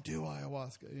 don't do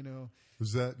ayahuasca, you know.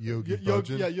 Was that Yogi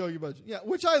Bhajan? Yeah, Yogi Bhajan. Yeah,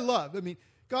 which I love. I mean,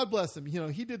 God bless him. You know,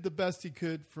 he did the best he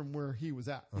could from where he was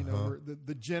at, you know, where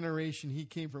the generation he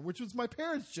came from, which was my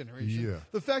parents' generation. Yeah.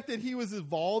 The fact that he was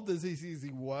evolved as he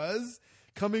was,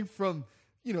 coming from,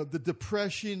 you know, the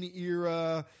Depression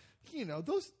era, you know,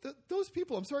 those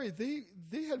people, I'm sorry,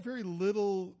 they had very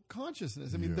little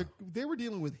consciousness. I mean, they were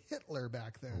dealing with Hitler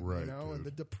back then, right, you know, dude. and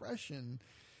the Depression.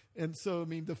 And so, I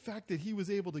mean, the fact that he was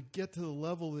able to get to the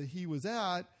level that he was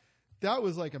at, that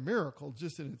was like a miracle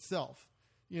just in itself.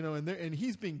 You know, and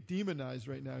he's being demonized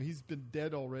right now. He's been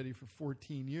dead already for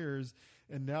 14 years,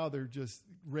 and now they're just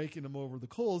raking him over the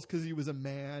coals because he was a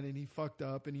man and he fucked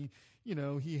up and he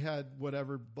had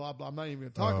whatever, blah, blah. I'm not even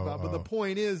going to talk about it. But the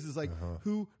point is like,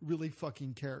 who really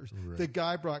fucking cares? Right. The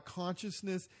guy brought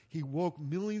consciousness. He woke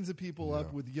millions of people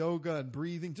up with yoga and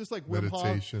breathing, just like Wim Hof.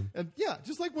 Meditation. And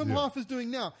just like Wim Hof is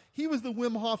doing now. He was the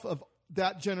Wim Hof of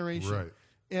that generation. Right.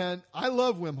 And I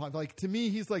love Wim Hof. Like, to me,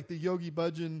 he's like the Yogi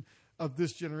Bhajan of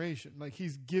this generation. Like,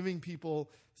 he's giving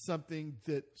people something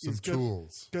that Some is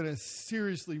tools. going to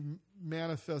seriously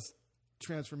manifest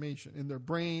transformation in their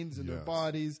brains and their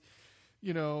bodies.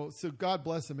 You know, so God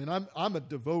bless him. And I'm a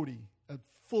devotee, a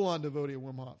full-on devotee of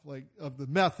Wim Hof, like of the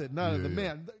method, not of the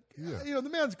man. Yeah. You know, the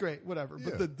man's great, whatever.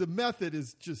 But the method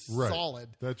is just solid.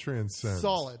 That transcends.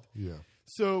 Solid. Yeah.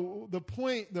 So the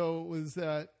point, though, was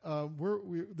that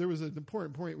there was an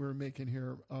important point we were making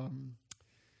here.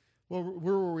 Well,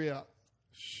 where were we at?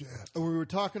 Shit. We were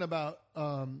talking about,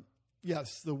 the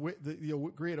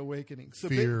Great Awakening. So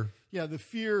fear. The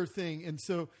fear thing. And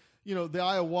so, you know, the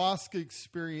ayahuasca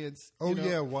experience. Oh,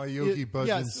 why Yogi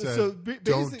Bhajan said,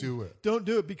 don't do it. Don't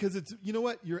do it because it's, you know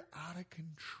what? You're out of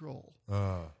control.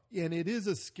 And it is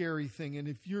a scary thing. And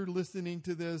if you're listening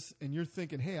to this and you're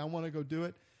thinking, hey, I want to go do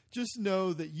it, just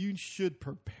know that you should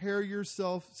prepare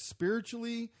yourself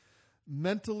spiritually,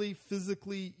 mentally,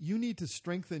 physically. You need to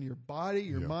strengthen your body,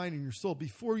 your mind, and your soul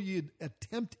before you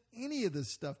attempt any of this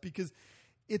stuff, because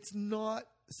it's not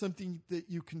something that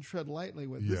you can tread lightly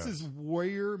with. Yes. This is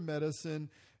warrior medicine,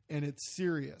 and it's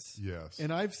serious. Yes.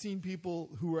 And I've seen people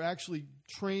who are actually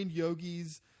trained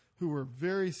yogis, who are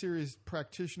very serious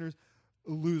practitioners,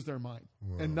 lose their mind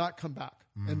and not come back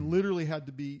and literally had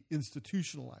to be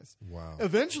institutionalized. Wow.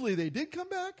 Eventually they did come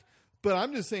back, but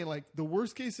I'm just saying, like, the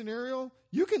worst case scenario,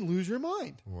 you can lose your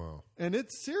mind. Wow. And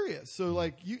it's serious. So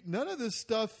like none of this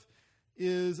stuff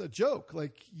is a joke.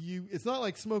 Like it's not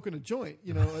like smoking a joint,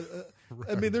 you know. Right.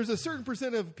 I mean, there's a certain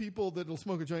percent of people that will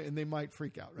smoke a joint and they might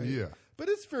freak out, right? Yeah. But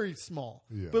it's very small.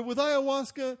 Yeah. But with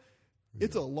ayahuasca,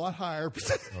 it's a lot higher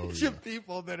percentage of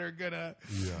people that are going to,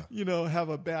 you know, have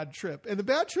a bad trip. And the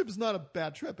bad trip is not a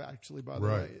bad trip, actually, by the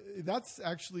way. That's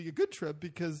actually a good trip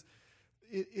because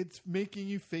it's making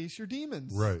you face your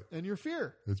demons and your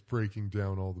fear. It's breaking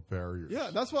down all the barriers. Yeah,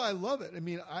 that's why I love it. I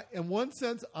mean, in one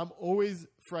sense, I'm always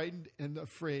frightened and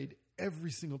afraid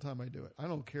every single time I do it. I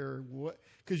don't care what,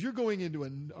 because you're going into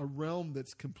a realm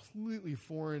that's completely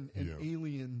foreign and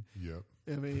alien. Yep.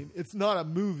 I mean, it's not a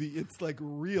movie. It's like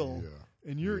real.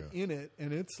 And you're in it,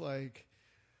 and it's like,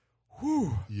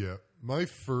 whew. Yeah. My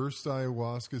first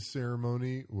ayahuasca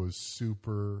ceremony was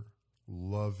super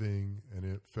loving, and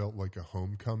it felt like a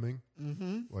homecoming.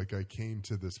 Like I came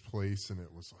to this place and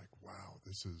it was like, wow,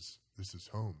 this is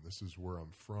home. This is where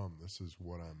I'm from. This is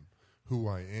who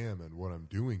I am and what I'm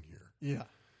doing here. Yeah.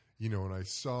 You know, and I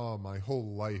saw my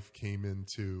whole life came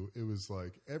into, it was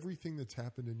like everything that's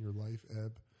happened in your life,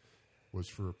 Eb, was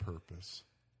for a purpose,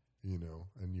 you know,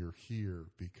 and you're here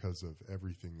because of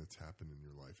everything that's happened in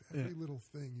your life. Every little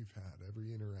thing you've had,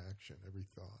 every interaction, every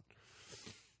thought.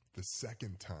 The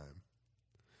second time,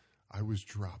 I was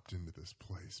dropped into this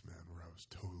place, man, where I was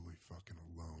totally fucking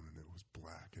alone, and it was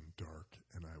black and dark,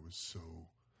 and I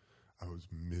was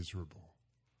miserable.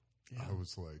 Yeah. I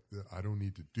was like, I don't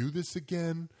need to do this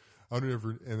again. And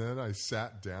then I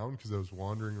sat down because I was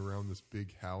wandering around this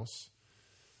big house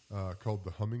called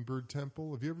the Hummingbird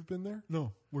Temple. Have you ever been there?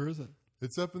 No. Where is it?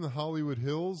 It's up in the Hollywood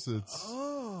Hills. It's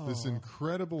this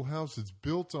incredible house. It's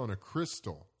built on a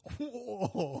crystal.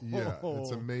 Whoa. Yeah,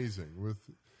 it's amazing. With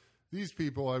these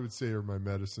people, I would say, are my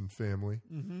medicine family,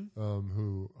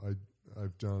 who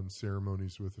I've done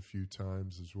ceremonies with a few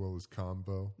times, as well as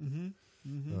Combo.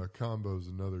 Combo is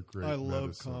another great medicine. I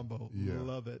love Combo. Yeah.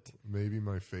 Love it. Maybe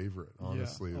my favorite,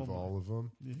 honestly, of all of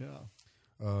them.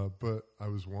 Yeah. But I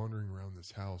was wandering around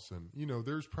this house, and, you know,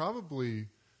 there's probably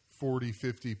 40,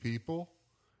 50 people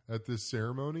at this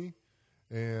ceremony,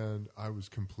 and I was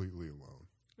completely alone.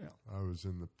 Yeah. I was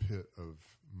in the pit of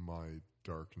my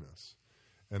darkness.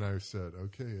 And I said,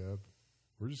 okay, Eb,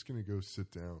 we're just going to go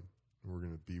sit down, and we're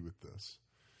going to be with this.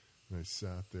 And I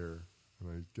sat there,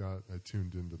 and I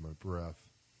tuned into my breath,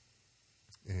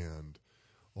 and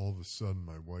all of a sudden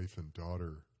my wife and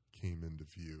daughter came into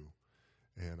view,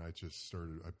 and I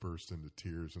burst into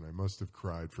tears, and I must have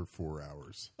cried for 4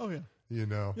 hours. Oh, yeah. You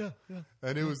know? Yeah.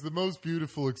 And it was the most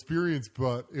beautiful experience,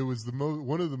 but it was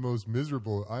one of the most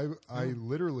miserable. I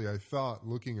thought,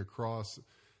 looking across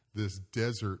this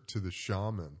desert to the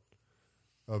shaman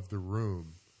of the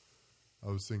room, I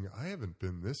was thinking, I haven't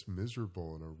been this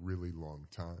miserable in a really long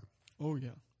time. Oh,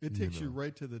 yeah. It takes you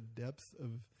right to the depths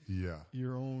of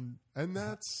your own and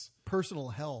that's personal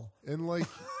hell. And like,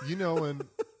 you know, and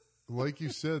like you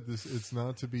said, it's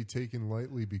not to be taken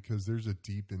lightly because there's a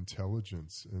deep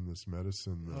intelligence in this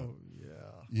medicine.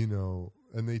 You know,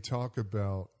 and they talk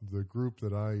about the group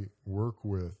that I work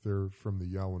with. They're from the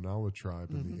Yawanala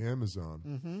tribe in the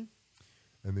Amazon.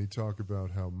 And they talk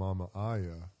about how Mama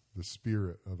Aya, the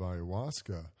spirit of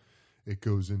ayahuasca, it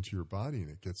goes into your body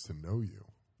and it gets to know you.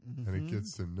 And it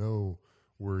gets to know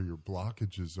where your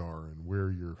blockages are and where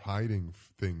you're hiding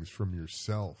things from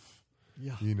yourself.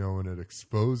 Yeah. You know, and it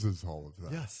exposes all of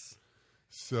that. Yes.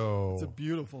 So it's a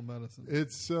beautiful medicine.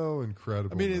 It's so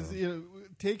incredible. I mean, it's, you know,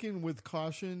 taken with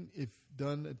caution, if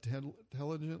done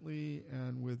intelligently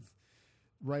and with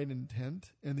right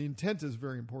intent. And the intent is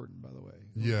very important, by the way.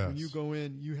 Yes. When you go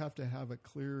in, you have to have a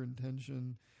clear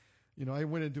intention. You know, I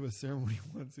went into a ceremony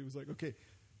once. It was like, okay,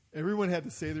 everyone had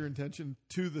to say their intention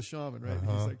to the shaman, right?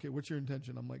 He's like, okay, what's your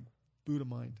intention? I'm like, Buddha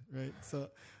mind, right? So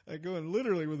I go in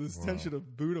literally with this intention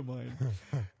of Buddha mind.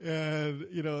 And,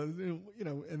 you know, and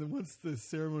then once the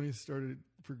ceremony started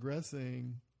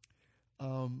progressing,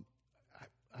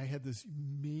 I had this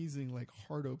amazing, like,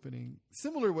 heart opening,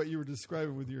 similar to what you were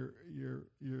describing with your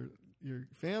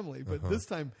family. But this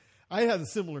time I had a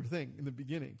similar thing in the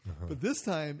beginning, but this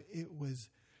time it was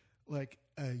like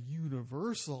a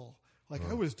universal. Like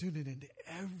I was tuning into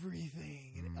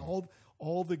everything and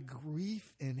all the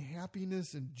grief and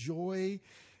happiness and joy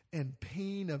and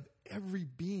pain of every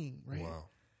being, right? Wow.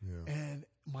 Yeah. And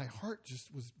my heart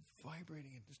just was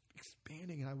vibrating and just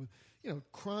expanding, and I was, you know,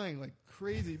 crying like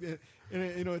crazy.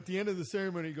 And you know, at the end of the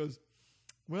ceremony, he goes,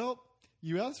 "Well,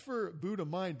 you asked for Buddha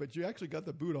mind, but you actually got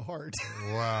the Buddha heart."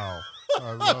 Wow.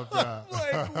 I love that.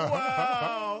 Like,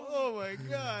 wow. Oh, my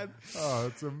God. Oh,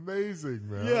 it's amazing,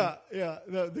 man. Yeah.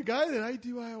 The guy that I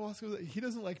do ayahuasca with, he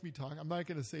doesn't like me talking. I'm not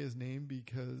going to say his name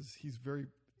because he's very,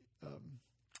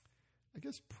 I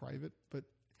guess, private. But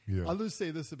I'll just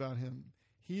say this about him.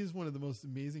 He is one of the most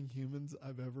amazing humans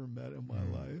I've ever met in my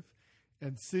life.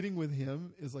 And sitting with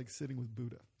him is like sitting with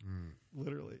Buddha,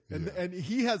 literally. And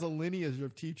he has a lineage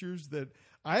of teachers that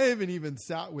I haven't even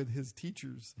sat with his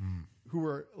teachers who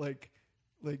are like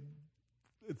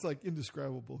it's like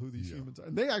indescribable who these humans are.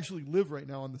 And they actually live right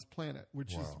now on this planet,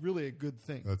 which is really a good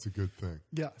thing. That's a good thing.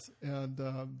 Yes. And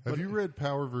have you read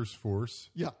Power vs.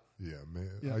 Force? Yeah. Yeah, man.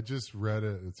 Yeah. I just read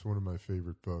it. It's one of my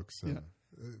favorite books. And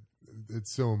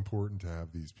it's so important to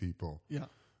have these people. Yeah.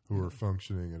 Who are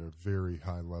functioning at a very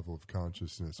high level of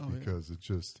consciousness because it's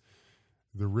just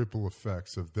the ripple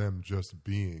effects of them just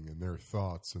being and their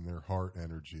thoughts and their heart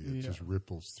energy. It just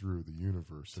ripples through the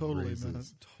universe. Totally, and raises, man.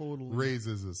 Totally.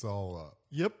 Raises us all up.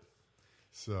 Yep.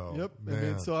 So, yep. man. I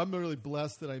mean, so I'm really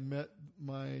blessed that I met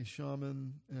my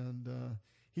shaman, and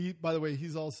he, by the way,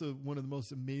 he's also one of the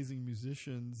most amazing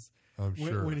musicians. I'm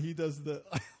sure. When he does the,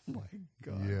 oh my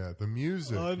God. Yeah, the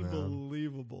music,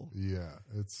 unbelievable. Man.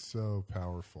 Yeah, it's so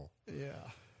powerful. Yeah.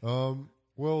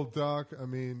 Well, Doc, I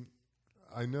mean,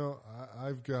 I know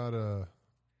we got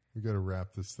to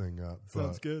wrap this thing up.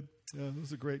 Sounds good. Yeah, it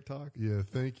was a great talk. Yeah,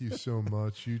 thank you so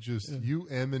much. You just you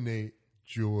emanate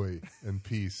joy and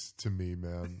peace to me,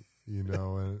 man. You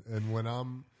know, and when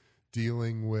I'm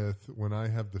dealing with, when I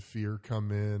have the fear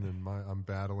come in and I'm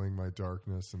battling my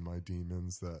darkness and my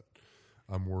demons that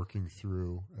I'm working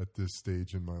through at this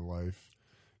stage in my life,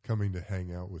 coming to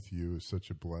hang out with you is such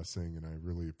a blessing, and I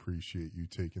really appreciate you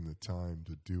taking the time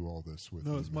to do all this with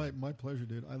me. No, it's my pleasure,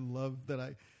 dude. I love that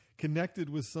I connected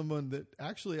with someone that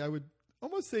actually I would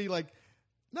almost say, like,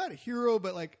 not a hero,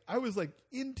 but like I was like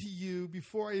into you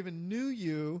before I even knew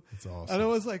you. That's awesome. And I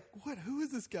was like, what? Who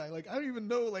is this guy? Like, I don't even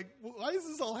know. Like, why is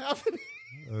this all happening?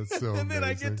 That's so and then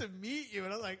amazing. I get to meet you,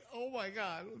 and I'm like, oh my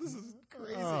God, this is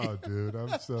crazy. Oh, dude,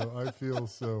 I feel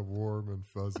so warm and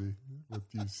fuzzy with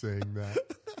you saying that.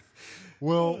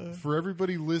 Well, for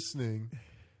everybody listening,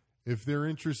 if they're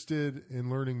interested in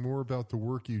learning more about the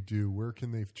work you do, where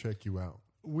can they check you out?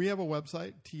 We have a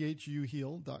website,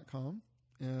 thuheal.com,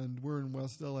 and we're in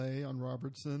West LA on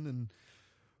Robertson, and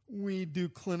we do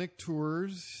clinic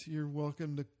tours. You're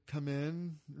welcome to come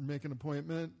in or make an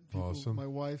appointment. Awesome. My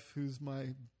wife, who's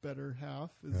my better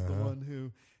half, is the one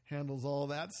who handles all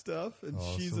that stuff, and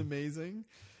she's amazing.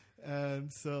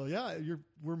 And so, yeah,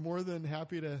 we're more than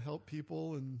happy to help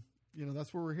people, and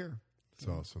that's where we're here. It's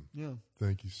awesome. Yeah.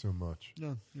 Thank you so much.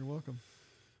 Yeah, you're welcome.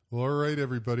 Well, all right,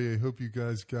 everybody. I hope you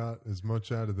guys got as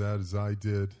much out of that as I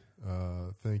did.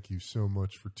 Thank you so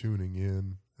much for tuning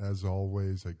in. As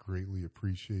always, I greatly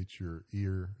appreciate your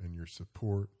ear and your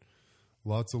support.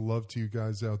 Lots of love to you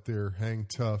guys out there. Hang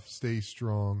tough. Stay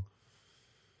strong.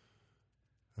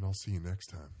 And I'll see you next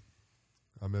time.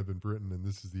 I'm Eben Britton, and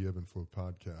this is the Ebb and Flow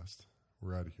Podcast.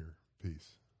 We're out of here.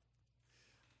 Peace.